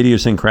very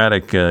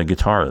idiosyncratic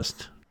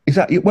guitarist.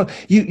 Exactly. Well,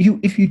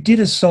 if you did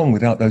a song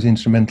without those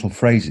instrumental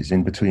phrases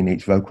in between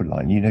each vocal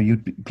line,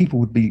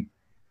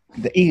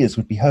 the ears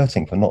would be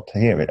hurting for not to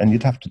hear it, and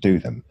you'd have to do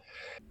them.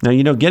 Now,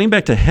 getting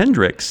back to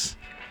Hendrix,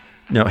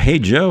 now, Hey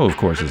Joe, of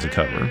course, is a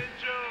cover.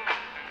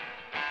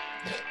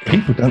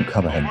 People don't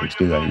cover Hendrix,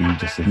 do they?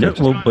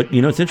 But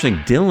it's interesting.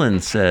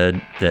 Dylan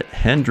said that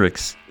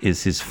Hendrix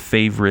is his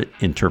favorite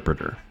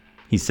interpreter.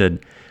 He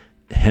said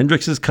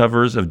Hendrix's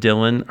covers of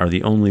Dylan are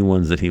the only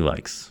ones that he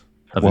likes.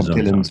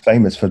 Dylan's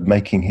famous for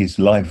making his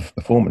live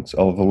performance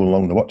of All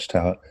Along the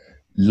Watchtower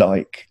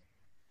like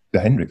the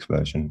Hendrix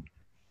version.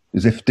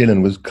 As if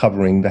Dylan was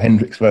covering the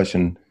Hendrix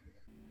version.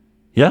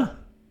 Yeah.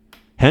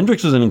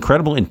 Hendrix was an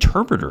incredible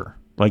interpreter,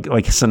 like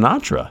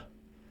Sinatra.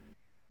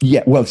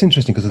 Yeah, well, it's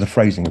interesting because of the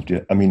phrasing of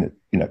Dylan. I mean,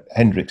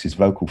 Hendrix's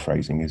vocal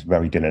phrasing is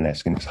very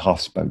Dylan-esque and it's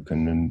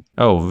half-spoken. And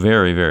oh,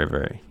 very, very,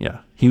 very, yeah.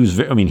 He was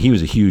a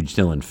huge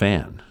Dylan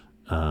fan.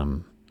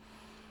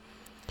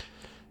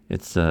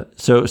 It's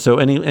so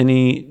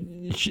any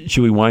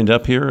should we wind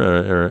up here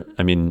or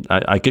I mean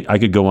I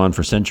could go on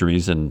for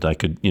centuries and I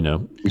could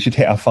we should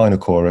hit our final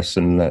chorus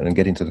and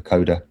get into the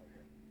coda.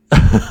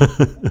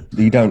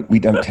 we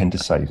don't tend to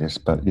say this,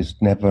 but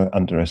just never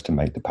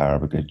underestimate the power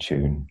of a good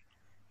tune.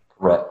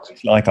 Right.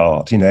 It's like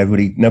art,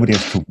 nobody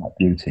has to talk about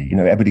beauty.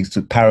 Everybody's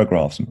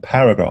paragraphs and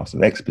paragraphs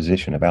of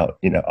exposition about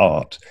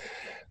art,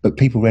 but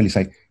people rarely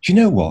say, do you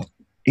know what?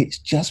 It's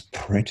just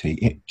pretty.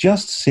 It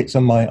just sits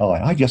on my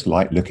eye. I just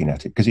like looking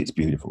at it because it's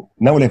beautiful.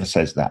 No one ever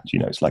says that.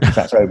 It's like if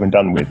that's over and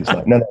done with, it's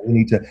like, no, we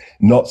need to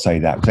not say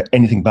that. Say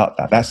anything but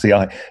that. That's the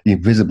eye, the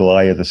invisible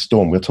eye of the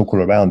storm. We'll talk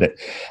all around it.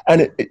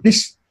 And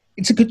it's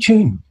a good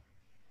tune.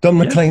 Don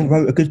McLean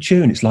wrote a good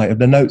tune. It's like if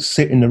the notes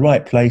sit in the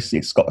right place,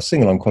 it's got a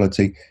sing-along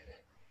quality.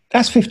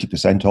 That's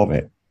 50% of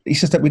it.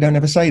 It's just that we don't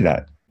ever say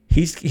that.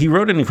 He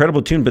wrote an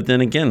incredible tune, but then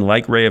again,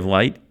 like Ray of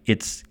Light,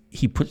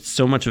 he put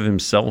so much of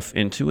himself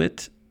into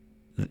it.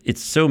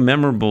 It's so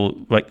memorable,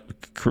 like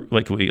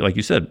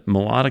you said,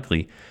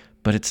 melodically,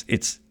 but it's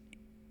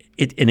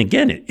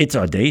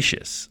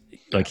audacious.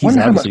 Like he's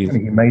obviously, how much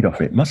money he made off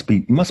it. Must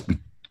be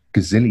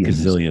gazillions.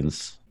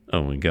 Gazillions.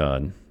 Oh my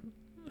God!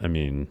 I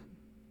mean,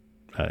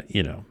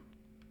 you know.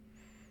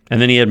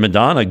 And then he had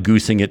Madonna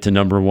goosing it to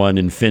number 1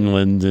 in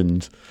Finland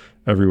and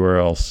everywhere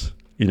else,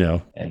 you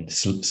know. And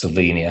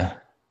Slovenia.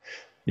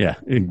 Yeah.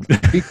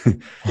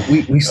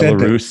 we said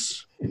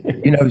that,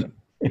 you know,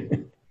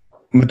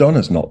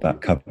 Madonna's not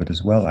that covered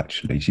as well,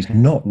 actually. She's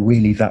not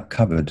really that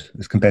covered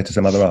as compared to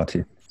some other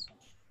artists.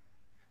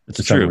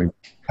 It's true.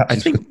 Perhaps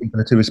it's because people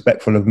are too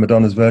respectful of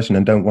Madonna's version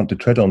and don't want to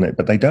tread on it,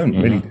 but they don't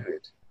really do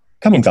it.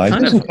 Come on, guys,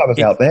 there's some covers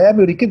out there.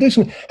 Everybody can do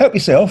some. Help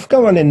yourself.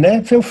 Go on in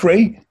there. Feel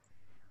free.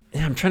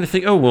 Yeah, I'm trying to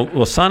think. Oh,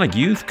 well, Sonic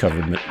Youth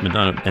covered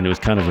Madonna, and it was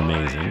kind of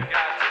amazing.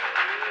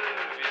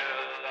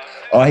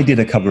 I did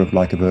a cover of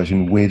Like a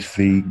Virgin with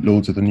the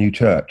Lords of the New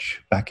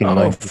Church back in.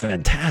 Oh,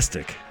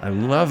 fantastic! I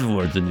love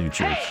Lords of the New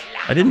Church.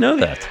 I didn't know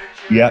that.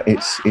 Yeah,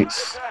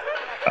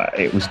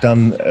 it was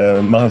done.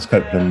 Miles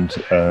Copeland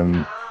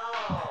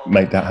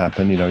made that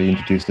happen. You know, he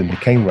introduced them. They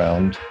came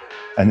round,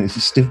 and it's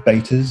Stiv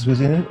Bators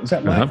was in it. Is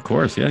that right? Of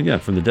course, yeah,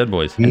 from the Dead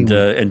Boys,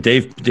 and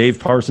Dave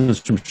Parsons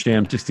from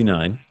Sham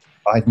 '69.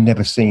 I'd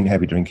never seen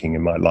heavy drinking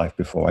in my life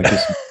before. I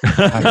just,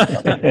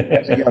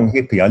 as a young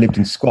hippie, I lived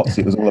in squats.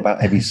 It was all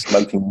about heavy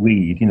smoking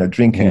weed, you know,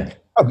 drinking. Yeah.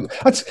 I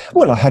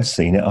had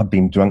seen it. I'd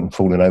been drunk and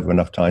fallen over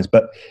enough times.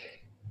 But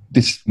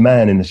this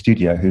man in the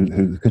studio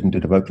who couldn't do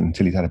the vocal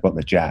until he'd had a bottle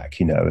of Jack,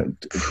 you know, at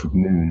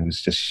noon,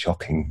 was just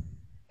shocking.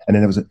 And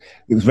then it was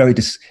very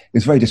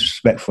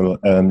disrespectful.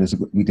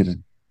 We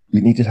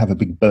needed to have a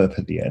big burp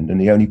at the end, and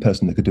the only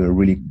person that could do a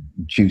really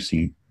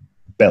juicy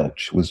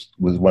belch was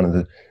one of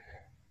the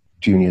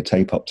junior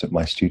tape ops at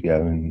my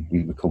studio, and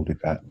we recorded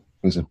that.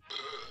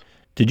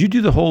 Did you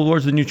do the whole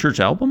Lords of the New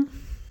Church album?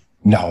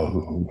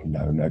 No,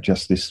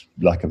 just this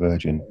Like a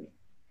Virgin.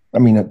 I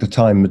mean, at the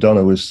time,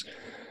 Madonna was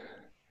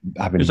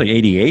having... It was like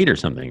 88 or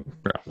something.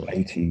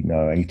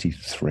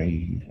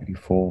 83,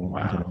 84. Wow.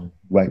 I don't know.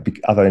 Right,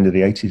 other end of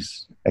the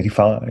 80s,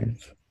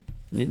 85.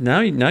 Now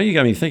you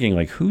got me thinking,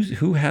 like,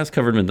 who has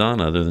covered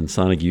Madonna other than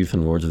Sonic Youth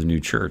and Lords of the New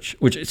Church?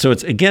 So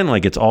it's again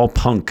like it's all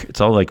punk. It's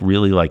all like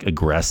really like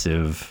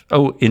aggressive.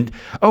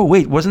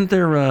 Wait, wasn't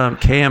there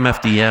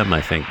KMFDM?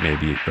 I think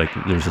maybe like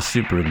there's a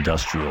super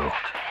industrial.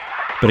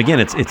 But again,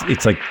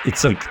 it's like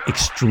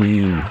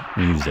extreme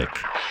music.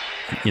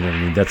 You know what I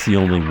mean? That's the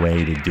only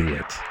way to do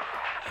it.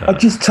 I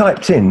just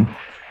typed in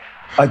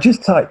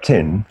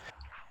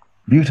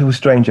 "Beautiful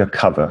Stranger"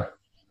 cover.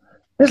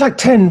 There's like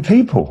 10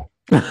 people.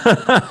 Like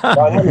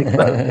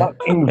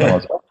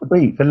Ingvar's, Off the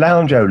Beat, the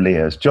Lounge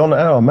O'Lears, John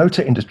Hour,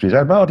 Motor Industries,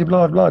 blah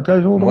blah blah,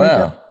 goes all the way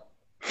down.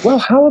 Well,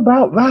 how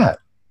about that?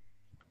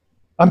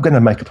 I'm going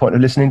to make a point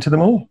of listening to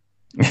them all.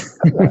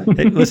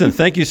 Hey, listen,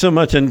 thank you so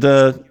much, and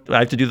I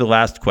have to do the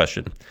last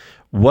question.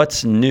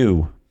 What's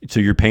new?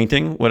 So you're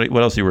painting.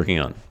 What else are you working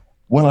on?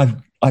 Well,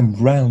 I'm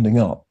rounding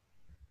up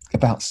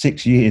about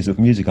 6 years of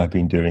music I've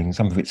been doing.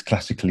 Some of it's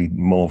classically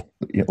more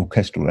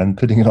orchestral, and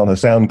putting it on a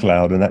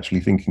SoundCloud and actually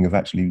thinking of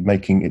actually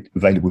making it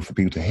available for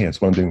people to hear. That's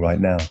what I'm doing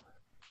right now.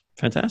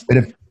 Fantastic. Bit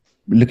of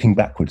looking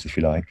backwards, if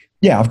you like.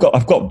 Yeah, I've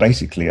got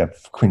basically a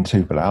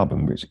quintuple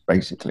album, which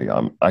basically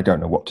I don't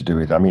know what to do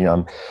with. I mean,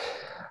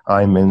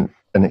 I'm in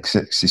an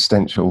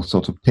existential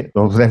sort of pit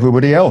with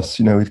everybody else,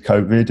 you know, with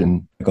COVID,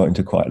 and I got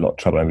into quite a lot of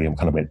trouble. I mean, I'm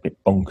kind of a bit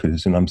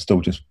bonkers, and I'm still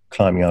just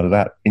climbing out of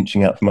that,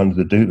 inching out from under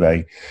the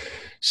duvet.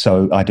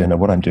 So I don't know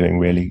what I'm doing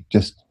really.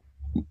 Just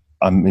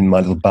I'm in my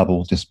little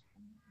bubble, just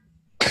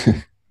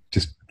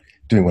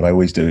doing what I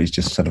always do, is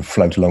just sort of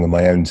float along in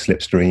my own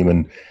slipstream,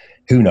 and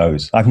who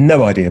knows? I've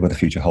no idea what the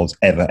future holds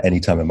ever,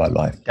 any time in my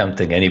life. Don't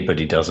think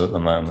anybody does at the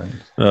moment.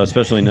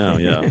 Especially now,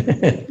 yeah.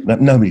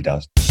 Nobody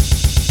does.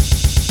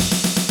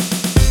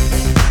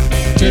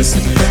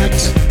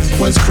 Disinfect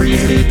was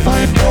created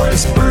by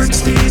Morris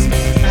Bernstein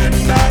and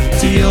Matt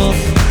Deal.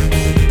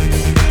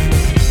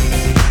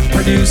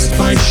 Produced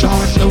by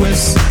Sean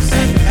Lewis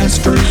and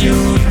Esther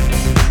Yoon.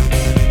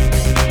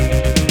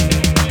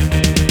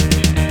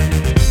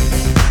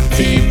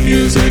 Theme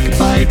music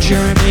by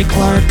Jeremy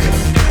Clark,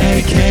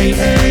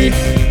 aka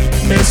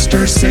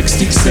Mr.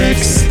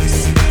 66.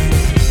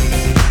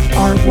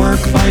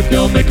 Artwork by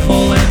Bill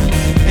McMullen,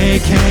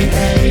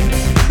 aka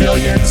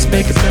Millions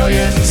Make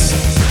Millions.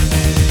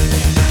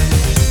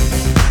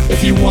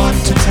 If you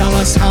want to tell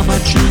us how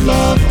much you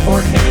love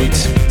or hate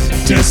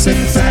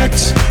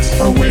Disinfect,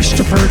 or wish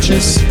to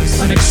purchase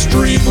an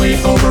extremely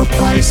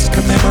overpriced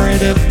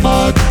commemorative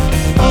mug,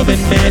 oven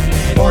mitt,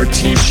 or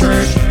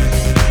t-shirt,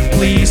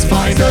 please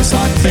find us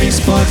on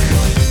Facebook,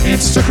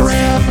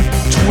 Instagram,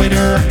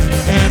 Twitter,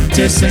 and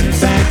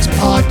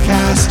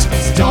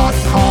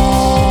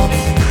disinfectpodcast.com.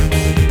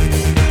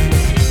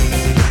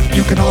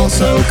 You can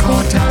also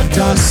contact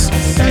us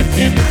at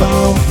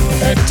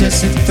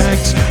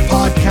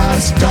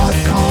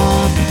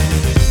info@disinfectpodcast.com.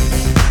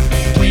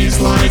 Please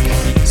like,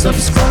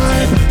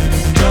 subscribe,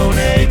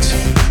 donate,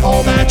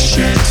 all that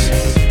shit.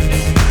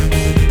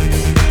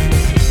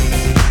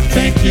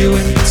 Thank you,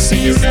 and see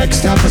you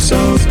next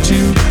episode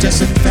to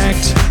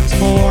disinfect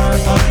more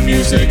of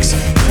music's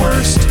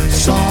worst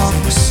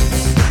songs,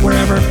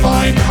 wherever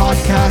fine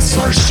podcasts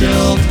are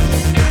shilled.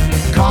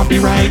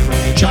 Copyright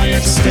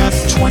Giant Step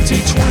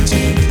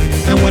 2020,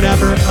 and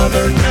whatever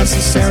other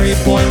necessary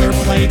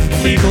boilerplate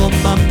legal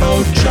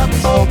mumbo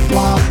jumbo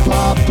blah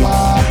blah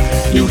blah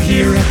you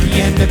hear at the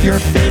end of your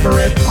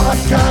favorite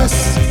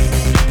podcasts.